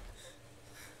survival.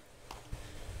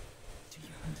 Do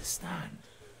you understand?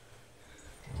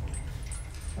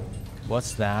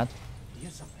 What's that? Hear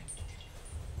something?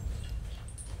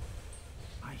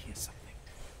 I hear something.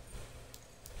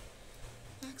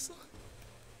 Axel?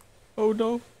 Oh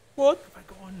no. What? If I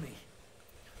go on me.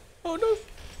 Oh no.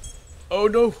 Oh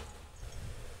no.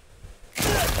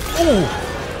 Oh!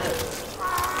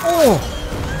 Oh!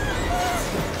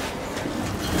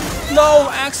 No,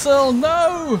 Axel,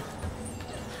 no!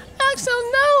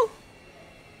 Axel, no!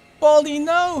 Baldy,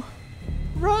 no!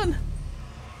 Run!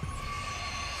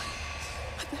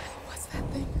 What the hell was that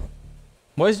thing?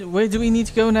 Where do we need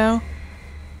to go now?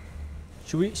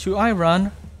 Should I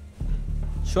run?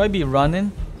 Should I be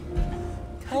running?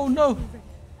 Oh no!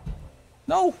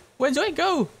 No! Where do I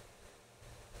go?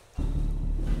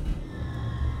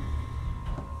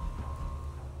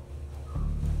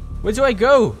 Where do I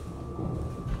go?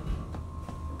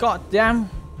 God damn.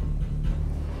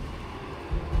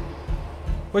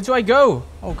 Where do I go?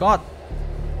 Oh god.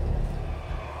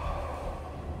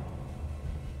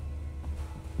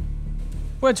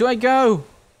 Where do I go?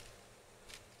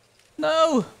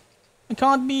 No! I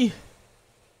can't be.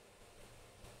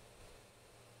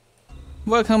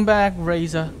 Welcome back,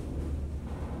 Razor.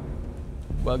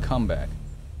 Welcome back.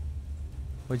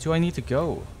 Where do I need to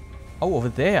go? Oh, over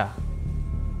there.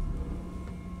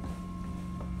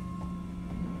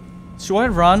 Should I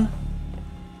run?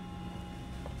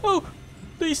 Oh,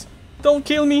 please, don't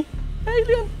kill me.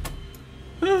 Alien.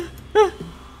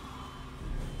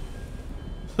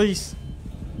 Please,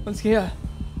 let's here.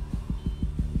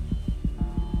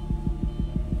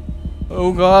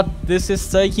 Oh god, this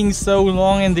is taking so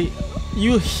long and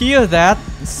you hear that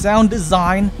sound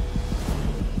design?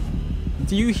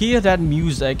 Do you hear that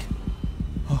music?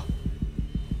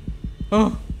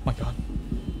 Oh my god.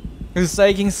 It's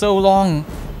taking so long.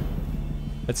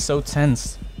 It's so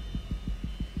tense.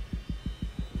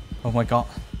 Oh my god.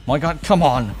 My god, come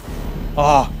on.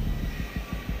 Ah.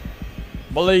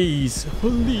 Please.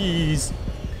 Please.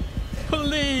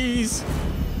 Please.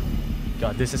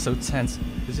 God, this is so tense.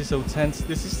 This is so tense.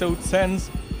 This is so tense.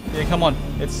 Yeah, come on.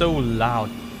 It's so loud.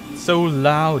 So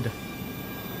loud.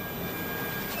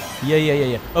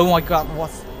 Yeah. Oh my god,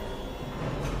 what?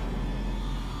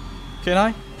 Can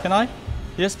I? Can I?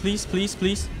 Yes, please, please,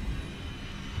 please.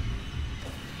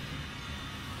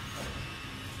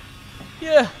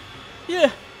 Yeah.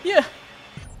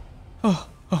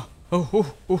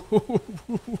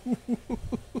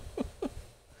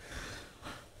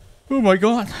 Oh my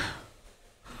god.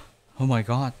 Oh my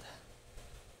god.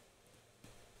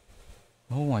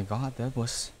 Oh my god, that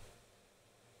was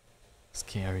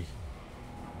scary.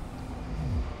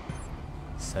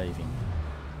 Saving.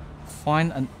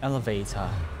 Find an elevator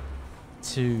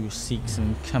to seek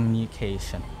some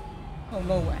communication. Oh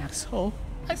no, Axel.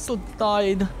 Axel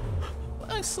died.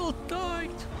 Axel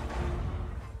died.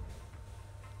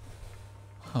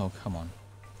 Oh, come on.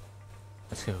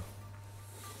 Let's go.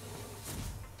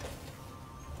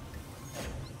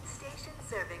 Station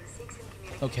serving Seeks and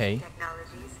Communication Okay.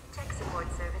 Technologies, Tech Support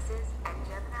Services, and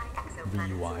Gemini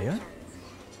Exoplanet Rewire. Solutions.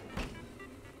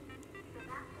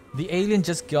 The alien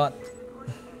just got...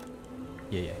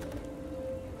 Yeah.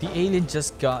 The alien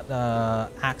just got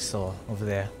Axel over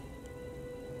there.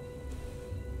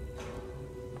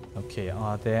 Okay,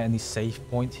 are there any save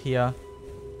point here?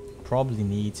 Probably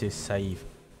need to save.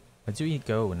 Where do we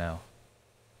go now?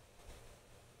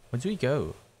 Where do we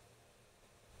go?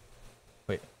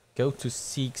 Wait, go to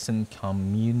Seeks and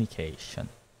Communication.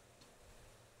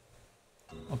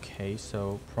 Okay,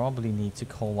 so probably need to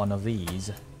call one of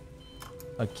these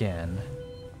again.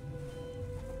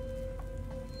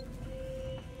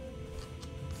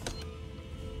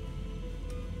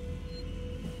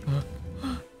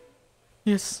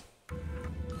 Yes.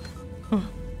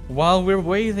 While we're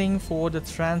waiting for the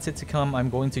transit to come, I'm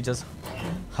going to just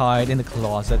hide in the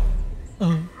closet.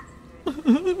 Come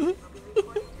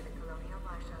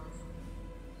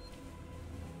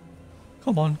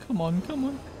on, come on, come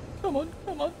on, come on,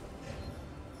 come on.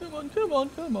 Come on, come on,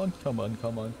 come on, come on,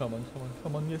 come on, come on, come on,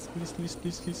 come on, yes, please, please,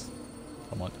 please, please.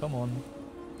 Come on, come on.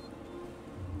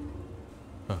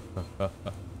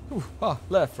 Ooh, ah,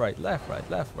 left, right, left,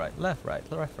 right, left, right, left, right,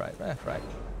 left, right, left, right.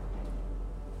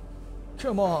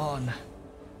 Come on.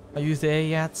 Are you there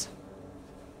yet?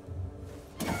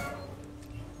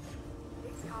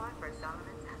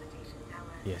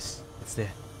 Yes, it's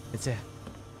there. It's there.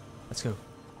 Let's go.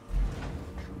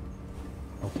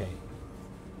 Okay.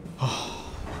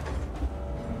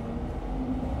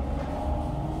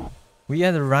 We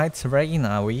are the right terrain,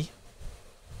 are we?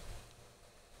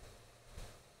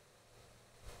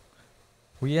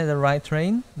 We are the right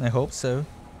train? I hope so.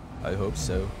 I hope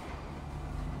so.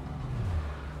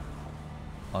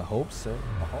 I hope so.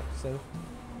 I hope so.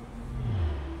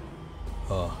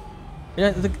 Oh.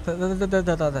 Yeah.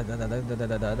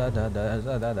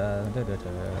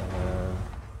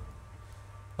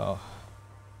 Oh.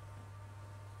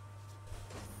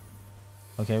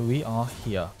 Okay, we are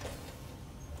here.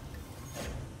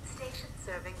 Station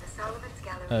serving the Solomon's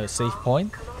Gallery. Save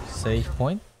point. Save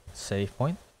point. Save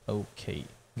point. Okay.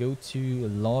 Go to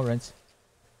Lawrence.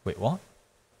 Wait, what?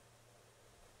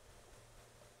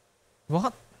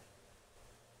 What?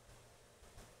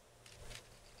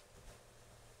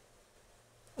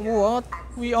 What?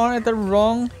 We are at the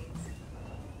wrong...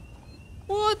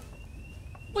 What?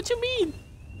 What you mean?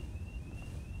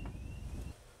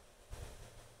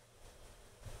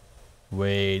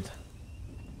 Wait.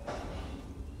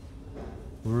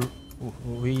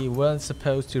 We weren't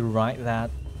supposed to write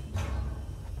that.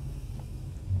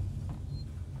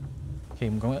 Okay,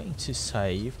 I'm going to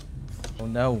save. Oh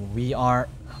no, we are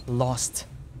lost.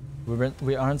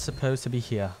 We aren't supposed to be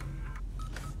here.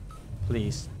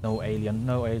 Please, no alien,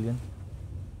 no alien.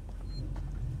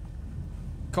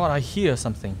 God, I hear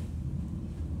something.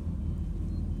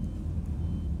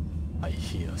 I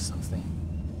hear something.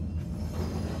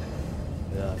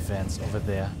 There are vents over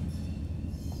there.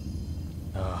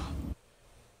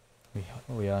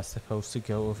 We are supposed to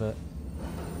go over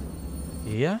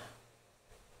here?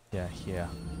 Yeah, here.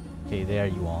 Okay, there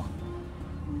you are.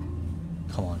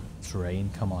 Come on, train,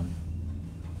 come on.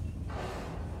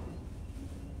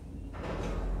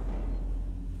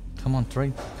 Come on,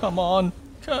 train. Come on.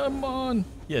 Come on.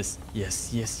 Yes,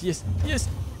 yes, yes, yes, yes.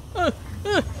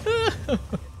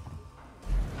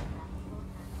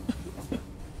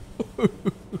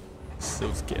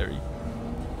 So scary.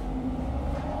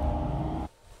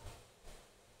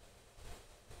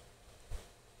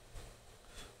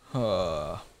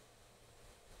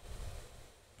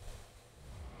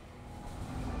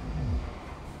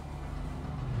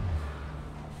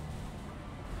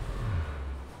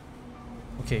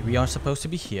 Okay, we are supposed to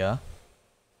be here.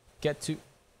 Get to...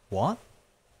 What?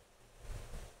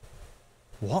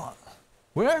 What?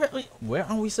 Where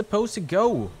are we supposed to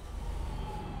go?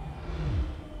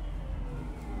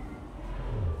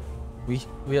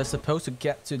 We are supposed to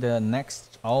get to the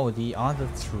next... Oh, the other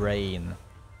train.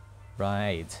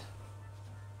 Right.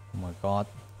 Oh my god.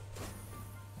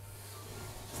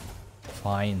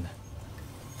 Fine.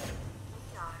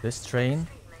 This train...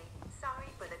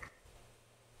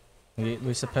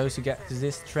 We're supposed to get to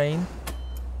this train.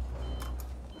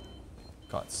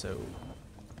 God, so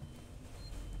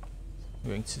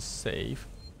going to save.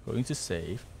 Going to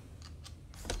save.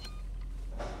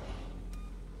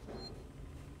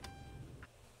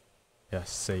 Yeah,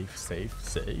 save, save,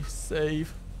 save,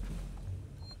 save.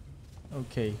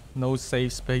 Okay, no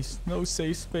save space, no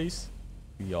save space.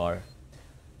 We are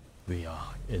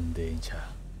in danger.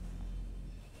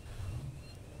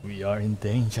 We are in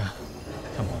danger.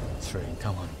 Come on, train,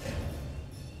 come on.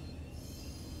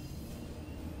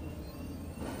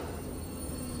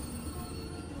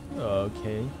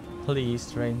 Okay,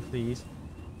 please, train, please.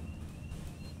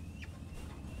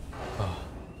 Oh,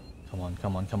 come on,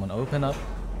 come on, come on, open up.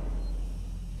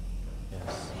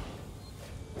 Yes.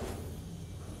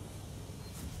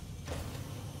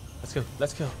 Let's go,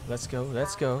 let's go, let's go,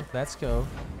 let's go, let's go.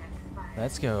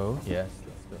 Let's go, yes,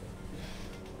 let's go.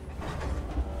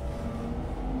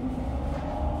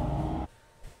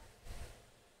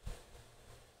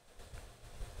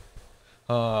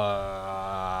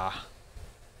 Oh,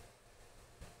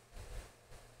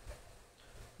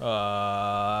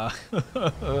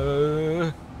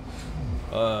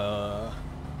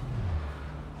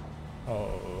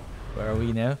 where are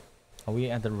we now? Are we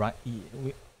at the right?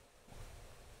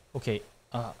 Okay.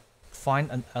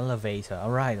 Find an elevator. All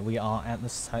right, we are at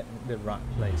the right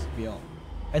place. We are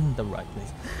in the right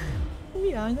place.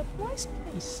 We are in the right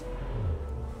place.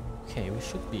 Okay, we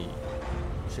should be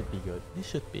good. We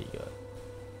should be good.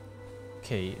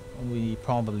 Okay, we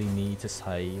probably need to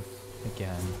save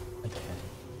again.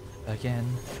 Okay,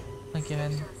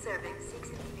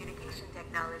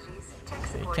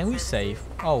 can we save?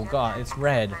 Oh god, it's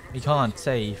red. We can't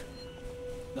save.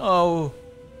 No.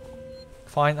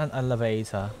 Find an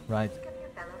elevator, right?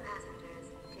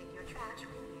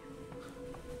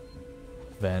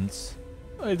 Vents.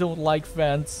 I don't like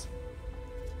vents.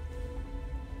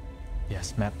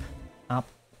 Yes, map.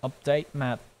 Update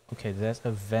map. Okay, there's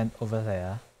a vent over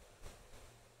there.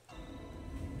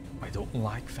 I don't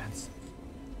like vents.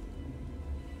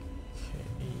 Okay.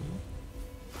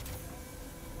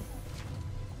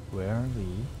 Where are we?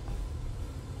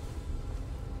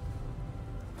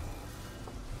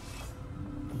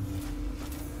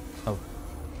 Oh.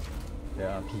 There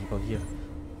are people here.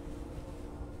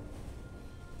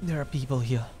 There are people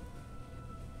here.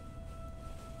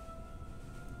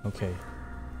 Okay.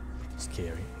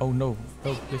 Scary. Oh no.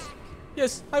 No, please.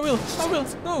 Yes, I will. I will.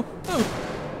 No, no.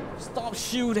 Stop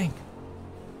shooting.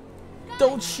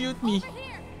 Don't shoot me.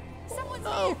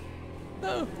 No.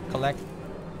 No. Collect.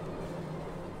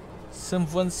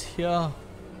 Someone's here.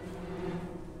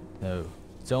 No.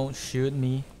 Don't shoot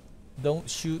me. Don't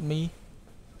shoot me.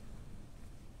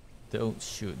 Don't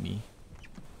shoot me.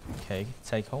 Okay,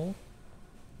 take hold.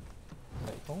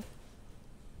 Take hold.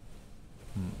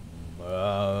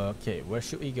 Okay, where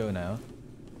should we go now?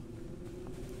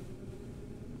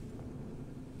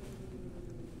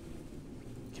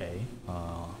 Okay,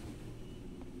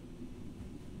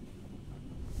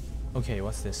 okay,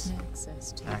 what's this?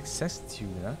 Access to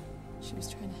that? She was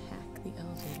trying to hack the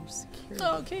elevator's security.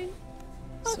 Okay.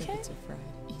 Circuits are fried.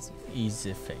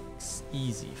 Easy fix.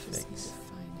 Easy fix.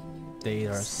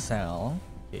 Data cell.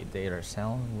 Okay, data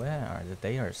cell. Where are the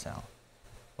data cell?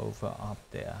 Over up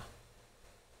there.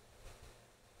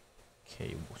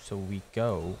 Okay, so we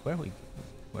go. Where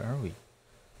are we?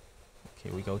 Okay,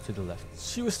 we go to the left.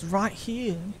 She was right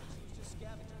here.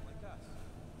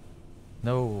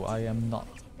 No, I am not.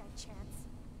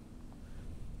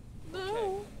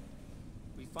 No.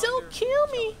 Don't kill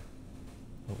me.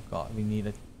 Oh god, we need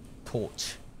a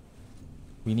torch.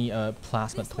 We need a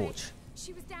plasma torch.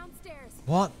 She was downstairs.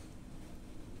 What?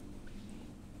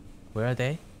 Where are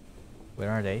they? Where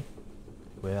are they?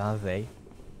 Where are they?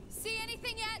 See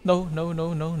anything yet? No, no,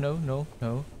 no, no, no, no,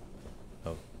 no.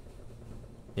 Oh.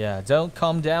 Yeah, don't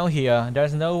come down here.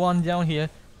 There's no one down here.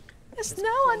 There's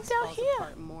no one down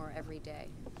here. More every day.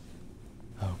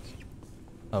 Okay.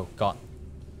 Oh god.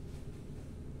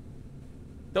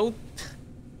 Don't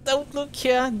look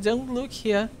here. Don't look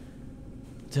here.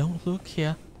 Don't look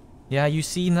here. Yeah, you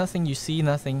see nothing. You see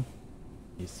nothing.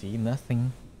 You see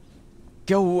nothing.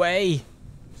 Go away.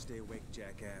 Stay awake,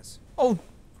 jackass. Oh.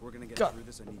 If we're gonna get God. through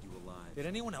this, I need you alive. Did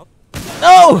anyone else?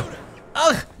 No!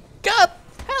 Oh God!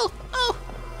 Help! Oh!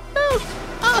 No!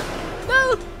 Oh!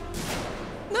 No!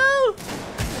 No!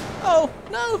 Oh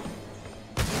no!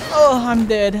 Oh, I'm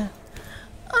dead.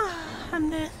 I'm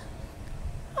dead.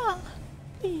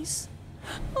 Please.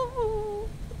 Oh.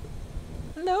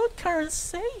 Load current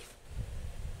safe.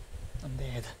 I'm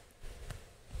dead.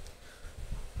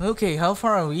 Okay, how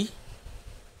far are we?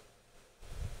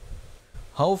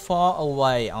 How far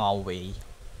away are we?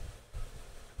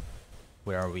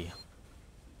 Where are we?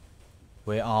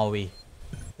 Where are we?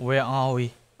 Where are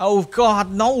we? Oh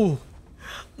god, no!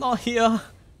 Not here!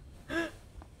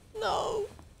 No!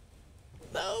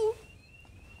 No!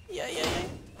 Yeah.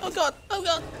 Oh god,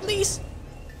 please!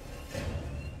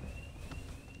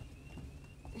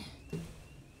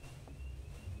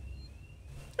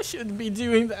 I shouldn't be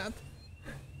doing that.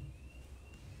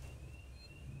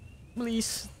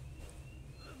 Please.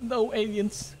 No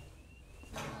aliens.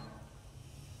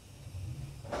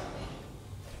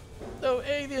 No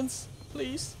aliens,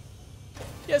 please.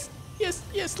 Yes,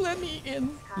 let me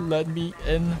in. Let me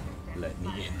in. Let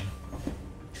me in.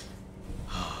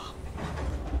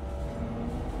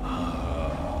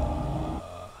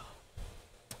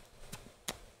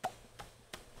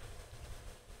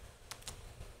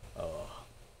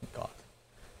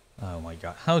 Oh my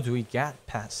god. How do we get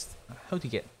past? How do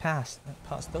you get past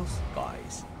those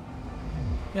guys?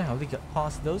 Yeah, how do you get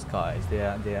past those guys?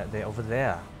 They're over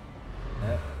there.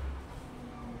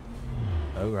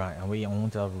 Alright, are we on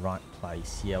the right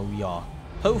place? Yeah, we are.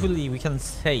 Hopefully we can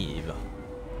save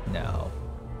now.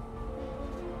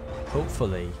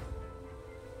 Hopefully.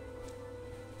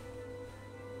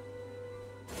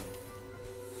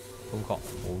 Oh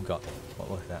god, what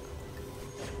was that?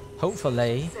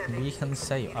 Hopefully we can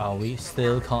save. Oh, we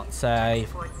still can't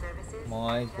save.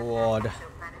 My god.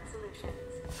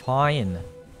 Fine.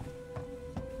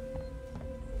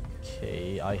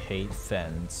 Okay, I hate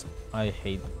vents. I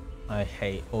hate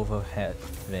overhead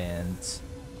vents.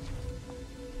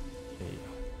 Okay.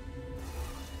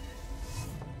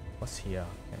 What's here?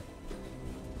 Okay.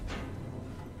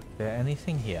 Is there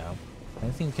anything here?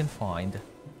 Anything we can find?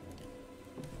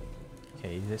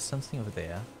 Okay, there's something over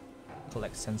there.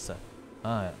 Collect sensor.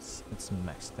 Ah, it's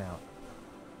maxed out.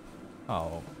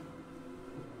 Oh.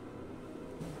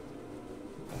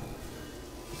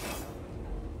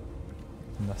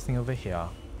 Nothing over here.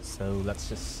 So let's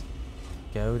just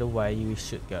go the way we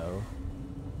should go.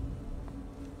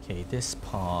 Okay, this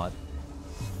part.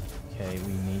 Okay,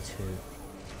 we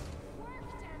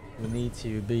need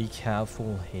to be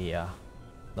careful here.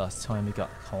 Last time we got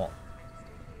caught.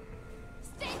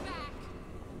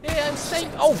 Yeah, I'm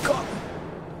staying. Oh god,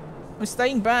 I'm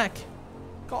staying back.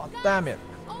 God damn it.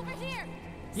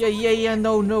 Yeah.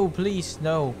 No, please,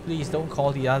 no, please don't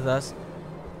call the others.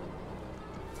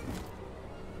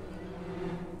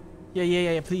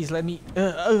 Yeah. Please let me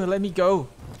go.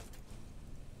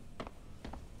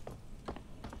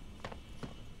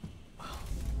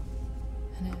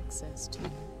 An access to.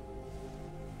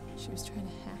 She was trying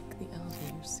to hack the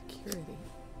elevator's security.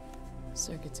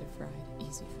 Circuits are fried.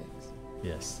 Easy fix.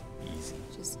 Yes, easy.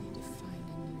 Just need to find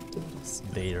a new data cell.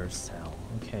 Data cell.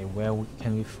 Okay, where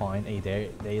can we find a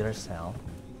data cell?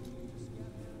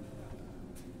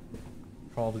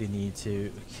 Probably need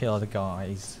to kill the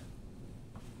guys.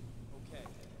 Okay.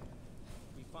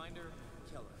 We find her,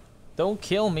 kill her. Don't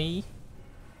kill me.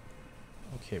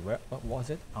 Okay, what was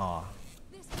it? Ah.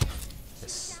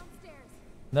 Yes.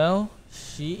 No,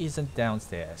 she isn't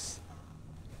downstairs.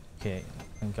 Okay,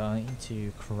 I'm going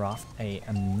to craft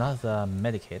another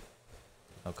medikit.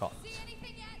 Oh god.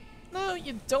 No,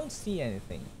 you don't see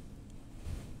anything.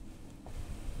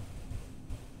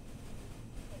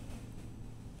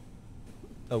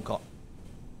 Oh god.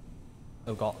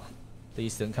 Oh god.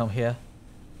 Please don't come here.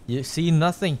 You see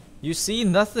nothing. You see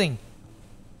nothing.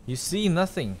 You see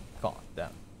nothing. God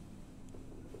damn.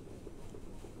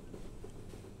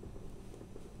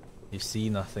 You see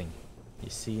nothing. You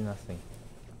see nothing.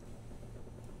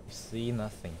 You see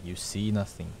nothing. You see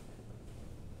nothing.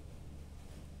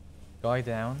 Guy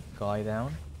down. Guy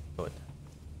down. Good.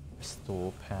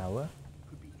 Restore power.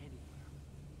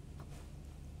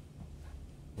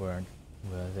 Where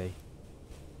are they?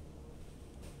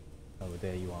 Oh,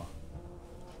 there you are.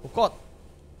 Oh god!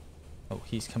 Oh,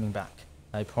 he's coming back.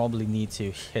 I probably need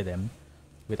to hit him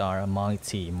with our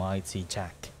mighty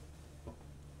jack.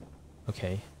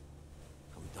 Okay.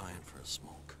 I'm dying for a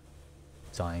smoke.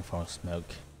 Dying for a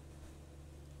smoke.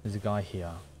 There's a guy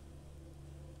here.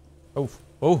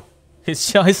 Oh!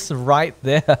 He's just right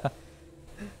there.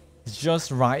 He's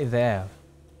just right there.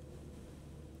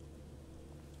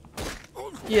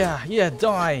 Yeah,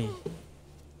 die!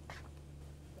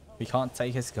 We can't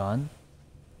take his gun.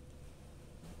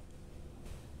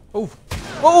 Oh,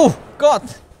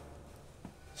 God!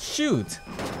 Shoot!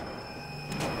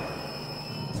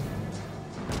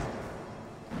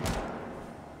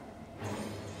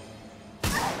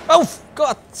 Oh,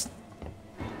 God!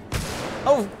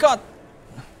 Oh, God!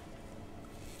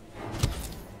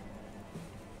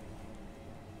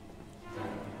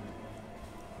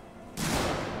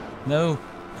 No.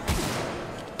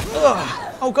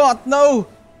 Ugh. Oh God, no!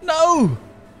 No!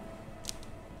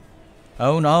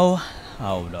 Oh no.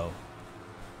 Oh no.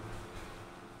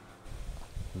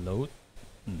 Load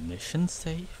mission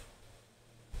save.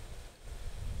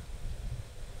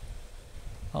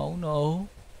 Oh no.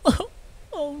 Oh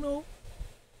no.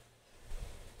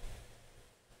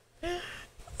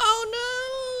 Oh no.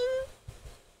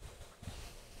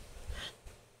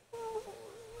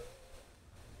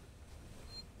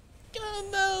 Oh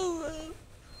no.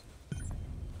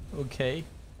 Okay.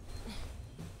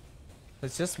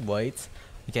 Let's just wait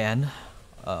again.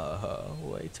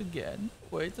 Wait again.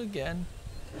 Wait again.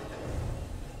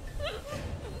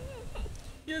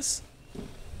 Yes.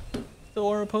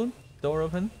 Door open. Door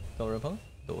open. Door open.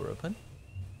 Door open.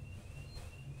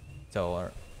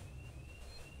 Door.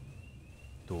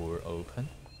 Door open.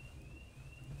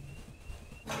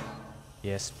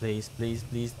 Yes, please, please,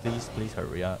 please, please, please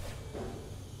hurry up.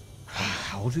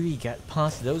 How do we get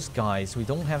past those guys? We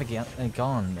don't have a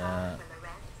gun.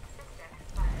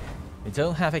 We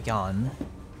don't have a gun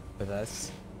with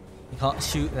us. We can't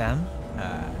shoot them,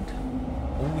 and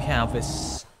all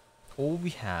we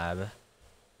have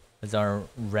is our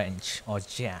wrench or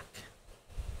jack.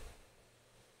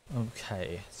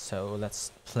 Okay, so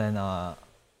let's plan our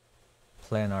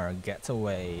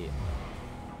getaway.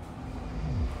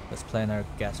 Let's plan our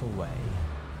getaway.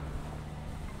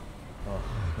 Oh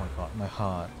my god, my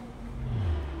heart.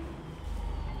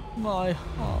 My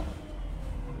heart.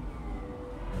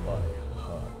 My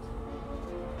heart.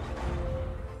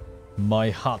 My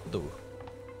heart though.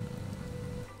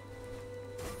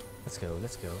 Let's go,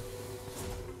 let's go.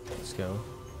 Let's go.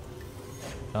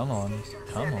 Come on,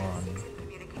 come on.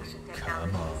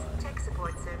 Come on.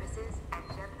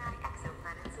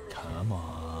 Come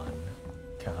on.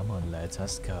 Come on, let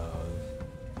us go.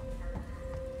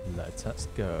 Let us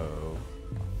go.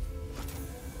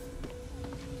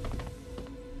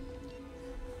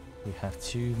 We have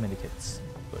 2 medikits.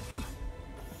 Good.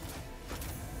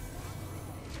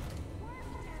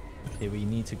 Okay, we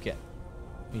need to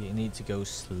go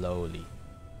slowly.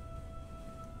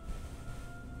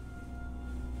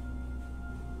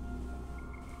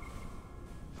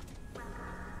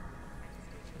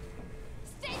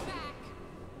 Stay back.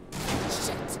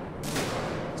 Shit.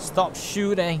 Stop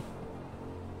shooting.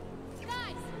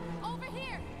 Guys, over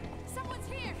here. Someone's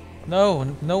here. No,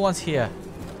 no one's here.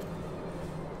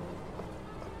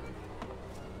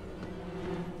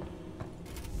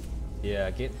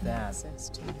 Yeah, get that.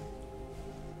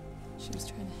 She was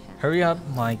trying to hack. Hurry up,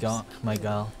 my god, my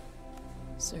gal.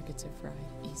 Circuits are fried.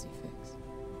 Easy fix.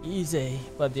 Easy,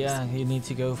 but yeah, you need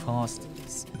to go fast.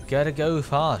 Gotta go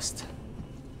fast.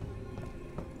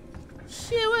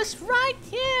 She was right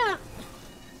here.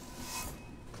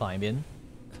 Climb in.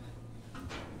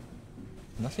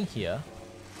 Nothing here.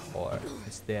 Or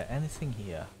is there anything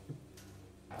here?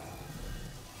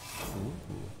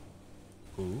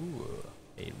 Ooh. Ooh.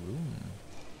 A room.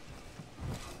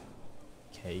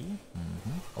 Okay.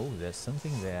 Oh, there's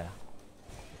something there.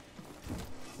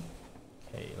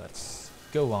 Okay, let's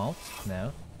go out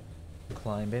now.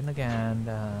 Climb in again.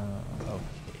 Okay,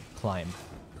 climb.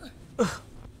 Okay,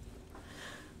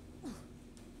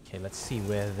 let's see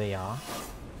where they are.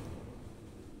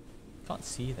 Can't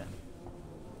see them.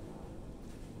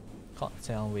 Can't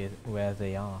tell where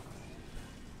they are.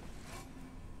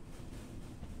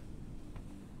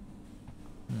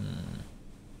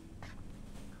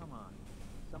 Come on.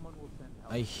 Someone will send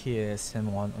help. I hear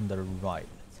someone on the right.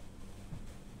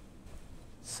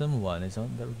 Someone is on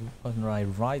my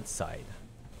right side.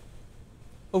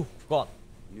 Oh god.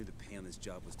 I knew the pay on this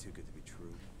job was too good to be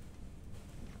true.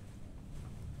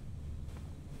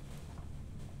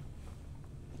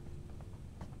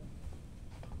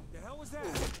 The hell was that?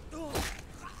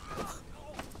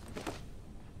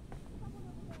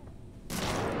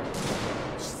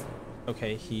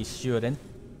 Okay, he's shooting.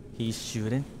 He's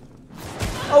shooting.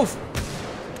 Oh!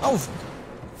 Oh!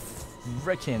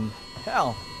 Freaking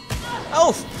hell!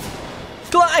 Oh!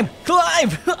 Climb!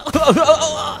 Climb!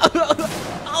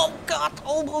 Oh god,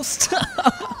 almost!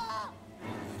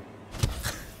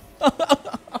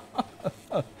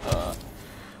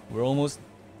 We're almost...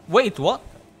 Wait, what?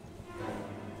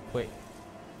 Wait.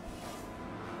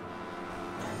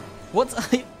 What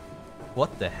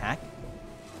the heck?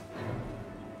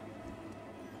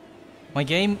 My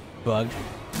game bugged.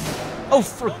 Oh,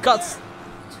 for God's...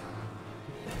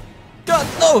 God,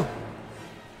 no!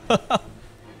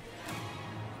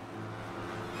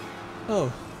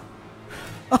 Oh.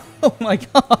 Oh my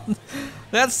god.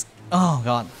 That's... Oh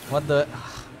god. What the...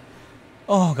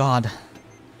 Oh god.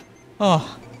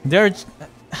 Oh. There...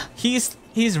 He's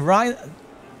right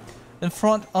in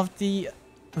front of the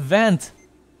vent.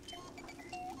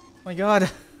 My god.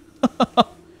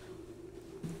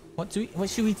 What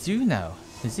should we do now?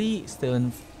 Is he still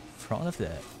in front of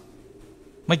that?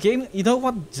 My game, you know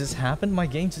what just happened? My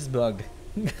game just bugged.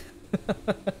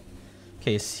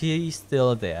 Okay, is he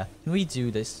still there? Can we do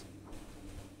this?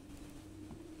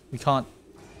 We can't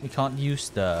use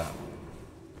the...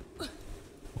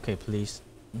 Okay, please,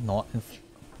 not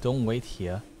don't wait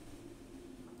here.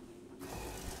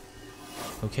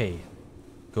 Okay,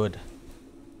 good.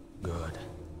 Good.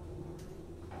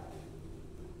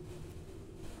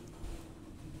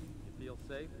 You feel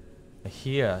safe? I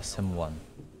hear someone.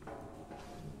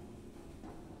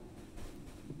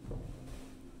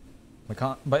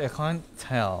 But I can't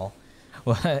tell.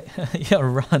 Well, yeah,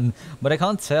 run. But I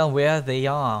can't tell where they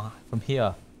are from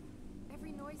here.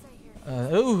 Every noise I hear.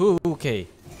 Oh, okay.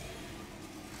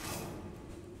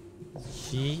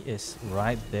 She is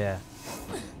right there.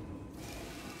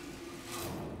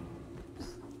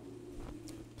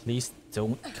 Please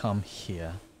don't come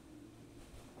here.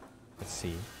 Let's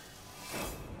see.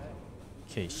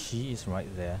 Okay, she is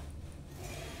right there.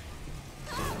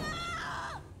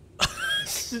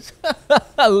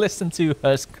 Listen to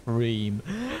her scream.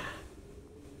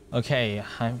 Okay,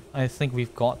 I think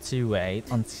we've got to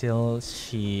wait until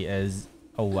she is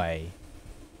away.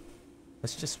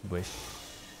 Let's just wish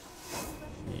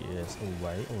she is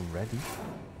away already.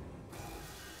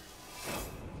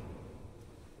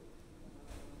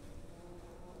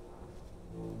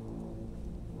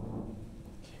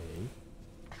 Okay.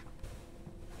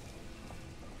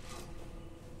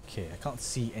 Okay, I can't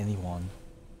see anyone.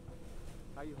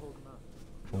 How you holding up?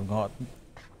 Oh god,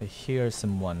 I hear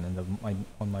someone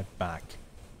on my back.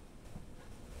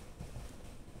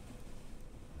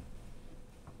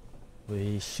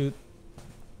 We should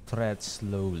tread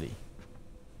slowly.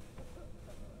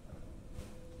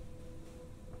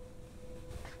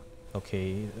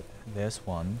 Okay, there's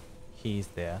one. He's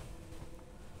there.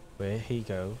 Where he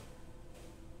go?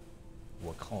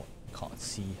 We can't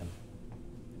see him.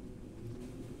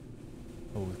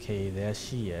 Okay, there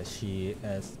she is. She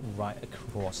is right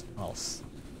across us.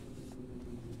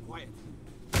 Quiet.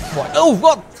 What? Oh,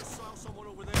 what?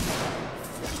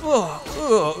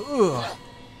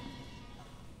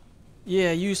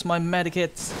 Yeah, use my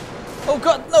medikits. Oh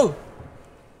god, no!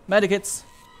 Medikits.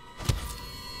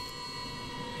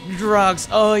 Drugs.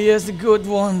 Oh yes, the good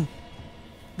one.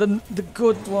 The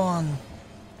good one.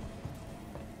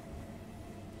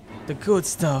 The good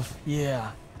stuff.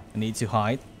 Yeah. I need to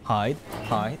hide. Hide.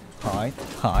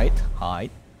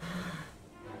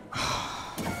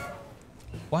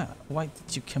 Why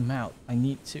did you come out? I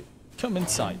need to come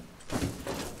inside.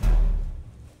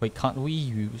 Wait, can't we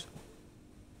use...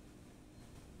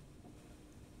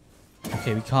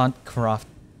 Okay, we can't craft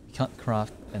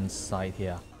inside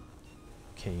here.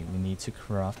 Okay, we need to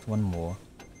craft one more.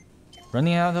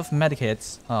 Running out of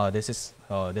medikits. Oh, this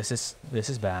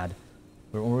is bad.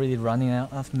 We're already running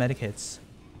out of medikits.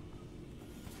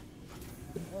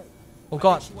 Oh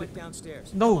god. She went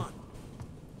downstairs. No.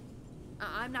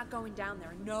 I'm not going down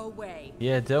there. No way.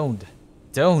 Yeah, don't.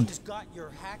 She's got your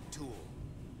hack tool.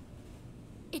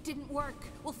 It didn't work.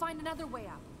 We'll find another way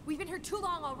out. We've been here too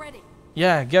long already.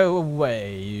 Yeah, go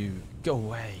away. You go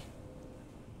away.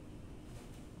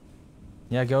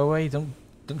 Yeah, go away. Don't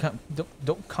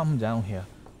come down here.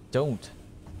 Don't.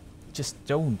 Just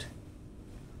don't.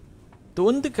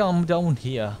 Don't come down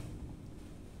here.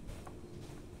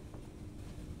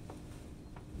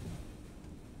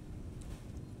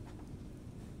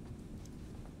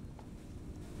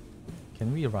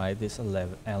 Can we ride this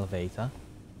elevator?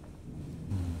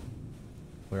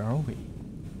 Where are we?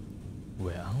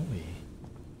 Where are we?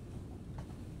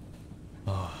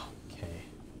 Oh, okay.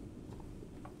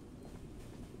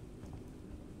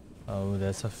 Oh,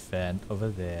 there's a vent over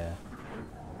there.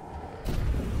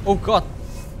 Oh god!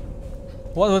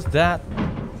 What was that?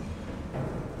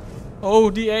 Oh,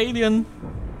 the alien!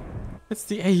 It's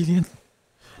the alien!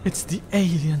 It's the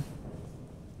alien!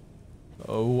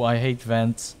 Oh, I hate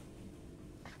vents.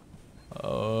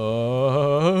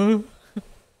 Oh.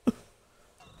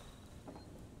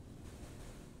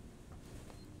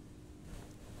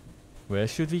 Where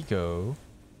should we go?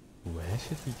 Where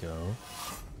should we go?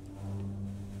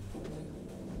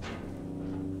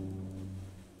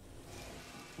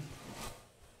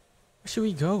 Where should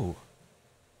we go?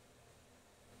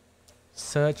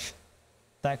 Search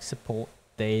tech support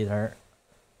data.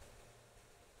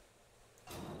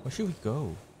 Where should we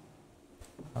go?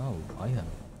 Oh, item.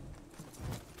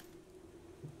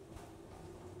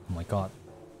 Oh my god.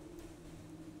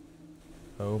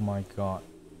 Oh my god.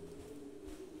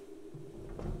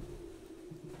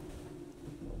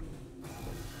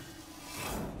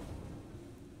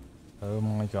 Oh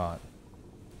my god.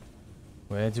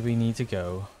 Where do we need to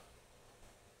go?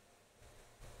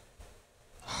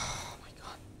 Oh my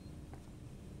god.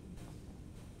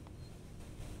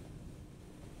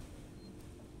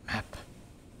 Map.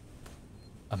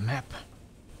 A map.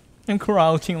 I'm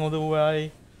crouching all the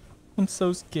way. I'm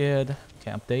so scared.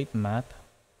 Okay, update map.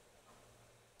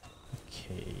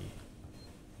 Okay.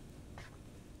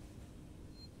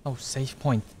 Oh, save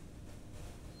point.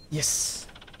 Yes.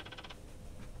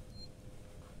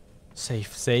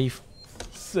 Save, save,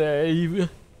 save.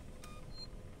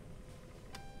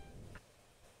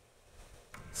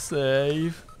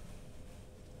 Save.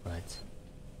 Right.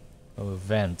 Oh,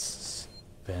 vents.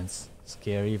 Vents.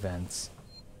 Scary vents.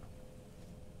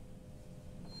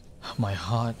 My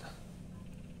heart.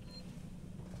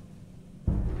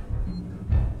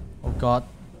 Oh god.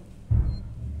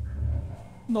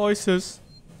 Noises.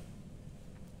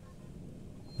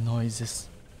 Noises.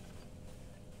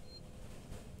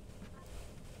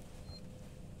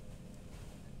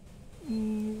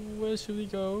 Where should we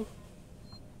go?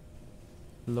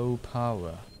 Low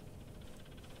power.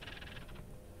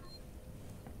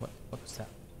 What was that?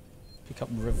 Pick up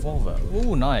revolver.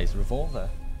 Oh, nice revolver.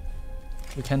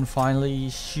 We can finally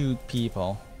shoot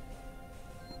people.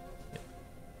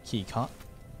 Key card.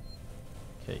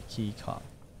 Okay, key card.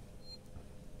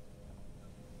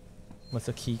 What's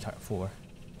the key card for?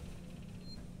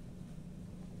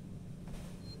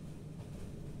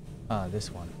 Ah, this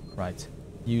one. Right.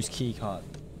 Use key card.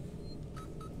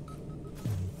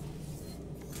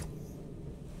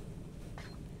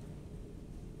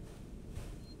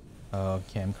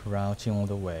 Okay, I'm crouching all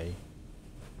the way.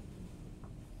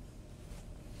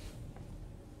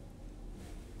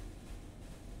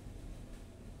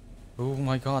 Oh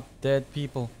my god, dead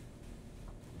people.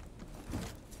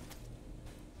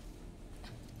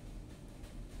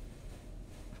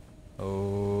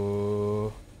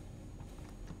 Oh.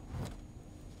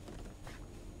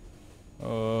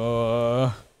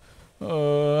 Oh,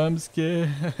 I'm scared.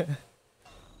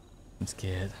 I'm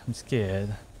scared. I'm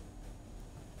scared.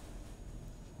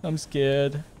 I'm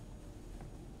scared.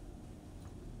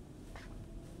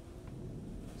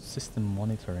 System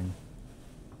monitoring.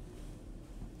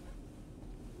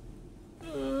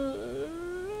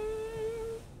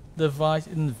 Device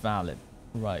invalid.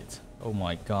 Right. Oh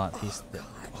my god, he's dead.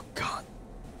 Oh god.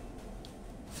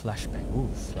 Flashbang. Ooh,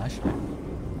 flashbang.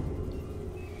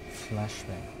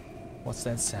 Flashbang. What's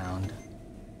that sound?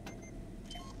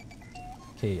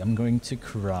 Okay, I'm going to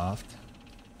craft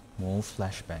more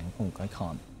flashbang. Oh, I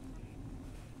can't.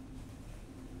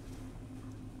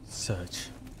 Search.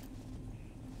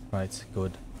 Right,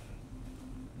 good.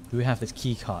 Do we have this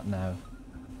key card now?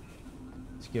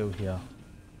 Let's go here.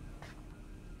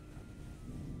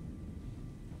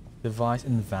 Device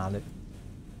invalid.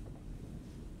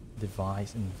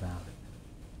 Device invalid.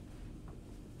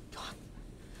 God.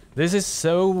 This is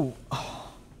so...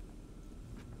 Oh,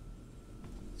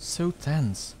 so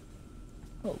tense.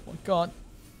 Oh my god.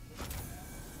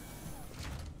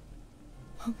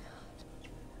 Oh god.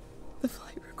 The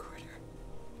flight recorder.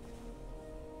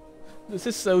 This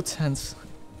is so tense.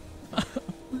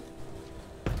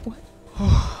 What?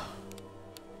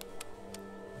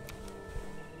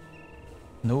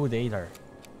 No data.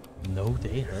 No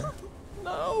data?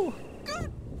 No!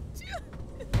 God.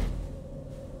 Okay.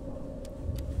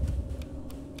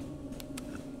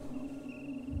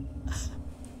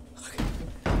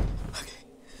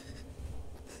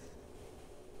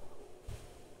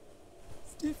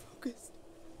 Stay focused.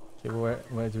 Okay,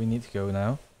 where do we need to go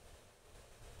now?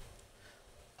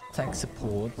 Tech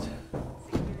support.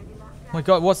 Oh my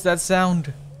god, what's that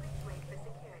sound?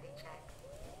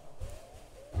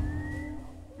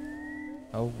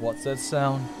 Oh, what's that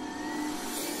sound?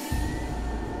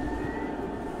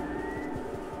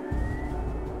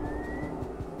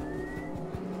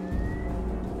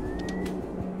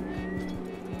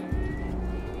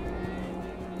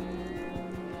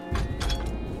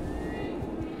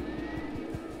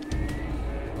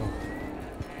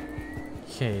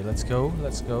 Okay, let's go,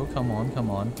 come on.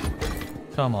 Come on.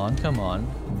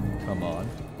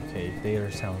 Okay,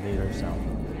 data sound.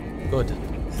 Good.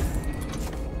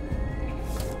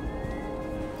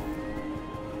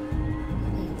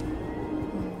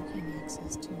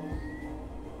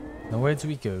 Now where do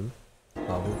we go?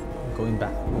 Oh, we're going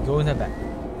back. We're going in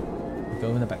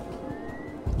the back.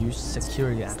 Use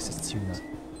security access tuner.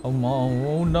 Oh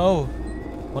no.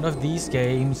 One of these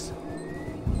games.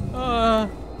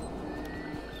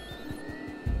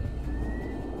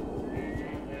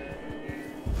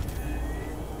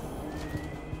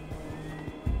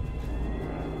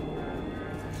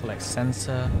 Collect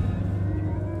sensor.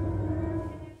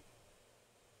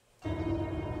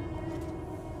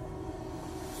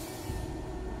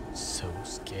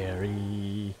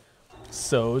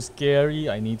 so scary.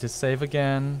 I need to save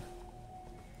again.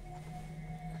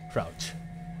 Crouch.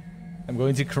 I'm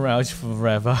going to crouch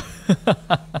forever.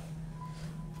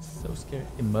 So scary.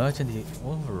 Emergency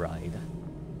override.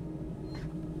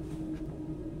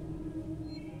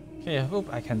 Okay, I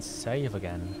hope I can save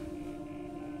again.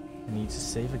 I need to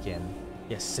save again.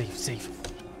 Yes, save.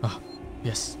 Ah,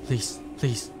 yes, please.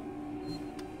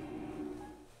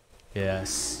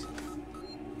 Yes.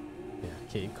 Yeah,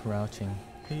 keep crouching.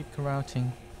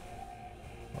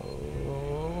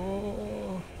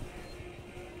 Oh.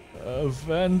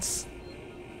 Vents.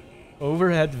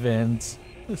 Overhead vents.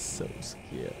 So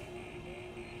scared.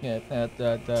 Yeah,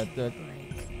 that.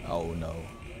 Oh no.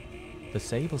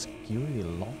 Disable security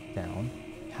lockdown?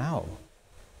 How?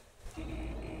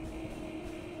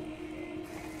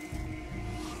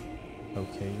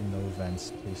 Okay, no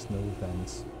vents, please, no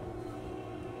vents.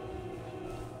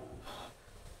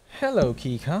 Hello,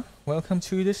 Kika. Welcome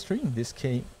to the stream. This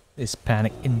game is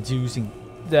panic-inducing.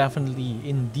 Definitely,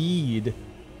 indeed.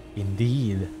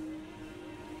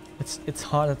 It's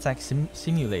heart attack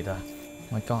simulator.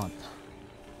 My God.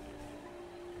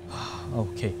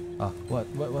 Okay. What?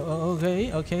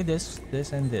 Okay. This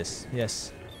and this.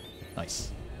 Yes.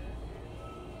 Nice.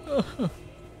 I'm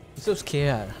so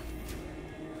scared.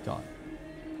 God.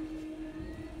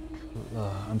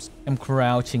 I'm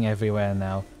crouching everywhere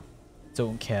now.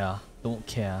 Don't care.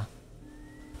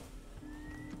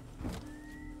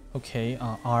 Okay.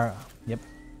 R. Yep.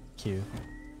 Q.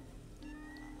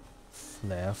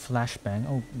 Flare. Flashbang.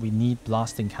 Oh, we need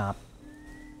blasting cap.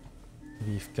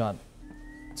 We've got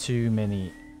too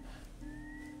many.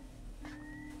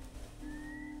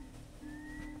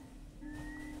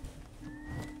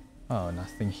 Oh,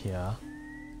 nothing here.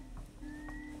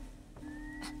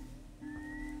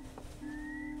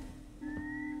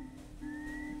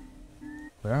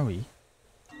 Where are we?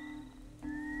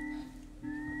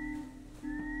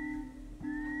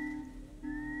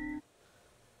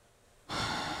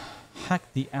 Hack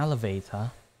the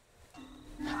elevator.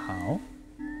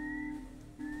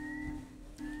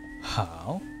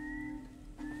 How?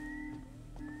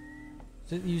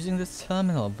 Is it using this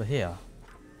terminal over here?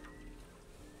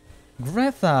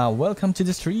 Greta, welcome to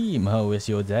the stream. How is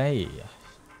your day?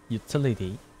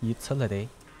 Utility.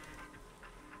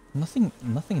 Nothing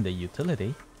in the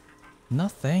utility.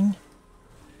 Nothing.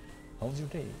 How's your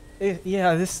day?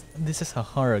 Yeah, this is a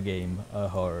horror game.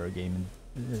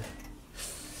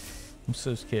 I'm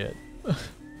so scared.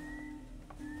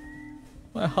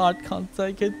 My heart can't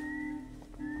take it.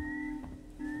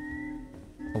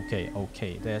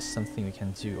 Okay. There's something we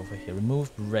can do over here.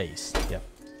 Remove race. Yep.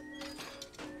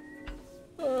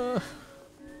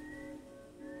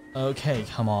 Okay,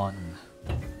 come on.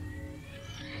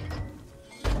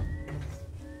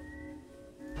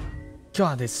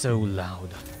 God, it's so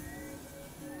loud.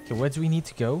 Okay, where do we need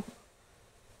to go?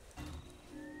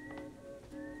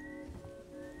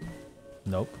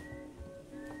 Nope.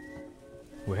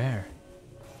 Where?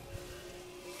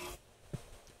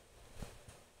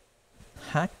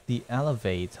 Hack the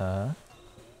elevator.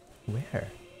 Where?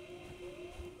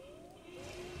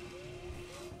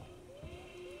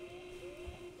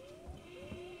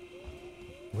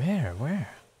 Where?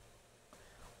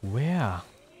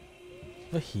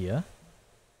 Over here?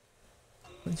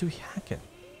 Where do we hack it?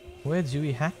 Where do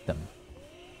we hack them?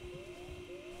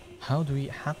 How do we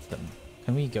hack them?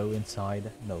 Can we go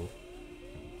inside? No.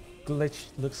 Glitch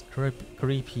looks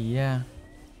creepy, yeah.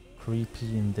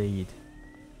 Creepy indeed.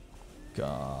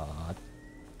 God.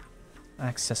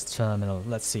 Access terminal.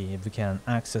 Let's see if we can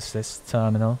access this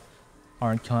terminal.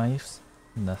 Archives.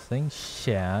 Nothing.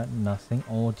 Share. Nothing.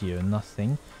 Audio.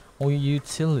 Nothing. Or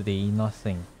utility.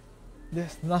 Nothing.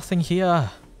 There's nothing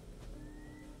here.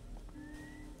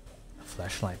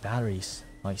 Flashlight batteries.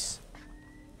 Nice.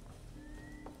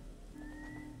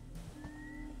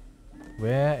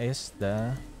 Where is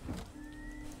the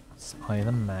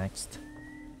item maxed?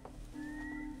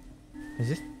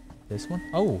 Is it this one?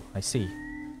 Oh, I see.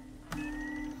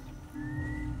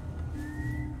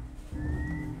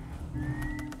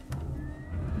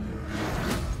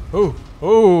 Oh,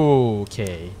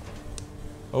 okay.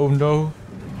 Oh no.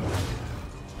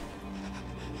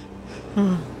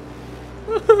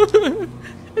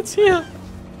 It's here.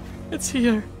 It's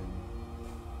here.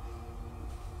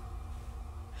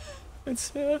 It's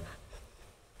here.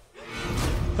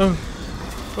 Oh.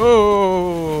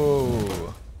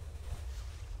 Oh.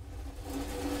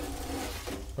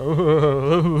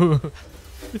 Oh.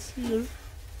 It's here.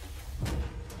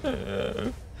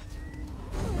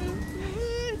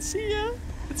 It's here.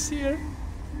 It's here.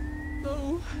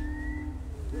 No.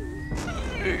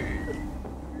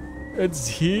 It's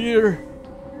here.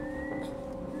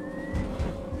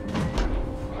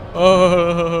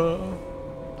 Oh.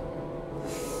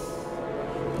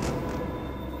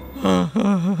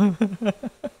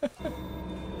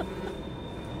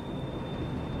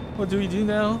 What do we do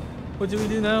now? What do we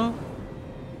do now?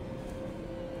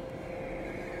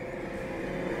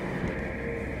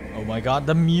 Oh my god,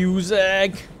 the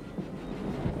music!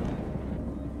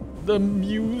 The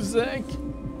music!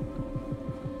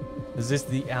 Is this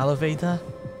the elevator?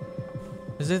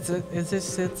 Is this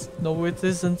it? No, it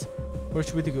isn't. Where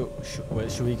should we go? Where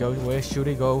should we go? Where should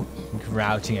we go? I'm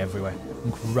crouching everywhere.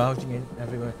 I'm crouching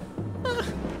everywhere.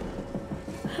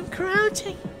 I'm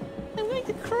crouching. I'm going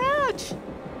to crouch.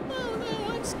 Oh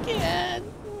no, I'm scared.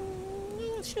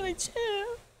 What should I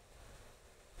do?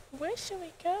 Where should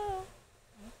we go? Oh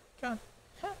god.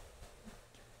 Huh.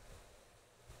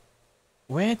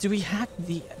 Where do we hack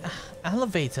the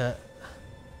elevator?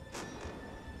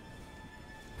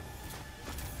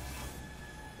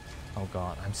 Oh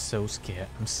god, I'm so scared.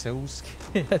 I'm so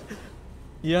scared.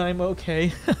 Yeah, I'm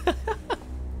okay.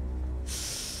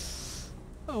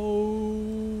 Oh,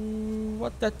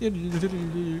 what that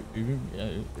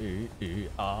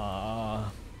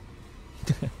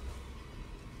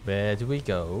Where do we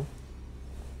go?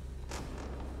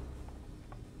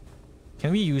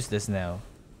 Can we use this now?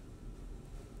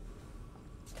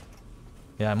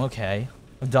 Yeah, I'm okay.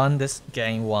 I've done this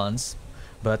game once,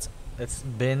 but it's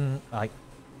been like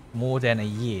more than a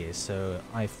year, so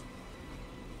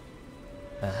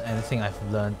anything I've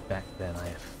learned back then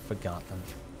I've forgotten.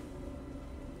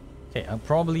 Okay, I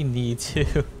probably need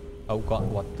to oh god,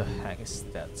 what the heck is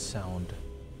that sound?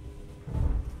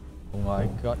 Oh my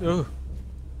god. Oh.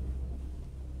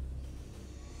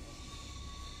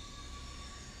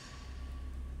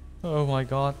 Oh my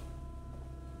god.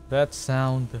 That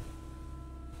sound.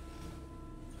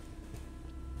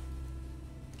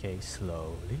 Okay,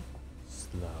 slowly.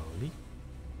 Slowly,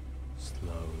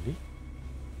 slowly,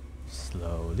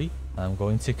 slowly. I'm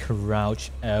going to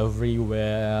crouch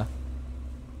everywhere.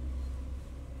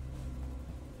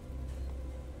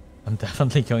 I'm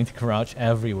definitely going to crouch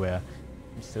everywhere.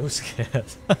 I'm so scared.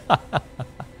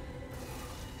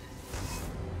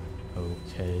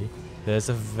 Okay, there's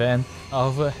a vent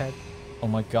overhead. Oh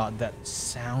my god, that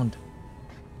sound.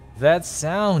 That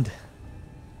sound.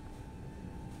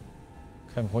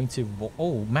 Okay, I'm going to...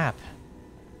 Oh, map.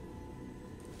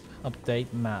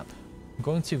 Update map. I'm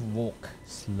going to walk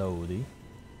slowly.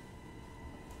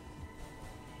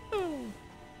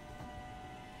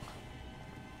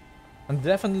 And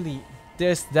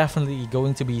there's definitely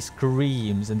going to be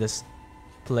screams in this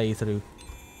playthrough.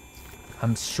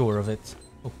 I'm sure of it.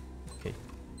 Oh, okay.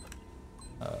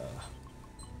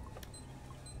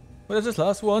 What is this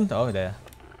last one? Oh, there.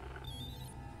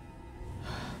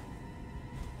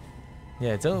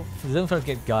 Yeah, don't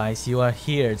forget, guys. You are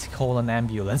here to call an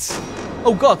ambulance.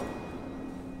 Oh god!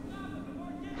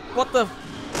 What the?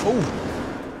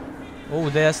 Oh,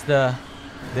 there's the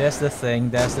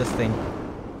thing. There's the thing.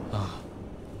 Oh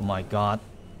my god.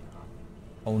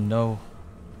 Oh no.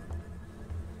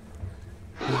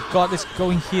 Oh god, it's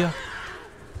going here.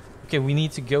 Okay, we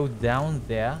need to go down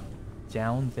there.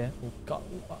 Down there. Oh god,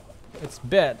 it's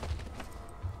bad.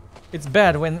 It's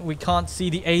bad when we can't see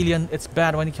the alien. It's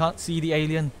bad when you can't see the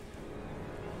alien.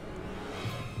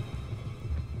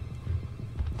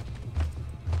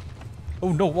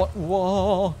 Oh no, what?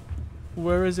 Whoa!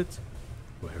 Where is it?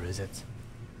 Where is it?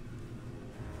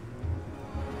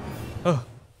 Oh.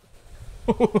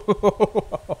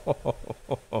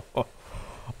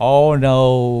 Oh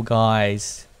no,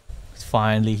 guys. It's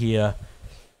finally here.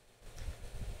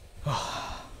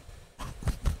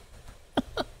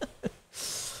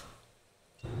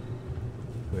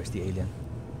 Where's the alien?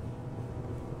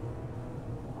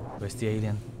 Where's the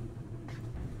alien?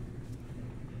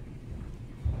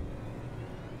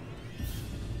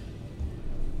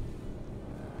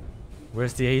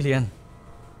 Where's the alien?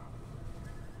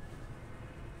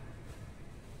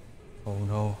 Oh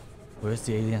no. Where's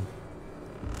the alien?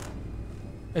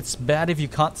 It's bad if you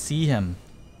can't see him.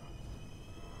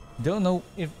 Don't know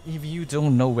if you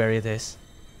don't know where it is.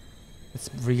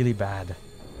 It's really bad.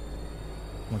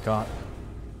 Oh my god.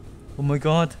 Oh my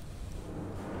god.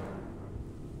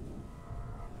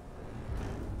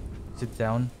 Sit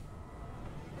down.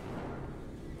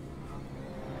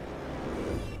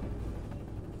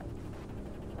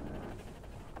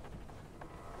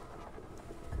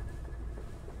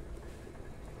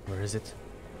 Where is it?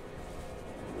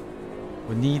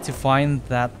 We need to find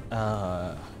that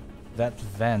that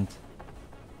vent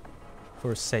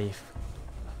for safety.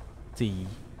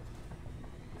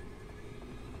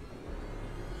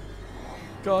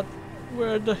 God,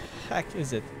 where the heck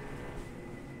is it?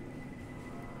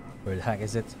 Where the heck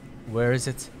is it? Where is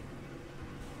it?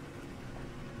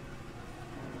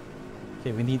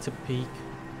 Okay, we need to peek.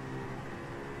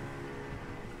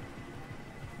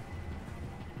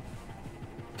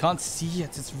 Can't see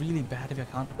it. It's really bad if I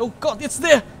can't. Oh god, it's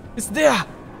there! It's there!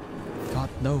 God,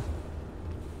 no.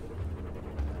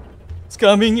 It's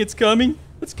coming, it's coming,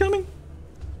 it's coming.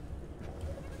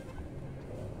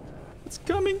 It's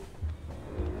coming.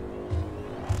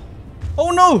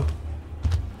 Oh no!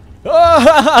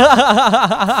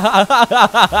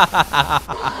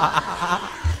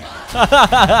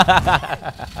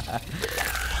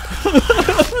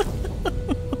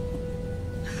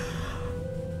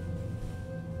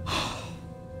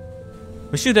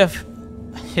 We should have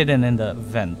hidden in the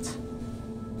vent.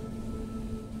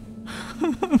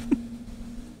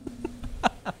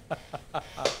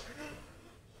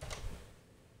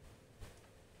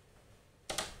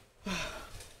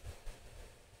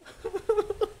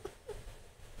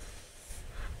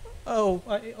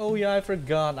 Oh yeah, I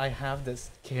forgot I have the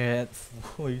scared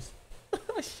voice.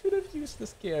 I should have used the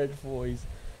scared voice.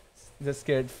 The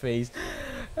scared face.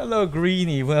 Hello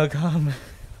Greenie, welcome.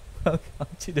 Welcome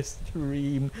to the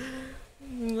stream.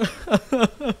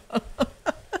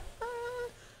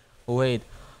 Wait,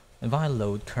 if I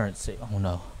load currency, oh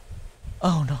no.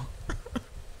 Oh no.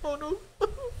 Oh no.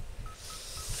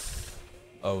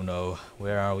 Oh no,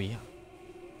 where are we?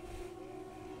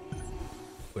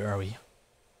 Where are we?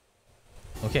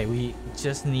 Okay, we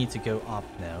just need to go up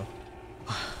now.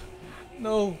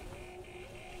 No.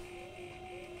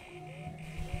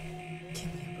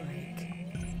 Give me a break.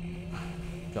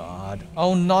 God.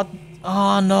 Oh, not.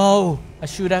 Oh, no. I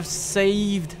should have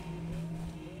saved.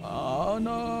 Oh,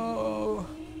 no.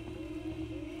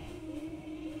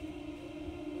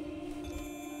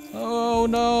 Oh,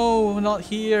 no. Not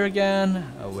here again.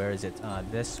 Oh, where is it?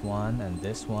 This one and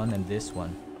this one and this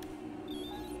one.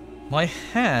 My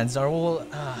hands are all...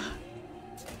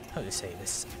 how to say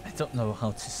this? I don't know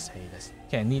how to say this.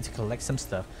 Okay, I need to collect some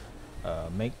stuff.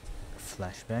 Make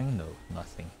flashbang? No,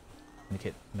 nothing.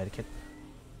 Medikit, medikit.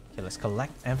 Okay, let's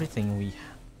collect everything we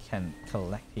can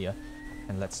collect here.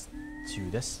 And let's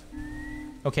do this.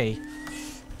 Okay.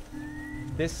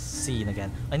 This scene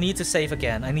again. I need to save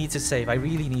again. I need to save. I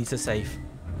really need to save.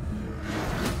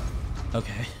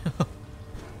 Okay.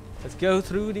 Let's go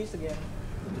through this again.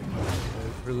 Go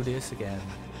through this again.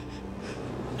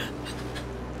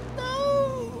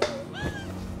 No!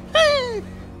 Help!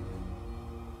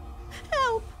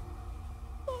 Help!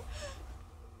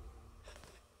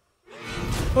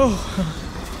 Oh.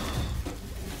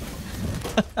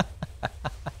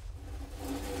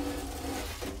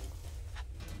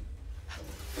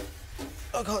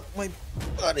 Oh god, my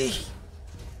body.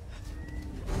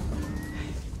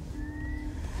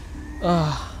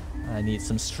 I need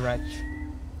some stretch.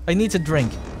 I need to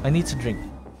drink. I need to drink.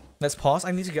 Let's pause.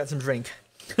 I need to get some drink.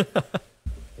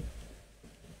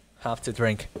 Have to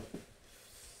drink.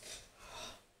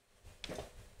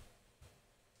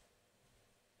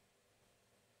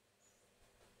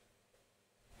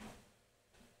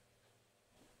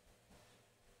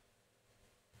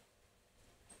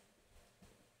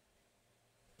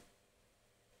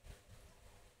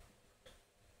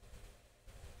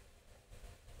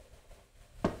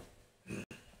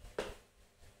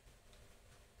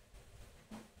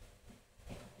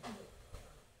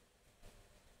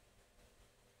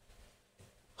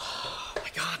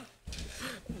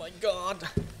 God.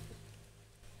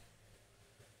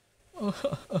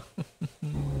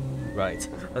 Right,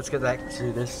 let's get back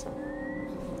to this.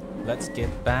 Let's get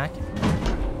back.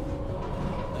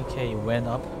 Okay, went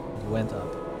up, went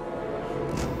up.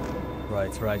 Right,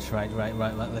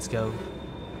 let's go.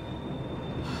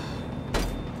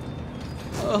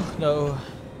 Oh no.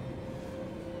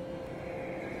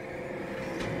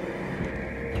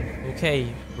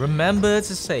 Okay, remember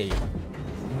to save.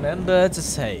 Remember to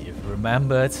save.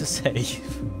 Remember to save.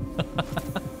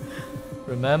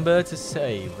 Remember to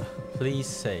save. Please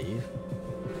save.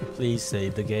 Please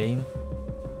save the game.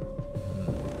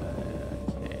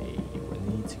 Okay, we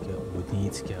need to go. We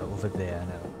need to go over there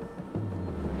now.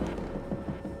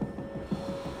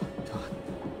 God.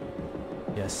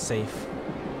 Yes, save.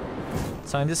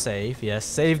 Time to save. Yes,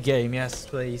 save game. Yes,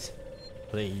 please.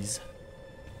 Please.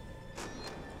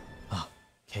 Oh,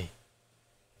 okay.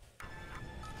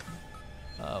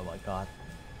 Oh my god.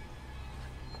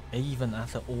 Even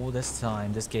after all this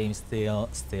time, this game still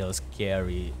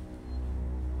scary.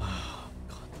 Oh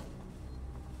god.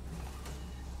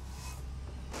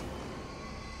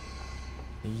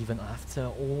 Even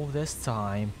after all this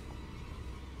time,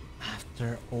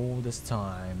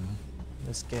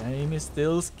 this game is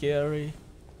still scary.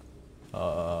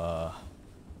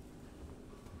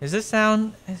 Is this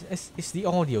sound? Is the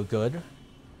audio good?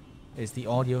 Is the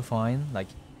audio fine? Like,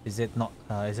 is it not?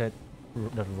 Is it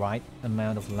the right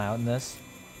amount of loudness?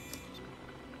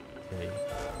 Okay.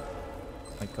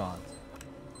 My God.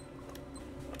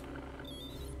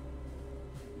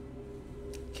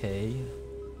 Okay.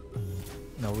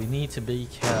 No, we need to be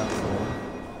careful.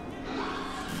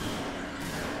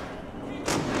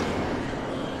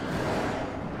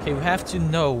 Okay, we have to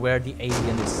know where the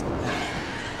alien is.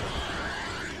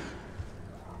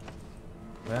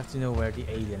 We have to know where the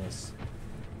alien is.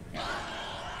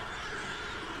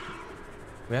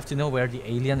 We have to know where the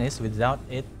alien is without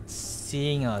it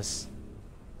seeing us.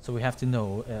 So we have to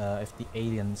know if the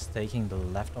alien's taking the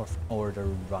left or the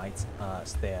right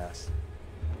stairs.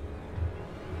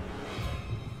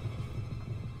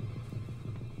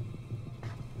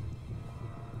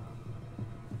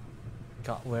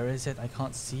 God, where is it? I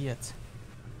can't see it.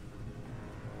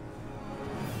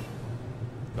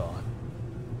 God.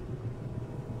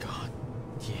 God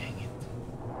dang it.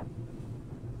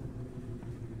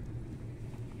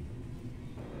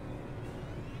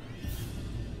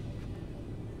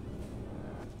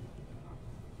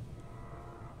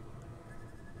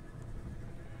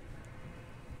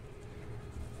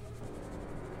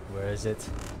 Where is it?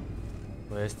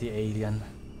 Where's the alien?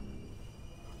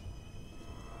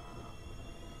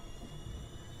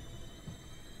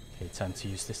 Okay, time to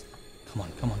use this. Come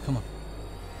on, come on, come on.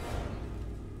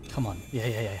 Come on. Yeah,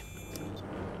 yeah, yeah.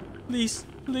 Please,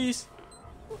 please.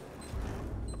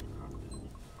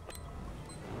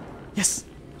 Yes,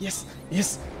 yes,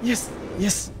 yes, yes,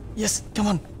 yes, yes. Come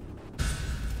on.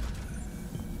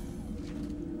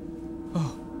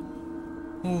 Oh.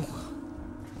 Oh.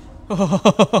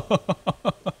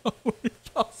 We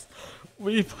passed.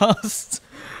 We passed.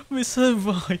 We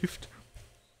survived.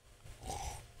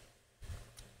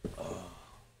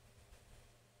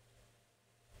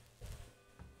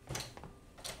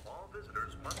 All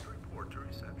visitors must report to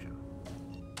reception.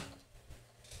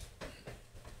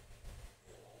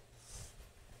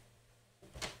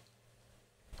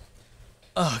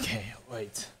 Okay,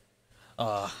 wait.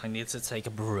 I need to take a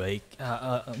break.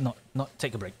 Not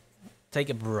take a break. Take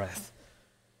a breath.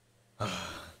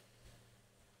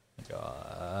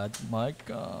 God, my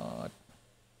God.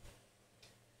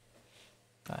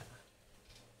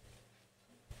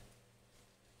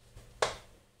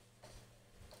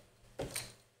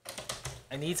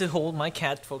 I need to hold my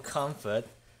cat for comfort.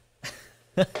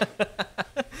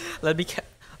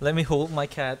 Let me hold my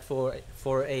cat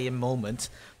for a moment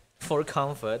for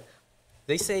comfort.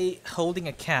 They say holding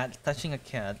a cat, touching a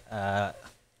cat,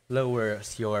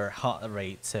 lowers your heart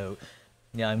rate. So,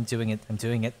 yeah, I'm doing it. I'm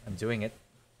doing it. I'm doing it.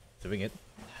 Doing it.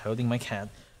 Holding my cat.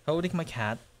 Holding my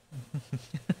cat.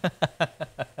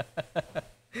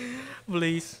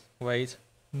 Please wait.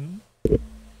 Hmm?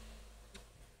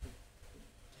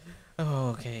 Oh,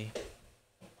 okay.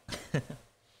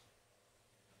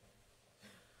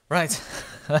 Right.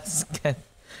 Let's get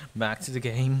back to the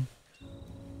game.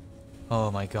 Oh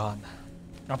my God.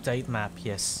 Update map,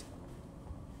 yes.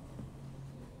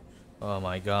 Oh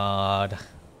my God.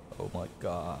 Oh my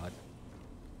God.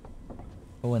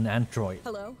 Oh, an android.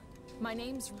 Hello? My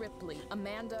name's Ripley.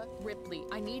 Amanda Ripley.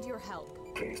 I need your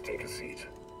help. Please take a seat.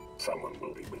 Someone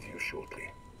will be with you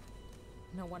shortly.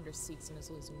 No wonder Seegson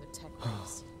is losing the tech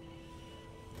race.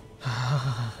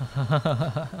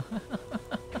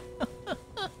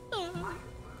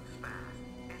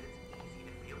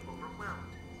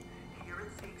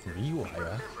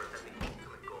 Rewire?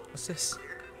 What's this?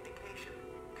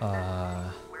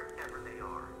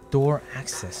 Door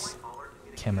access.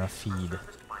 Camera feed.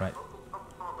 Right.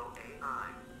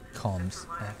 Comms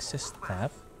access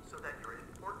tab.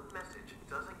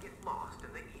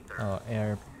 Oh,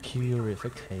 air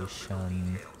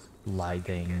purification.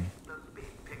 Lighting.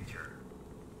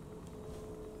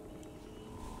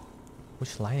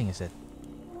 Which lighting is it?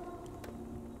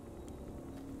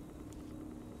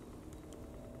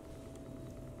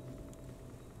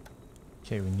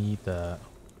 Okay, we need the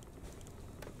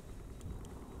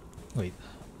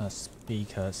a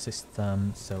speaker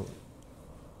system, so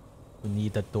we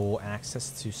need the door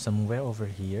access to somewhere over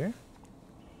here.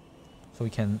 So we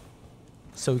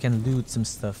can loot some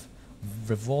stuff.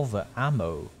 Revolver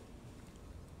ammo.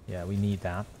 Yeah, we need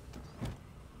that.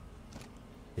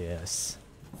 Yes.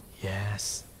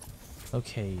 Yes.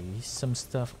 Okay, some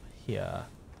stuff here.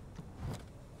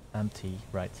 Empty,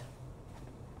 right.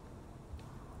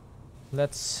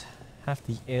 Let's have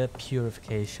the air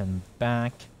purification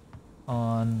back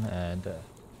on and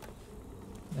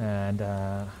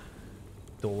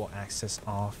door access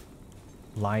off,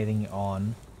 lighting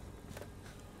on.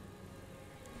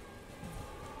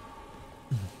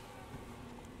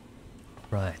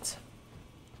 Right.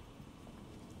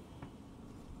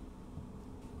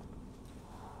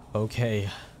 Okay.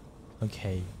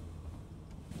 Okay.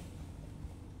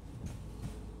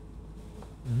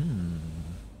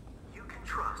 You can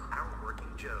trust our working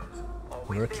Joes.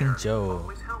 Always Working there, Joe.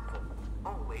 always helpful,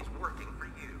 always working for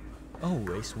you.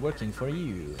 Always working for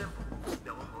you.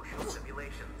 No emotional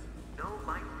simulations, no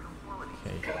lightroom quality.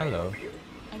 Okay, hello.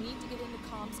 I need to get into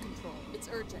comms control. It's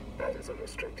urgent. That is a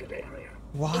restricted area.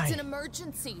 Why? It's an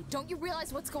emergency. Don't you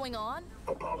realize what's going on?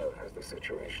 Apollo has the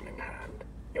situation in hand.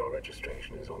 Your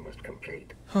registration is almost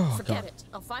complete. Oh, Forget God. it.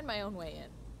 I'll find my own way in.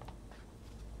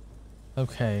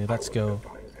 Okay, let's go.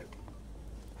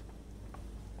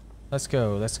 Let's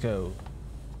go, let's go.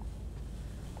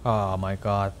 Oh my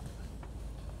god.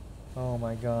 Oh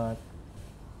my god.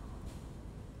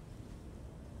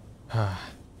 I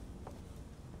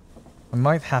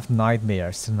might have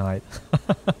nightmares tonight.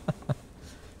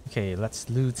 Okay, let's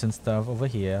loot some stuff over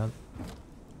here.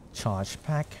 Charge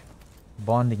pack.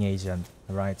 Bonding agent,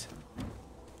 right.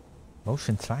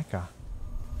 Motion tracker.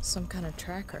 Some kind of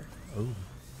tracker. Oh.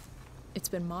 It's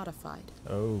been modified.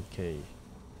 Okay.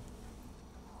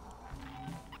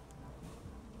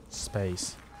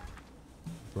 Space.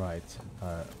 Right.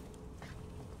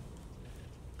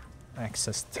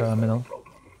 Access terminal.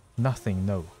 Nothing,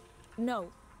 no.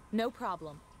 No, no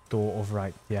problem. Door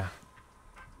override, yeah.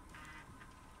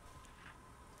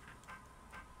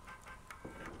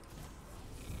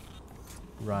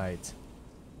 Right.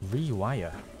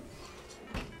 Rewire.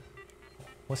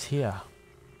 What's here?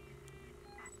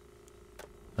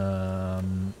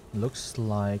 Looks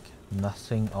like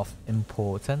nothing of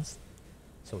importance.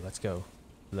 So let's go.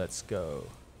 Let's go.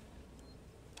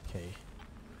 Okay.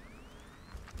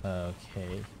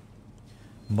 Okay.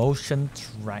 Motion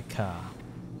tracker.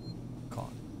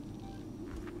 God.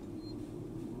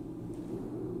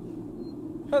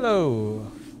 Hello.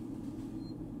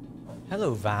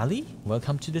 Hello, Valley.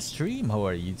 Welcome to the stream. How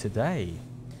are you today?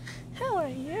 How are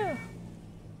you?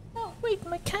 Oh, wait,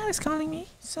 my cat is calling me.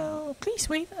 So please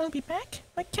wait, I'll be back.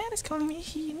 My cat is calling me.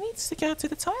 He needs to go to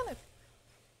the toilet.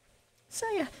 So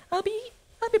yeah, I'll be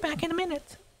back in a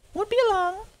minute. Won't be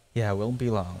long. Yeah, it won't be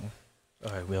long.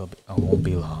 I won't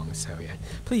be long, so yeah.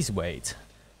 Please wait.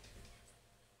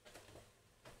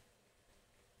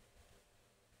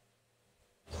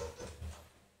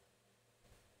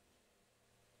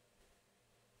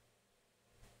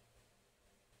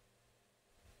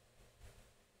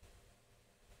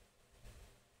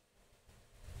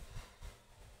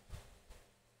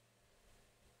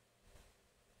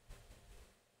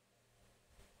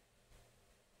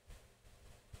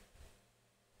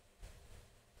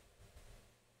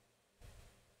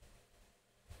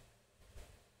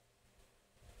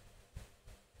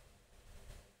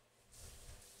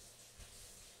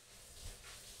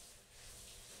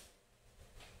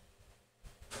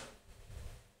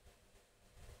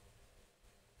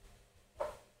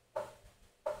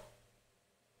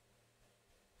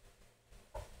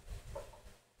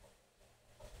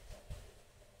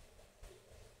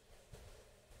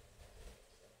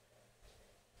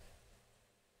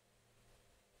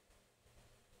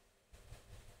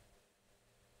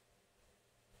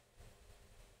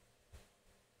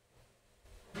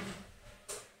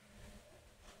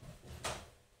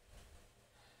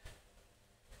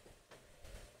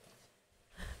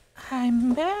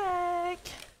 I'm back.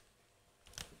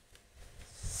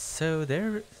 So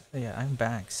I'm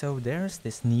back. So there's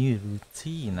this new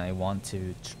routine I want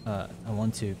to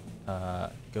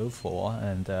go for,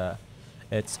 and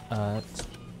it's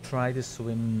try to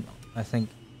swim. I think,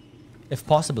 if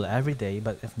possible, every day,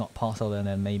 but if not possible,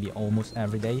 then maybe almost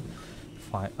every day,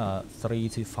 3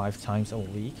 to 5 times a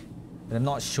week. And I'm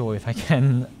not sure if I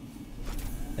can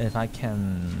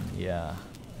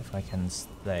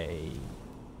stay.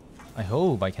 I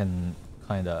hope I can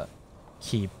kind of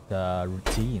keep the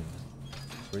routine.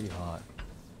 Pretty hard.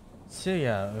 So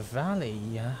yeah,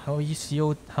 Valley, how's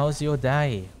your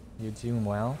day? You doing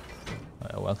well?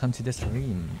 Welcome to the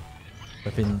stream.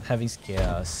 We've been having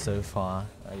scares so far.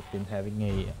 I've been having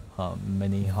a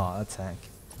mini heart attack.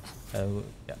 Oh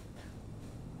yeah.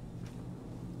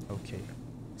 Okay.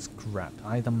 Scrap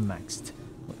item maxed.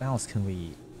 What else can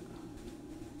we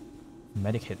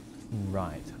medicate?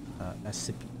 Right.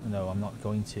 No, I'm not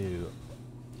going to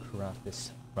craft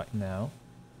this right now.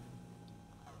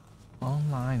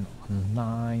 Online.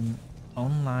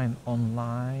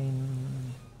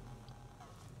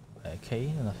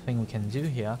 Okay, nothing we can do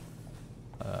here.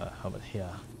 How about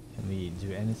here? Can we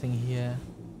do anything here?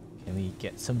 Can we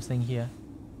get something here?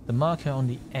 The marker on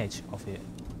the edge of it.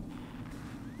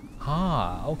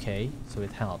 Ah, okay, so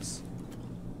it helps.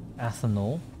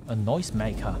 ethanol, a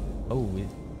noisemaker. Oh,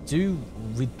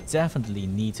 we definitely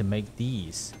need to make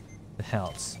these. It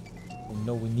helps. Oh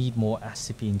no, we need more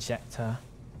SCP injector.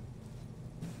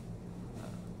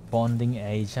 Bonding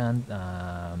agent,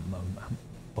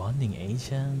 bonding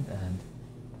agent, and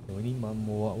we need one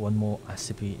more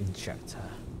SCP injector.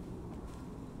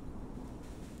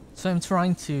 So I'm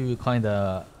trying to kind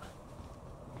of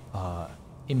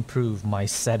improve my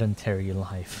sedentary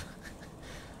life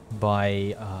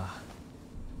by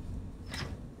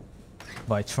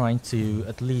trying to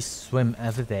at least swim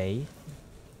every day,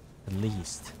 at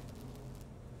least,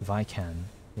 if I can.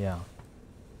 Yeah.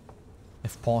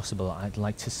 If possible, I'd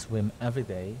like to swim every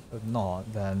day. If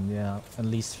not, then yeah, at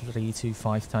least 3 to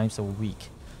 5 times a week,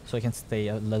 so I can stay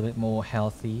a little bit more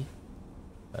healthy.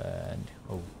 And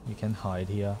oh, you can hide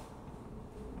here.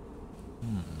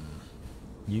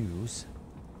 Use.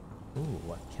 Oh,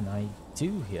 what can I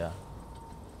do here?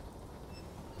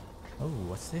 Oh,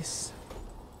 what's this?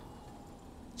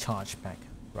 Charge pack,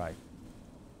 right.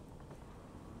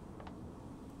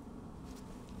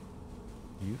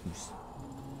 Use.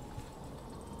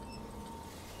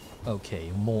 Okay,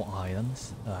 more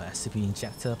items. SCP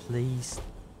injector, please.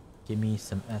 Give me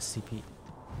some SCP.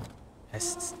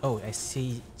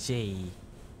 SCJ.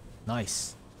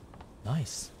 Nice,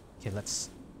 nice. Okay, let's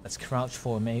crouch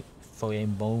for a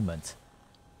moment,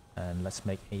 and let's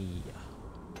make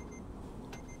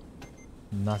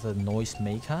another noise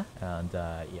maker, and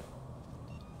yeah,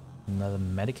 another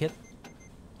medikit,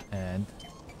 and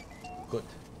good.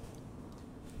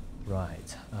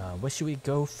 Right, where should we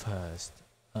go first?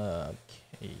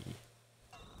 Okay.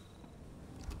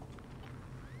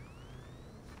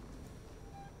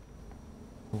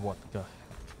 What the heck?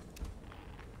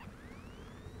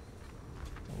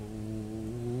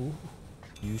 Oh.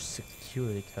 Use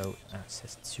security code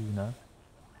access tuner.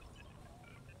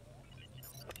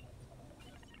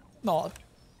 Not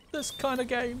this kind of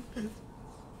game.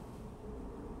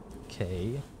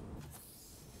 Okay.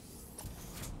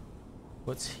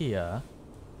 What's here?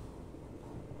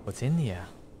 What's in here?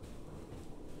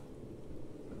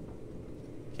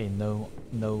 Okay, no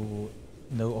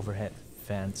overhead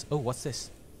fans. Oh, what's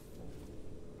this?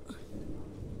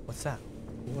 What's that?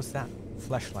 What's that?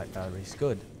 Flashlight batteries,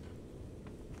 good.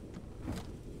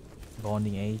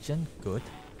 Bonding agent, good.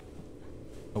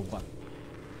 Oh, what?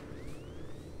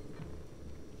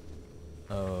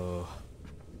 Oh.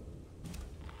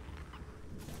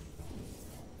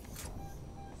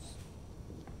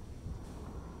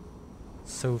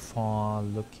 So far,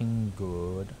 looking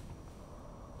good.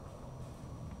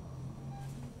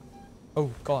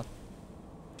 Oh, God.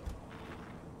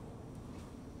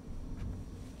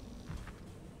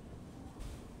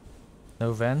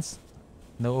 No vents?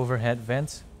 No overhead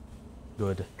vents?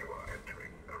 Good.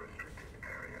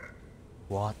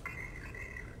 What?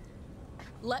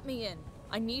 Let me in.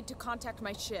 I need to contact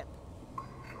my ship.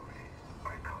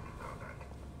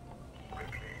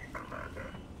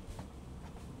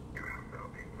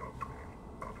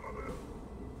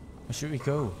 Where should we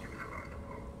go?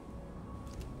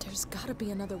 There's gotta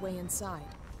be another way inside.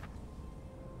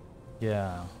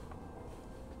 Yeah.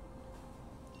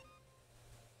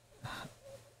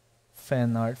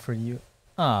 Fan art for you.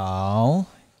 Oh,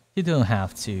 you don't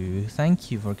have to. Thank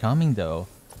you for coming though.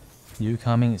 You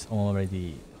coming is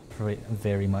already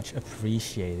very much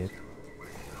appreciated.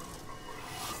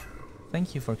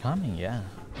 Thank you for coming, yeah.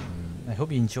 I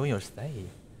hope you enjoy your stay.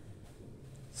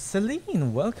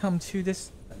 Celine, welcome to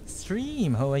this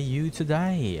stream. How are you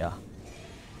today?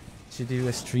 Did you do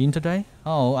a stream today?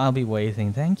 Oh, I'll be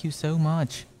waiting. Thank you so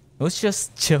much. I was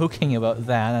just joking about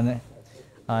that, and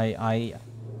I'm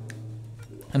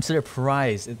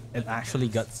surprised it actually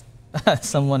got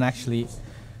someone actually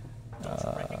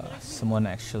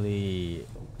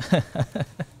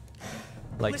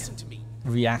like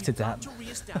reacted to that. To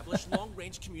reestablish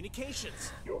long-range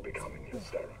communications. You're becoming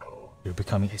hysterical. You're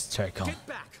becoming hysterical. Get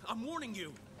back! I'm warning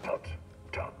you. Tut,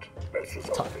 tut. This is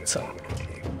all this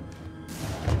amicably.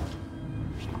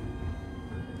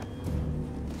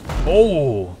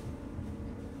 Oh!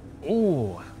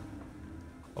 Oh!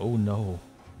 Oh no.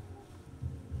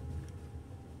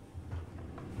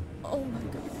 Oh my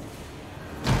god.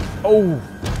 Oh!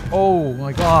 Oh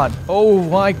my god! Oh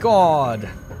my god!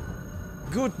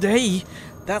 Good day?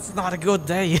 That's not a good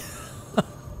day.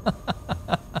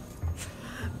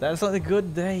 That's not a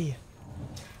good day.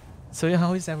 So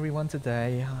how is everyone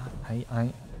today?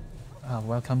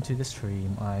 Welcome to the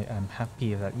stream. I am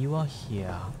happy that you are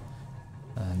here.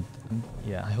 And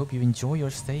yeah, I hope you enjoy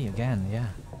your stay again. Yeah.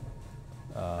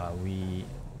 We've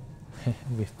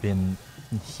been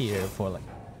here for like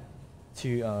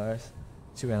 2 hours,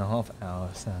 2.5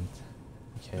 hours and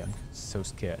okay, I'm so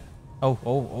scared.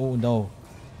 Oh no.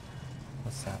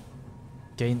 What's that?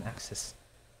 Gain access.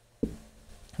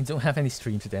 I don't have any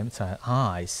stream today. I'm tired.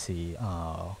 Ah, I see.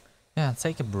 Oh, yeah.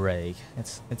 Take a break.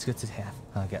 It's good to have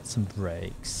get some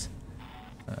breaks.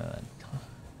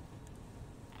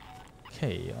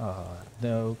 Okay.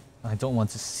 No, I don't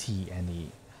want to see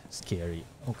any scary.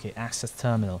 Okay, access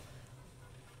terminal.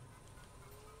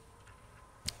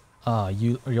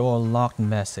 Your locked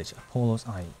message. Apollo's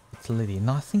Eye. Utility.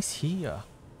 Nothing's here.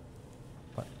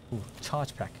 But ooh,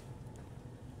 charge pack.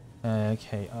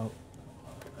 Okay. Oh.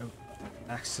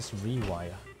 Access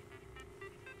rewire.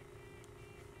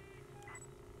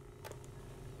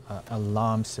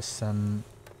 Alarm system.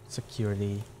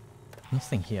 Security.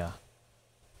 Nothing here.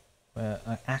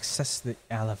 Access the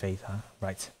elevator.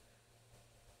 Right.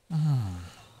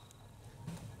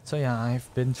 So yeah,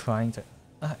 I've been trying to.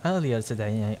 Earlier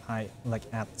today, I like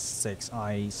at 6,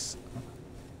 I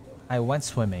went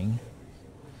swimming.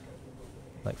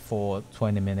 Like for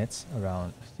 20 minutes,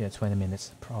 around 20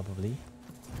 minutes probably.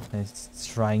 And it's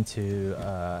trying to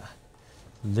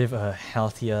live a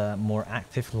healthier, more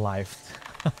active life.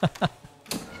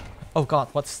 Oh God,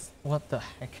 what the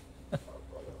heck?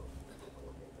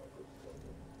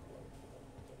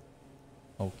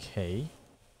 Okay.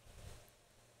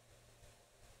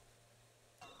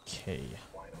 Okay.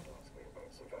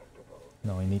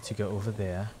 No, I need to go over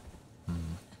there.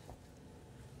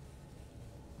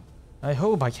 I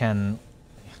hope I can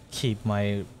keep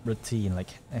my routine. Like,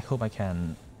 I hope I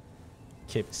can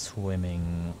keep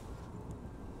swimming.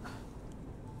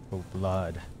 Oh,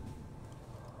 blood.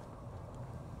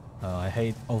 Oh, I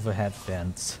hate overhead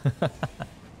vents.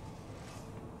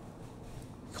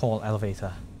 Call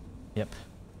elevator. Yep.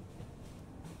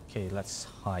 Okay, let's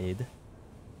hide.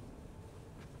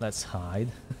 Let's hide.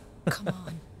 Come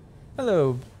on.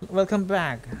 Hello, welcome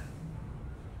back.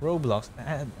 Roblox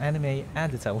anime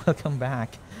editor, welcome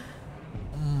back.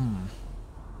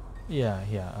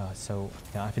 So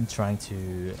I've been trying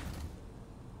to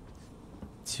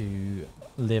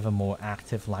live a more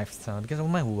active lifestyle because of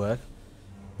my work.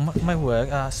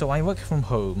 So I work from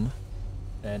home,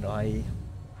 and I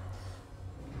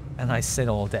sit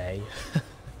all day.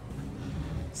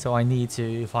 So I need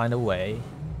to find a way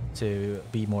to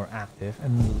be more active,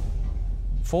 and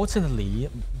fortunately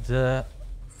the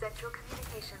Central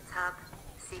Communications Hub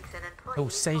seeks an employee. Oh,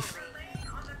 safe.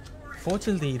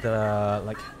 Fortunately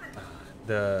the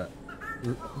the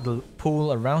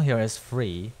pool around here is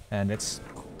free, and it's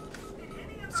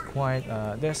quite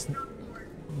there's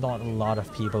not a lot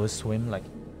of people who swim. Like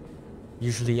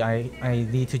usually I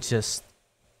need to just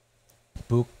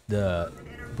book the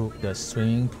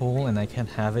swimming pool, and I can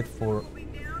have it for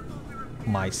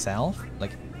myself.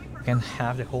 Like I can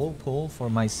have the whole pool for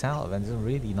myself, and it's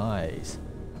really nice.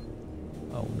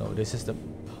 Oh no, this is the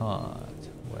part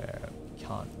where we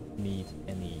can't meet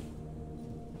any.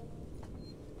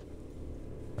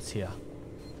 What's here?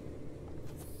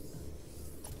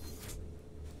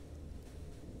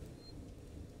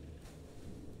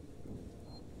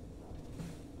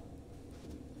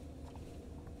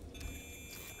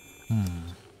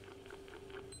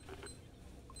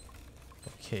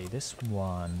 Okay, this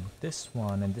one,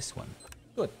 and this one.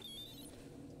 Good.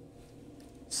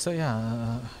 So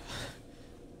yeah,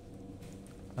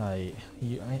 I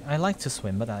like to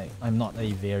swim, but I'm not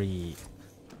a very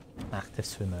active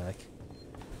swimmer. Like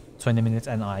 20 minutes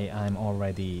and I'm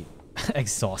already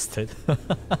exhausted.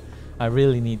 I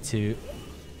really need to,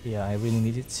 I really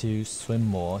needed to swim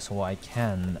more so I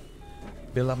can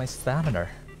build up my stamina.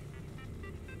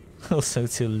 Also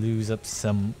to lose up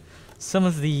some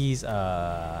of these,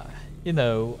 you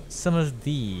know, some of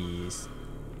these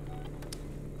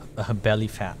belly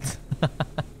fat.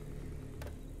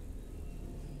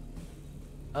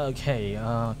 Okay,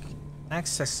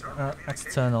 access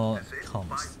external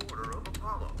comms.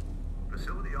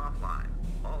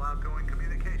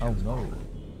 Oh no.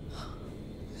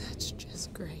 That's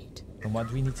just great. And what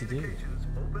do we need to do?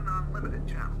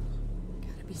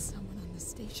 Gotta be someone on the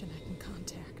station I can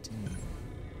contact.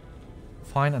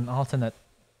 Find an alternate.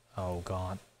 Oh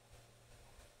god.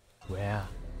 Where?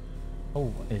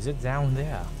 Oh, is it down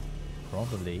there?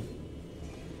 Probably.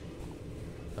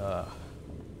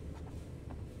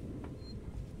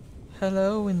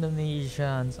 Hello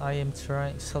Indonesians, I am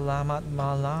trying. Selamat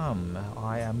malam.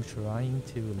 I am trying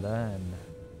to learn.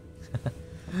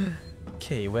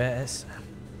 Okay, where is?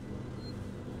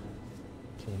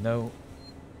 Okay, no.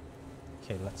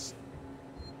 Okay, let's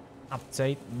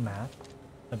update map.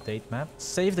 Update map.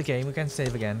 Save the game. We can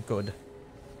save again. Good.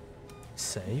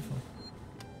 Save.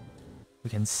 We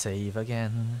can save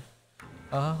again.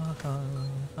 Oh, oh,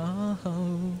 oh,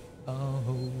 oh,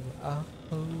 oh,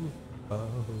 oh.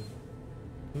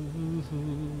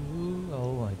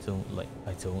 Oh, I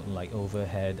don't like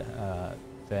overhead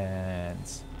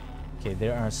vents. Okay,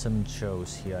 there are some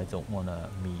Joes here I don't wanna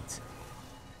meet.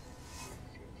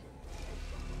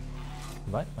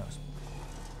 Right mouse.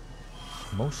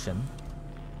 Motion.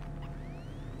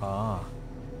 Ah.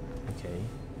 Okay.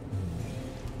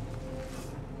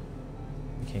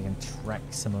 Okay, I can track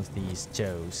some of these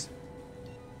Joes.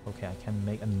 Okay, I can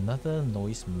make another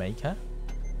noise maker.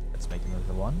 Let's make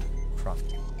another one.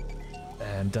 Craft.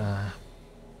 And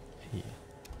here.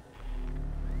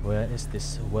 Where is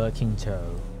this working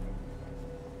Joe?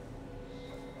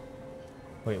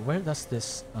 Wait, where does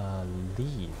this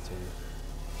lead to?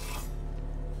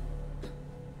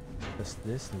 Does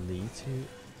this lead to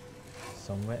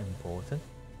somewhere important?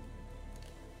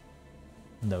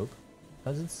 Nope.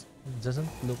 Doesn't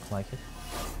look like it.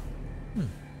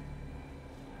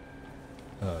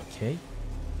 Okay.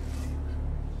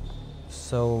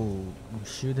 So we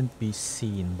shouldn't be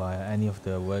seen by any of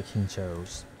the working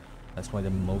Joes. That's why the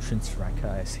motion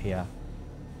tracker is here.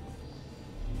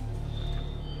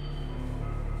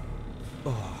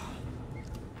 Oh.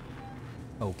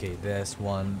 Okay, there's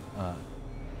one.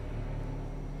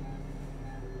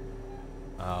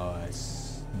 Oh,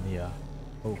 it's near.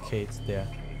 Okay, it's there.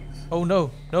 Oh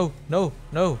no! No! No!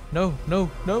 No! No! No!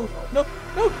 No! No!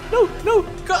 No! No! No!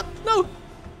 God! No!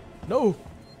 No!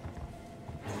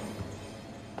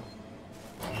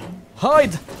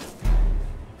 Hide!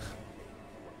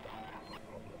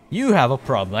 You have a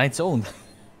problem, I don't.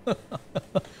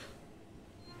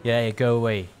 Yeah, go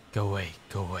away. Go away.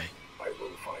 Go away. I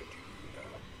will find you.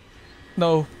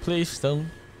 No, please don't.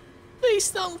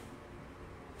 Please don't.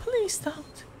 Please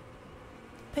don't.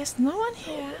 There's no one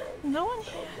here. No one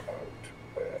here.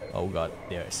 Oh god,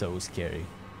 they're so scary.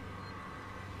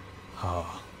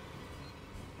 Oh.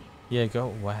 Yeah, go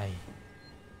away.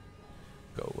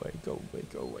 Go away, go away,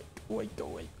 go away, go away, go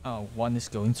away. Oh, one is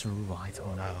going through right.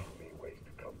 Oh no.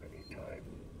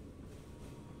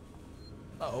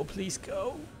 Oh, please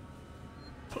go.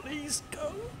 Please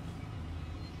go.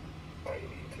 I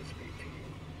need to speak to you.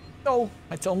 No,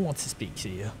 I don't want to speak to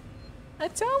you. I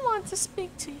don't want to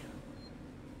speak to you.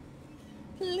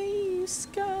 Please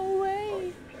go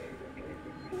away.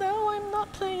 No, I'm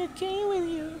not playing a game with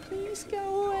you. Please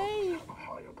go away. A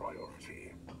higher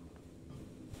priority.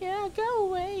 Yeah, go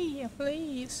away,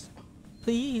 please.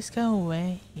 Please go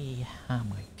away. Oh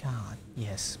my god.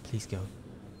 Yes, please go.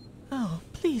 Oh,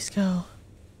 please go.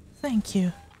 Thank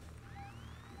you.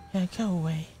 Yeah, go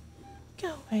away.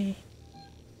 Go away.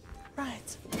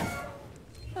 Right.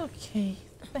 Okay,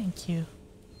 thank you.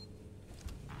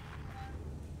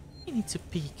 You need to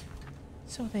peek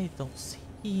so they don't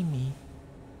see me.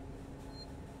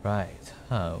 Right.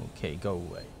 Okay, go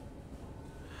away.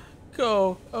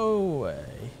 Go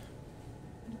away.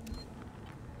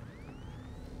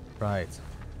 Right.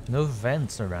 No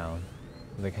vents around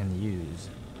that I can use.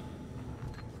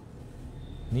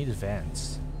 Need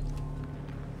vents.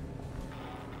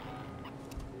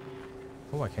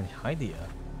 Oh, I can hide here.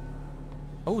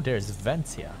 Oh, there's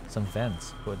vents here. Some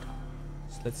vents. Good.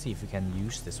 So let's see if we can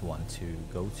use this one to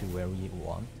go to where we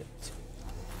want it.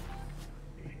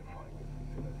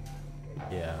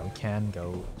 Yeah, we can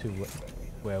go to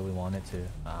where we want it to.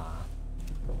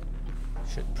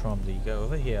 Should probably go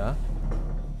over here.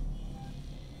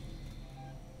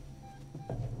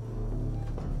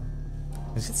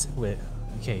 Is it where?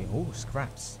 Okay. Oh,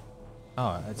 scraps.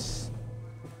 Oh, let's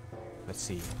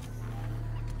see.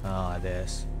 Ah,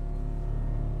 there's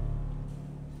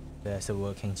a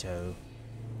working Joe.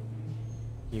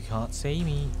 You can't see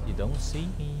me. You don't see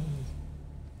me.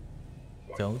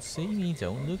 Don't see me.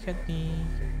 Don't look at me.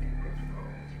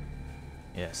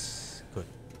 Yes. Good.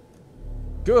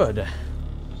 Good.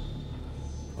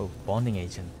 Oh, bonding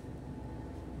agent.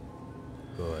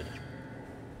 Good.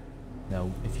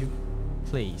 Now, if you'd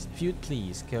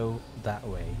please go that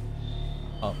way.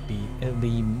 It'll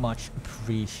be much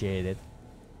appreciated.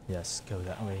 Yes, go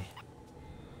that way.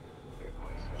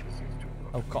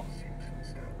 Oh god.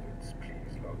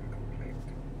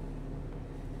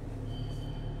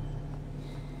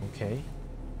 Okay.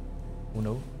 Oh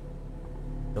no.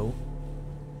 No.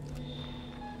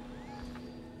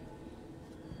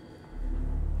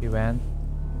 He ran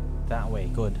that way.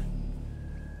 Good.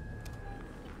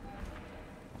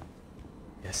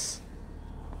 Yes.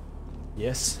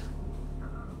 Yes.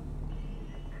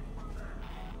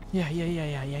 Yeah.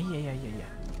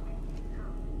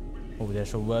 Oh,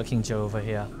 there's a working Joe over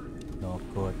here. Not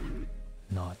good.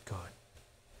 Not good.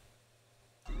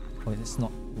 Oh, it's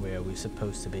not where we're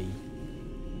supposed to be.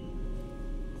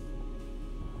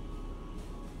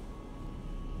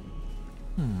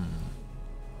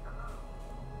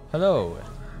 Hello.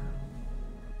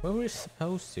 Where we're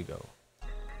supposed to go?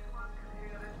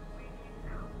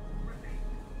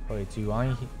 Wait, do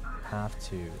I have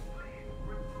to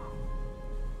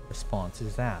respond to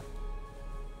that?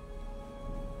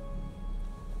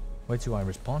 Where do I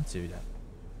respond to that?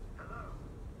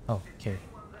 Oh, okay.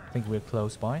 I think we're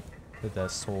close by with the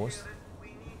source.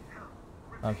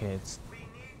 Okay, it's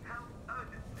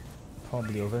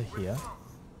probably over here.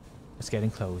 It's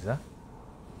getting closer.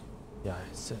 Yeah,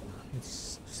 it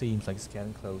seems like it's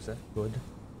getting closer. Good.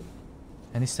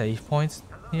 Any save points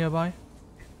nearby?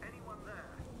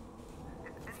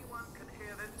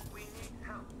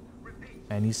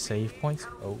 Any save points?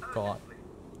 Oh god.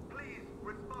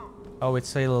 Oh, it's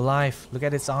still alive. Look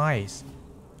at its eyes.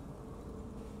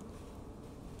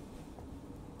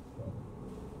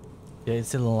 Yeah, it's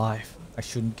still alive. I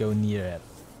shouldn't go near it.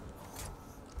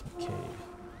 Okay.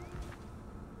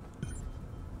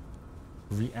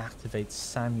 Reactivate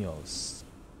Samuel's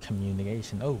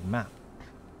communication. Oh, map.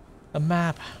 A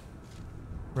map.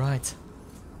 Right.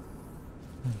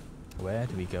 Where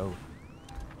do we go?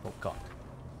 Oh god.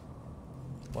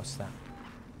 What's that?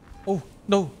 Oh,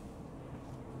 no.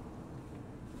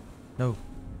 No.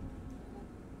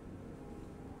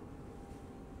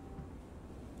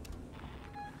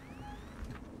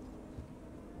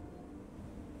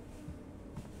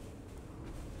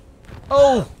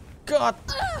 Oh god.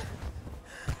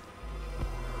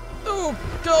 Oh,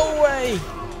 go away.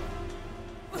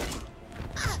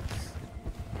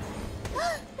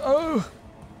 Oh.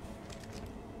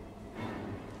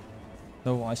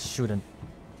 No, I shouldn't.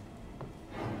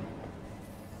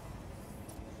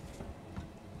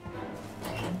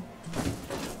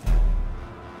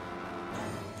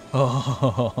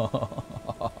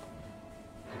 Oh.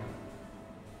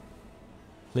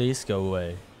 Please go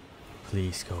away.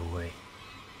 Please go away.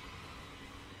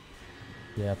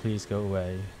 Yeah, please go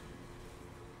away.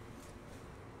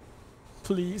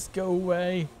 Please go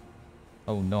away.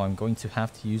 Oh no, I'm going to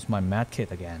have to use my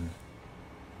medkit again.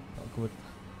 Not good.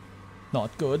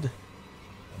 Not good.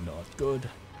 Not good.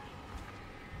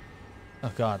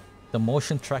 Oh god, the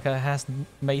motion tracker has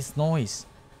makes noise.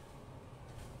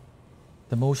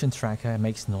 The motion tracker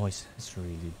makes noise. It's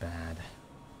really bad.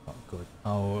 Not good.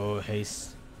 Oh,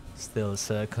 he's still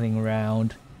circling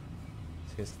around.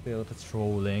 He's still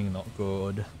patrolling. Not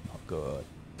good. Not good.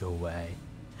 Go away.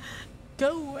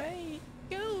 Go away.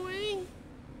 Go away.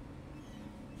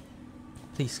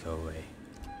 Please go away.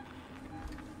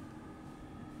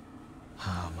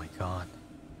 Oh my god.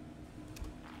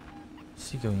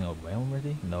 Is he going away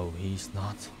already? No, he's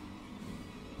not.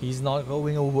 He's not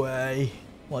going away.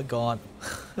 My god.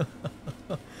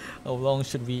 How long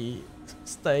should we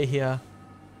stay here?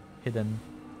 Hidden.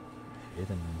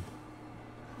 Hidden.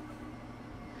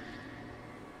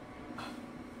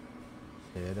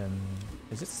 Hidden.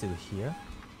 Is it still here?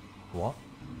 What?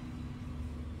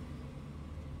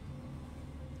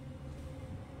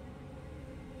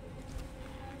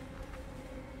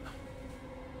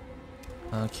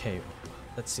 Okay,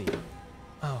 let's see.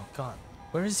 Oh god,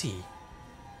 where is he?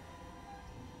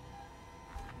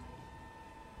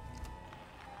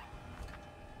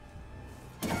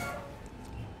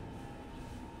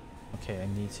 Okay, I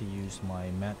need to use my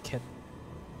medkit.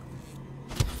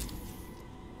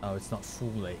 Oh, it's not full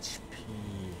HP.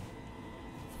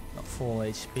 Not full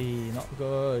HP, not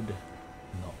good.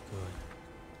 Not good.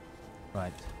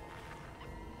 Right.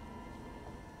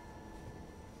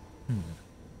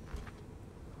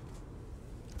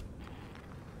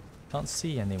 Can't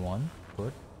see anyone.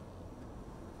 Good.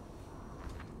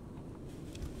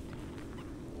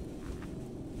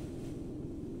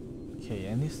 Okay,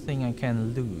 anything I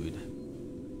can loot?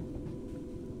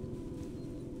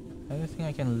 Anything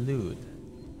I can loot?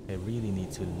 I really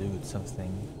need to loot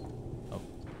something. Oh.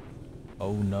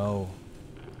 Oh no.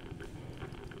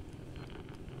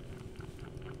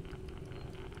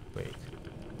 Wait.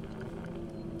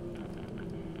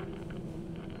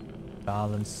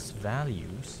 Balance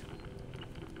values?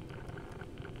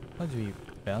 How do we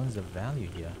balance the value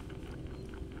here?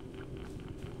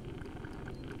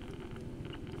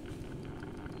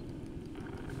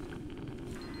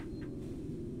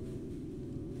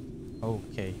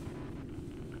 Okay.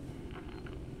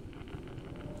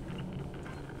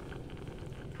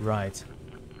 Right.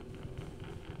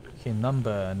 Okay,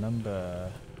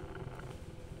 number.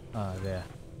 Ah, there.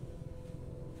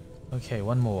 Okay,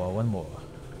 one more.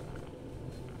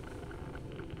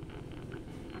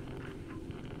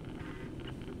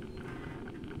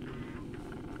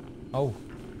 Oh.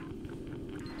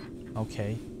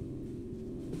 Okay.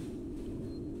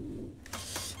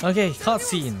 Okay,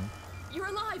 cutscene. You're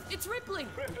alive. It's Ripley.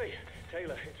 doing? Ripley!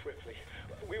 Taylor, it's Ripley.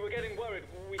 We were getting worried.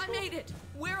 I made it.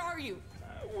 Where are you?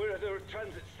 We're at a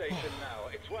transit station now.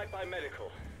 It's right by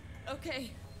medical.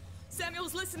 Okay.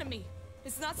 Samuels, listen to me.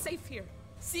 It's not safe here.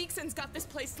 Seegson's got this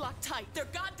place locked tight. Their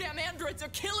goddamn androids are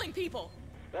killing people.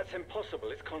 That's impossible.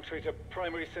 It's contrary to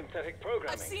primary synthetic programming.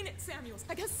 I've seen it, Samuels.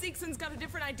 I guess Seegson's got a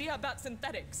different idea about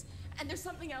synthetics. And there's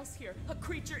something else here. A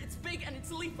creature. It's big and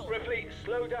it's lethal. Ripley,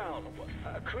 slow down.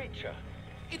 A creature?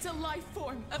 It's a life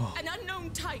form. An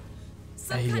unknown type.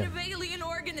 Some kind of alien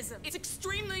organism. It's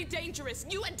extremely dangerous.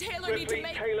 You and Taylor need to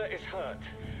make... Taylor is hurt.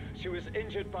 She was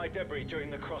injured by debris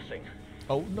during the crossing.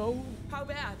 Oh no. How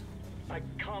bad? I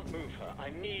can't move her.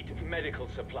 I need medical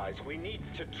supplies. We need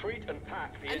to treat and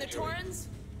pack the injury. And the Torrens?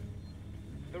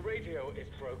 The radio is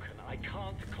broken. I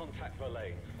can't contact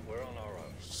Verlaine. We're on our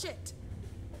own. Shit.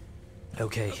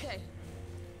 Okay. Okay.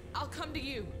 I'll come to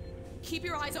you. Keep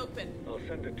your eyes open. I'll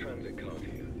send a transit car to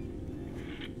you.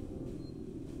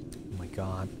 Oh my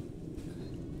god.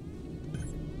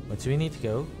 Where do we need to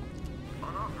go?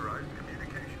 Unauthorized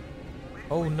communication.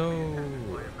 Oh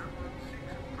no.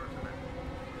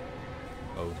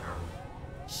 Oh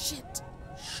no. Shit.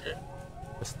 Shit.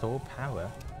 Restore power?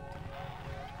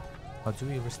 How do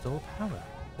we restore power?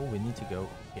 Oh, we need to go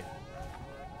here.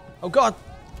 Oh god!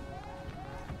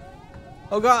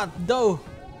 Oh god, no!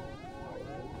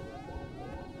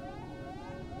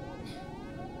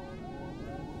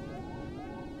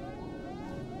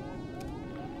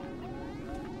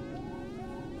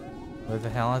 Where the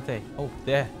hell are they? Oh,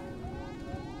 there.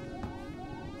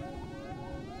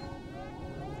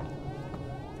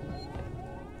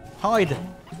 Hide!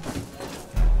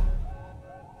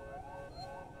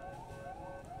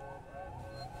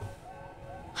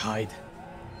 Hide.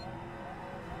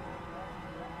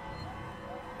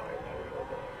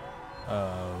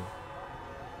 Oh.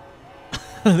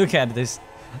 Look at this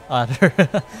other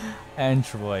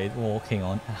android walking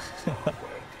on.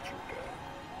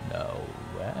 No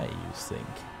way, you think?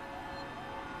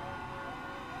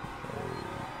 Oh.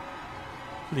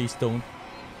 Please don't.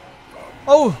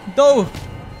 Oh, no!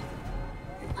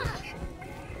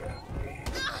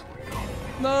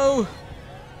 No!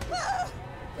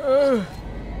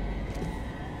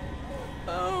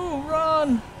 Oh,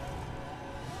 run!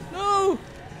 No!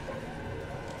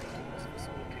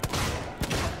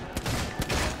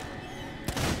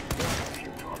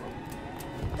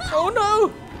 Oh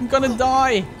no! I'm gonna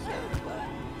die!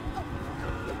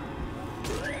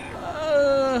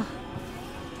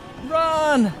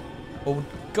 Run! Oh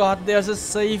god, there's a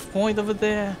save point over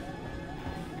there.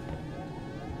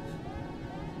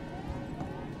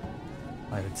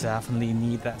 I would definitely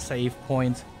need that save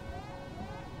point.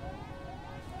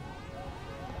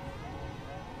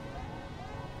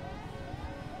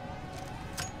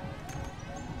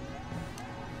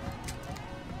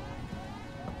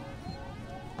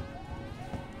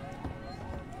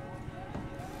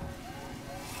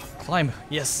 Climb,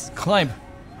 yes, climb.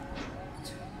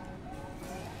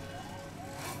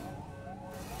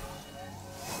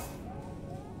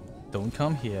 Don't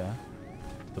come here.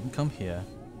 Don't come here.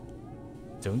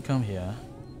 Don't come here.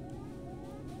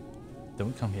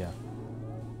 Don't come here.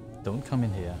 Don't come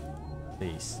in here.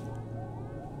 Please.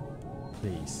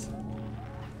 Please.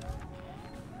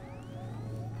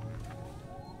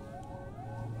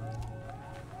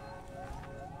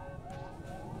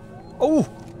 Oh!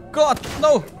 God!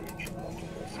 No!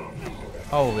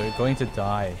 Oh, we're going to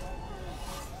die.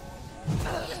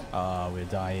 Ah, we're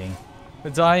dying. We're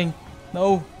dying!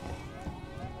 No!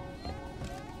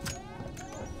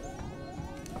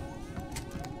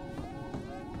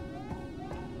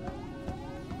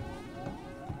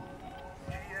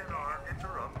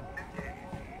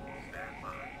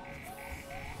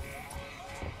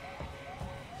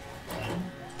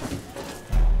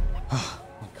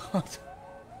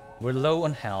 We're low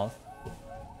on health.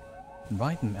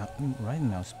 Right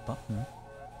mouse button.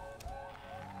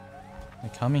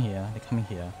 They're coming here. They're coming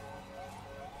here.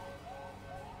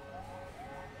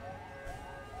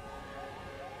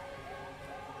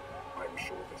 I'm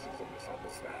sure this is a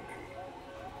misunderstanding.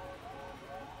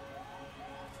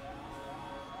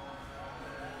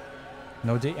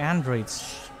 No, the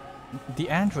androids. The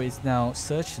androids now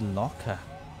search the locker.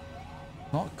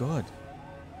 Not good.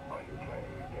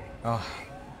 Oh.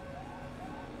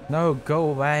 No,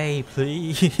 go away,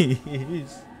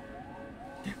 please.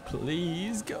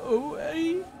 Please go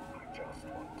away.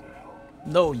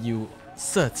 No, you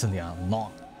certainly are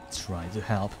not trying to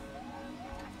help.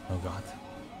 Oh god.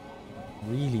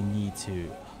 Really need to.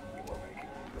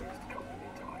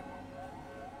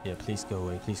 Yeah, please go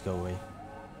away, please go away.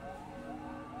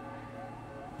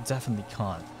 Definitely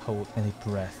can't hold any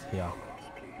breath here.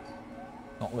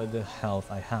 Not with the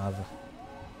health I have.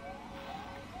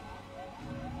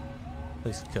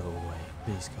 Please go away.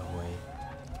 Please go away.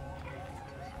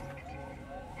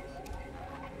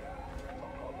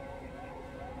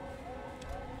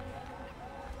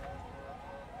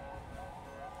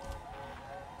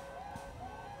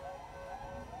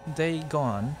 They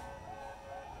gone?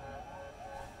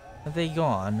 Have they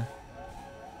gone?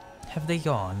 Have they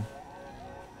gone?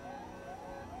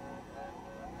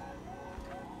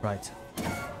 Right.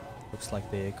 Looks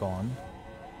like they're gone.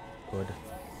 Good.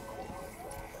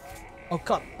 Oh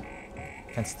god!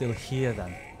 Can still hear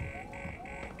them.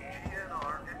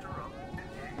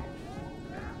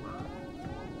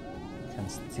 Can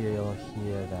still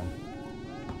hear them.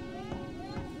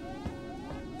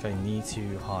 Okay, I need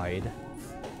to hide.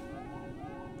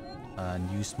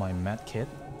 And use my med kit.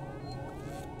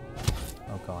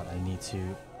 Oh god, I need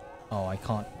to... Oh, I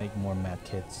can't make more med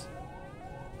kits.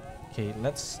 Okay,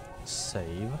 let's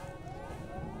save.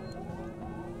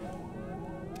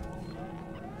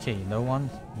 Okay, no one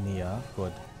near.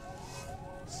 Good.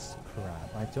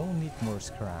 Scrap. I don't need more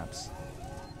scraps.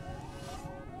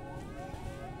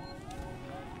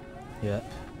 Yeah,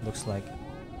 looks like...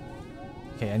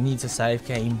 Okay, I need to save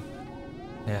game.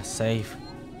 Yeah, save.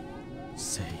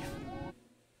 Save.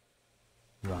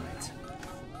 Right.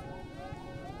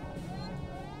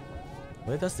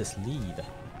 Where does this lead?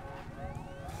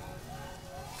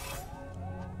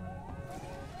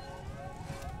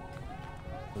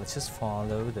 Let's just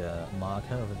follow the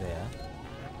marker over there.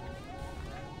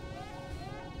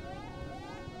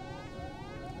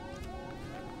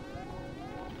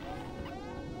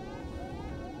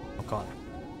 Oh god.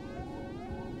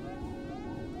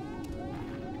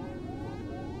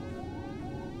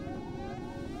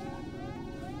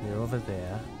 We're over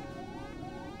there.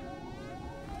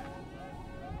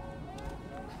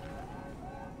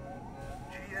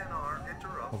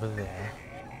 Over there.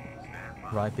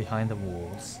 Right behind the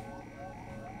walls.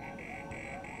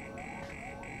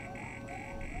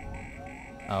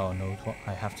 Oh no,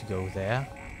 I have to go there.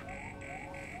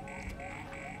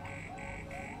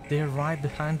 They're right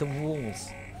behind the walls.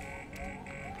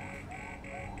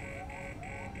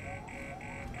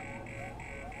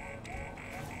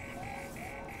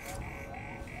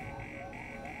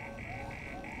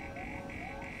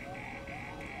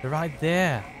 They're right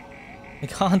there. I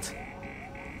can't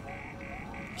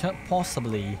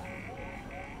possibly.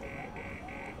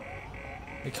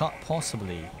 I can't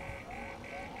possibly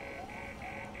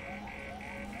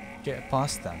get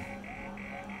past them.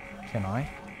 Can I?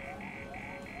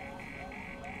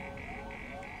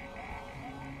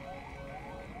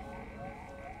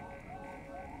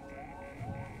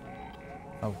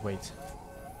 Oh wait.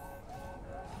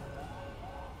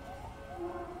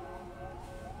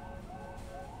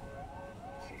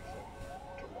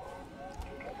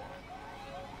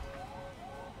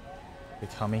 They're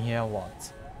coming here,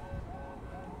 what?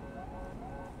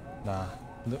 Nah,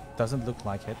 doesn't look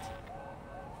like it.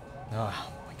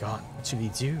 Oh my god, what should we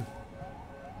do?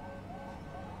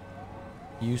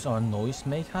 Use our noise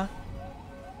maker?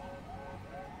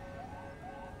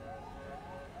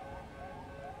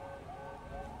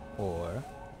 Or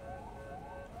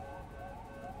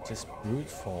just brute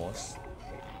force?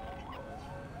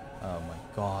 Oh my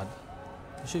god,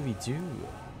 what should we do?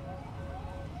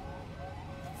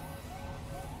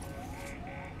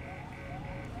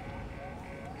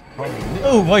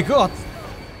 Oh my god!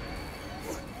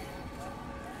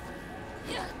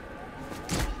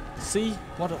 See?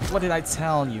 What did I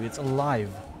tell you? It's alive.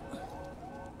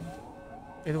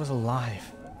 It was alive.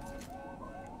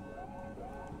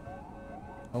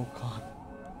 Oh god.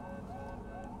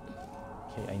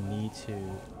 Okay, I need to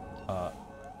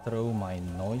throw my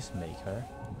noise maker.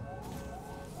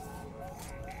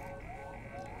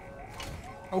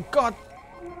 Oh god!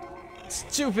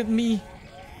 Stupid me!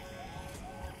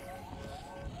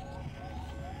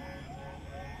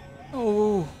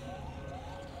 Oh.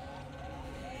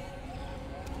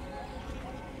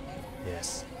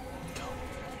 Yes. Go.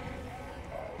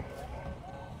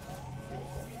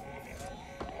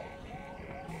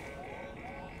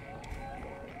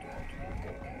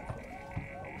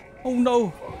 Oh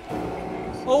no.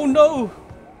 Oh no.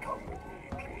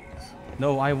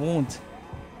 No, I won't.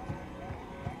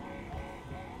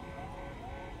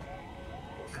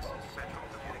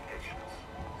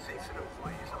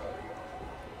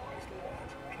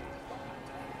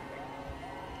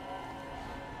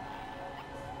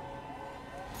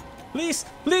 Please,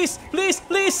 please, please,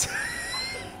 please!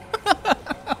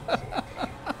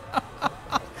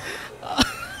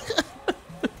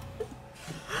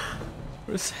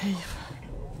 We're safe.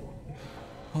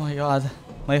 Oh my god,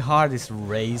 my heart is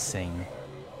racing.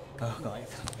 Oh god.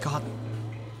 God.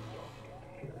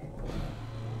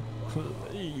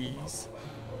 Please.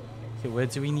 Okay, where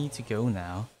do we need to go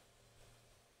now?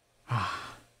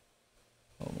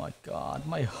 Oh my god,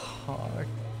 my heart.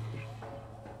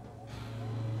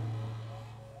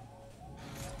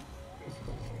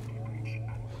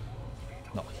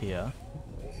 Not here.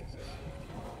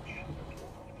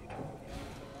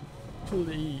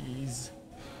 Please.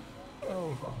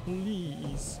 Oh,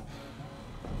 please.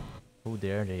 Oh,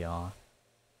 there they are.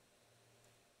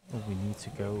 Oh, we need to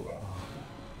go.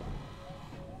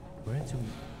 Where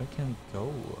can we go?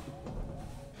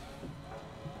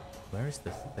 Where is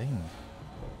the thing?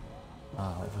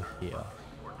 Ah, over here.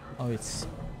 Oh,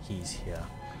 he's here.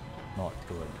 Not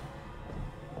good.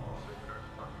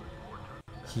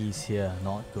 He's here.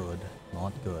 Not good.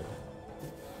 Not good.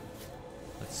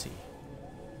 Let's see.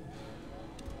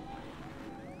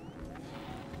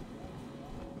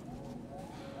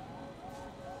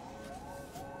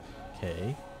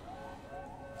 Okay.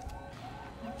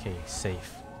 Okay,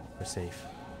 safe. We're safe.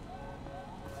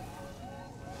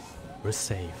 We're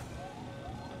safe.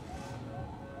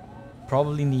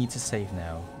 Probably need to save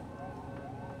now.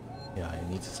 Yeah,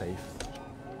 I need to save.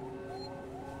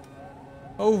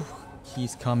 Oh,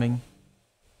 he's coming.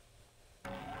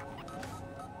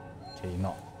 Okay,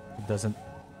 no. It doesn't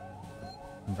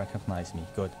recognize me.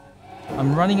 Good.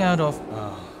 I'm running out of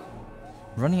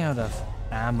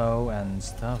ammo and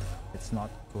stuff. It's not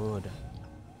good.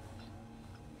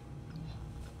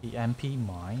 The MP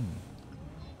mine.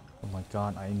 Oh my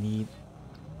god, I need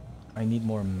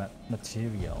more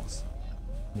materials.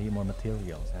 Need more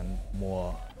materials and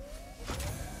more.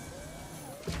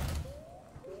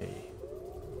 Okay.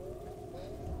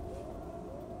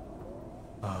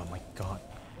 Oh my god.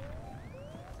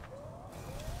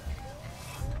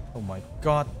 Oh my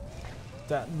god.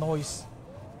 That noise.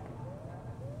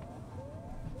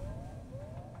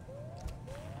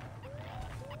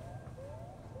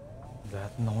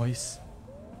 That noise.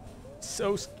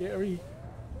 So scary.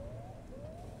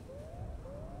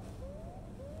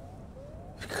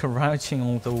 Crouching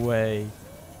all the way.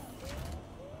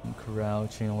 I'm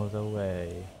crouching all the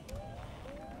way.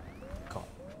 God.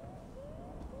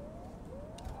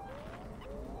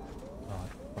 God,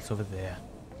 what's over there?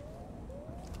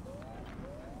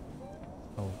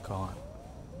 Oh god.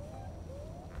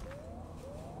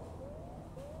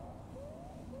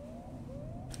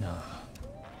 No.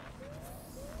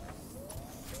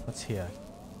 What's here?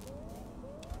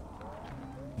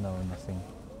 No, nothing.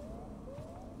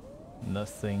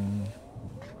 Nothing.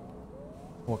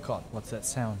 Oh god, what's that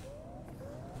sound?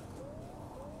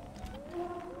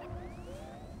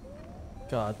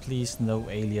 God, please no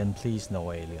alien, please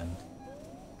no alien.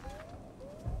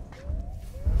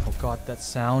 Oh god, that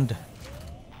sound.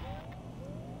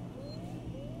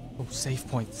 Oh, save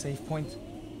point, save point.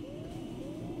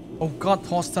 Oh god,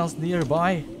 hostiles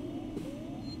nearby.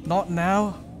 Not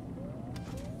now.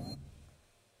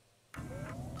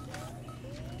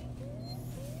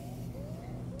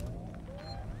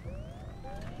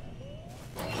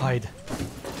 Hide.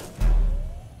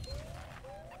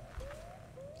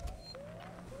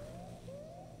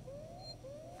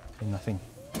 Okay, nothing.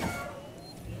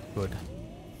 Good.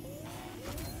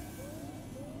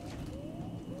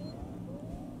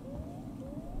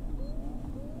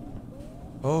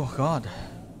 Oh god.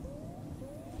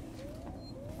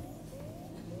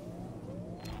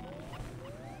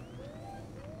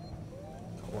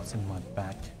 What's in my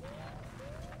back?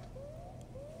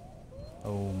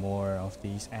 Oh, more of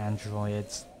these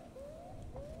androids.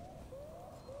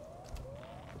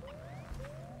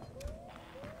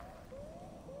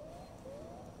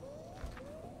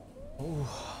 Oh.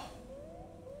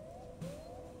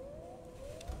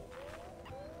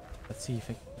 Let's see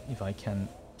if I can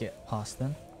get past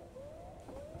them.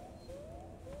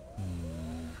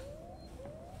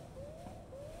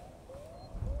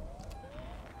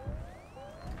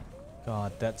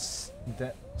 God, that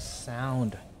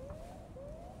sound.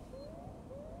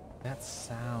 That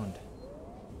sound.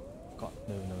 God,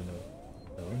 no, no, no.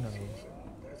 No, no.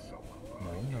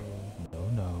 No, no. No,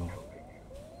 no.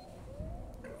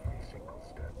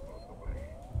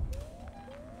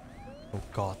 Oh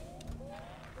god.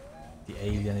 The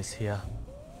alien is here.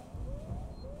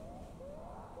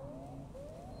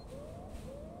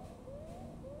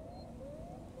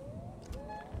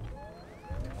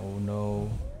 Oh no.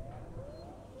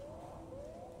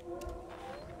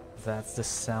 That's the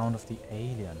sound of the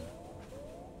alien.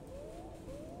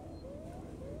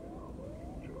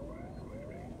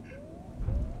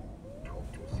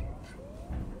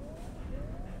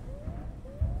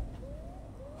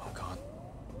 Oh god.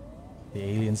 The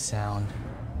alien sound.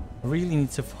 Really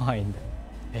need to find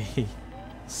a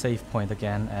save point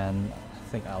again, and I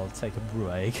think I'll take a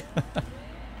break.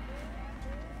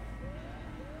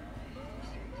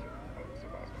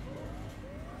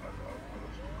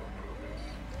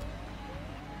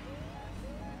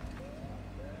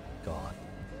 God.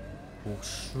 Oh,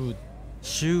 shoot.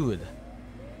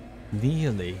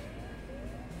 Nearly.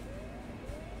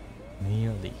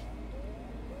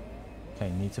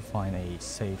 Okay, need to find a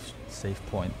safe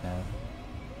point now.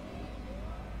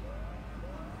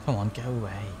 Come on, go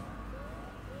away.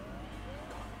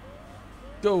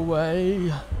 Go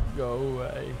away. Go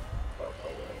away.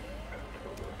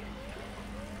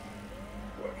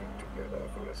 Working together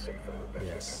for a safer, better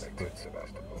Yes, connected good.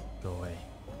 Sebastopol. Go away.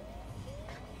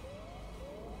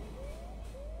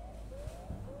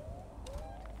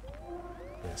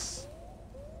 Yes.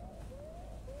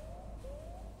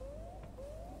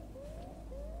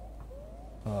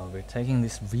 Oh, we're taking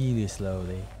this really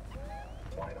slowly.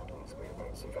 Why not ask me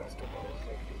about Sebastopol's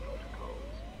safety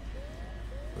protocols?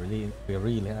 We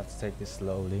really have to take this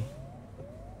slowly.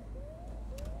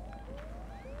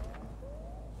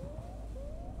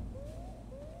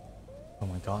 Oh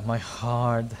my god, my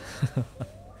heart.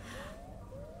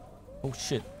 Oh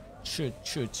shit. Shoot.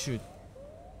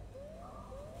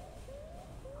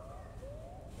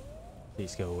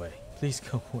 Please go away. Please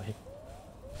go away.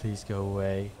 Please go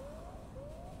away.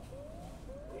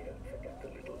 We don't forget the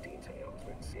little details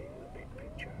when seeing the big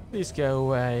picture. Please go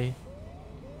away.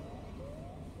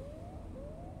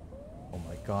 Oh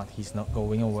my god, he's not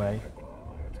going away.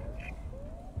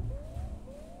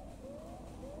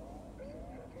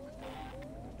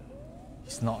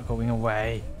 He's not going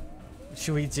away. What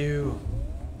should we do?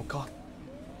 Oh god.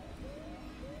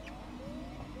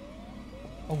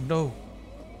 Oh no.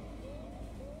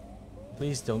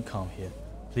 Please don't come here.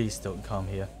 Please don't come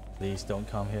here. Please don't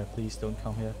come here. Please don't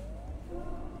come here.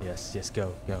 Yes,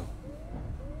 go. Go.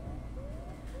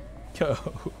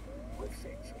 With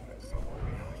things and there's someone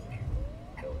behind you,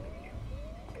 helping you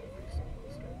every single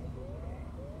step of the way.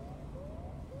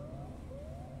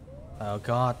 Oh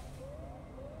god.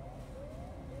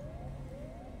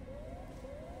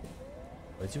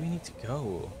 Where do we need to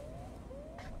go?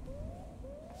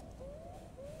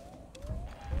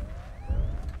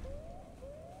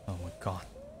 Oh my god.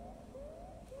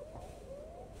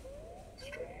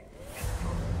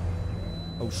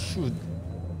 Oh shoot.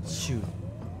 Shoot.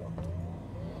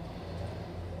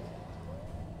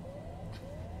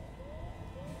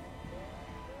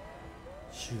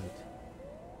 Shoot.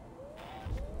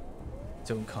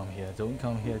 Don't come here, don't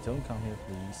come here, don't come here,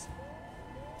 please.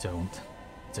 Don't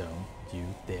you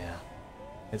dare.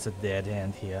 It's a dead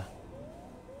end here.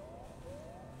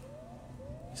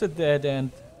 It's a dead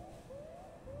end.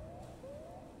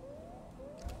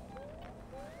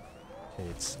 Okay,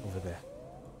 it's over there.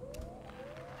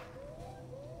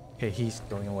 Okay, he's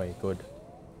going away, good.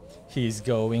 He's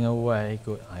going away,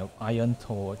 good. Iron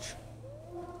torch.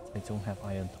 I don't have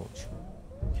iron torch.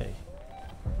 Okay.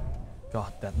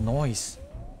 God, that noise.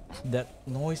 That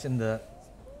noise in the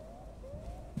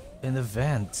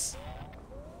vents.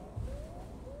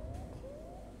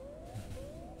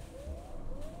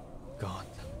 God.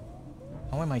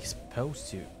 How am I supposed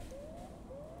to?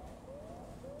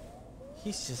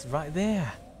 He's just right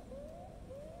there.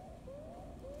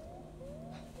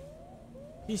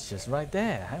 He's just right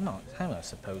there. How am I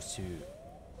supposed to?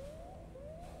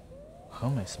 How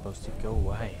am I supposed to go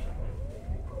away?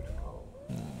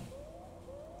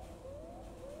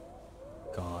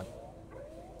 God.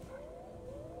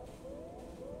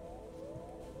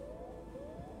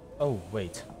 Oh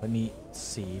wait, let me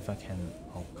see if I can.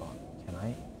 Oh god, can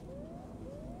I?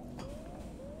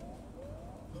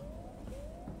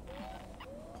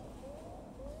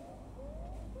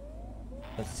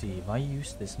 Let's see if I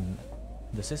use this.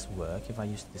 Does this work if I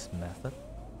use this method?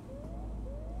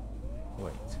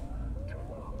 Wait.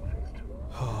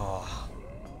 Oh.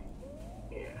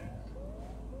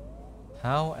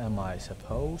 How am I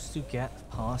supposed to get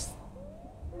past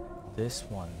this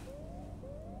one?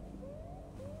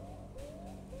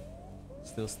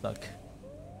 Still stuck.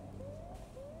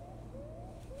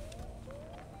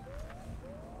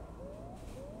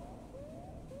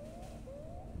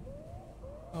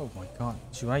 Oh my god,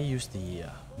 should I use the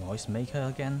noise maker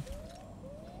again?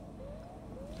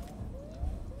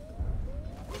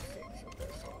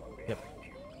 Yep.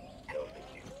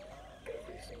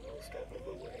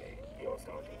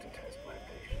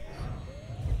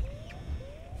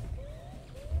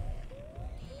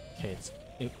 Okay,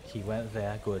 he went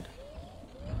there, good.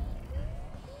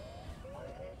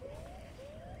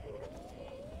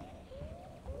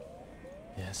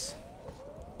 Yes.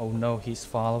 Oh no, he's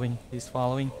following.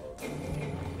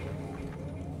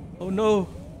 Oh no!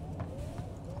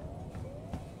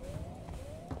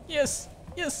 Yes!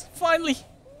 Yes! Finally!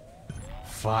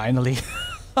 Finally!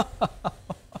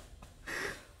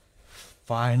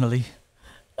 Finally!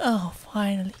 Oh,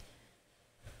 finally.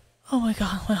 Oh my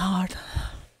god, my heart.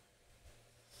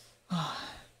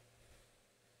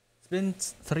 It's been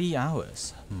 3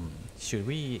 hours. Should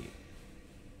we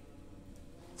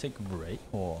take a break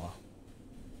or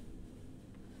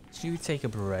should we take a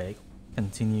break?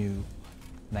 Continue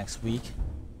next week?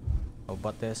 Oh,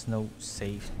 but there's no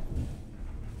save.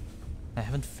 I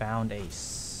haven't found a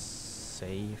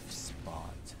safe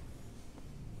spot.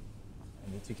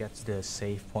 I need to get to the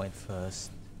save point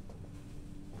first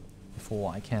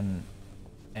before I can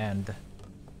end.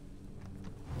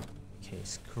 Okay,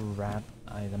 scrap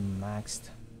item maxed.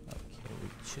 Okay, we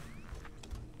should.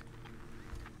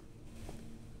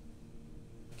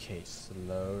 Okay,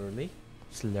 slowly.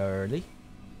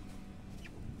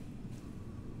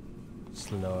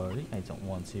 I don't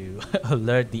want to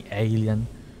alert the alien.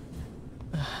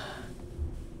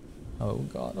 Oh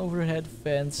god, overhead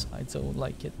fence. I don't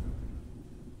like it.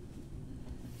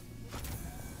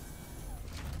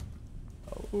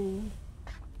 Oh.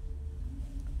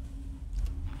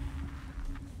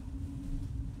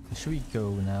 Should we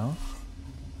go now?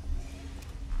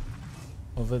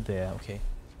 Over there, okay.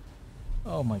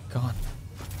 Oh my god.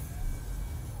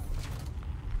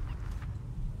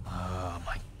 Oh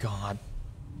my god.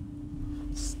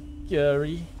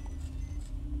 Scary.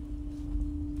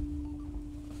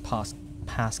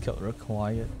 Passcode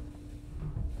required.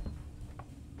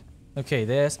 Okay,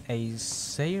 there's a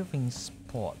saving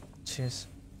spot just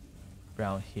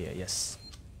around here, yes.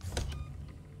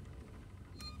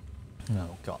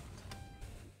 Oh god.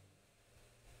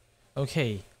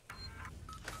 Okay,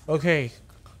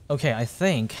 I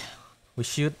think we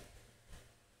should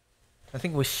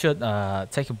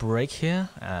take a break here,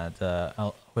 and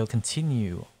we'll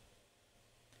continue.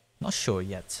 Not sure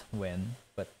yet when,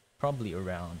 but probably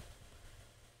around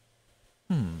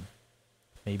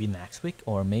maybe next week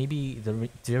or maybe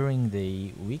during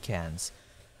the weekends.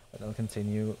 But I'll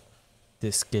continue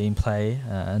this gameplay,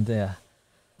 and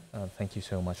thank you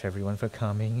so much everyone for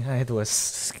coming. It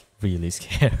was really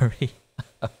scary.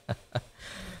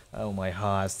 Oh, my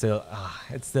heart still,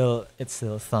 it's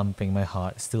still thumping. My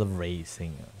heart is still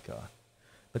racing. Oh god.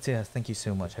 But yeah, thank you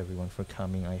so much everyone for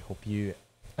coming. I hope you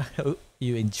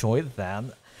enjoyed that.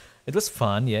 It was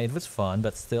fun, yeah, it was fun,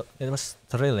 but still it was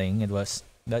thrilling. It was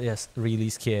really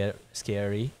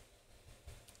scary.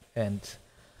 And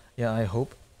yeah, I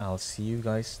hope I'll see you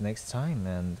guys next time,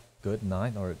 and good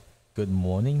night or good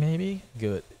morning, maybe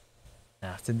good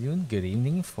afternoon, good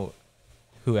evening for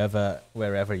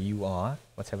wherever you are,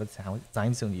 whatever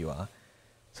time zone you are.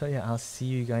 So yeah, I'll see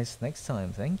you guys next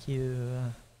time. Thank you.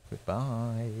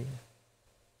 Goodbye.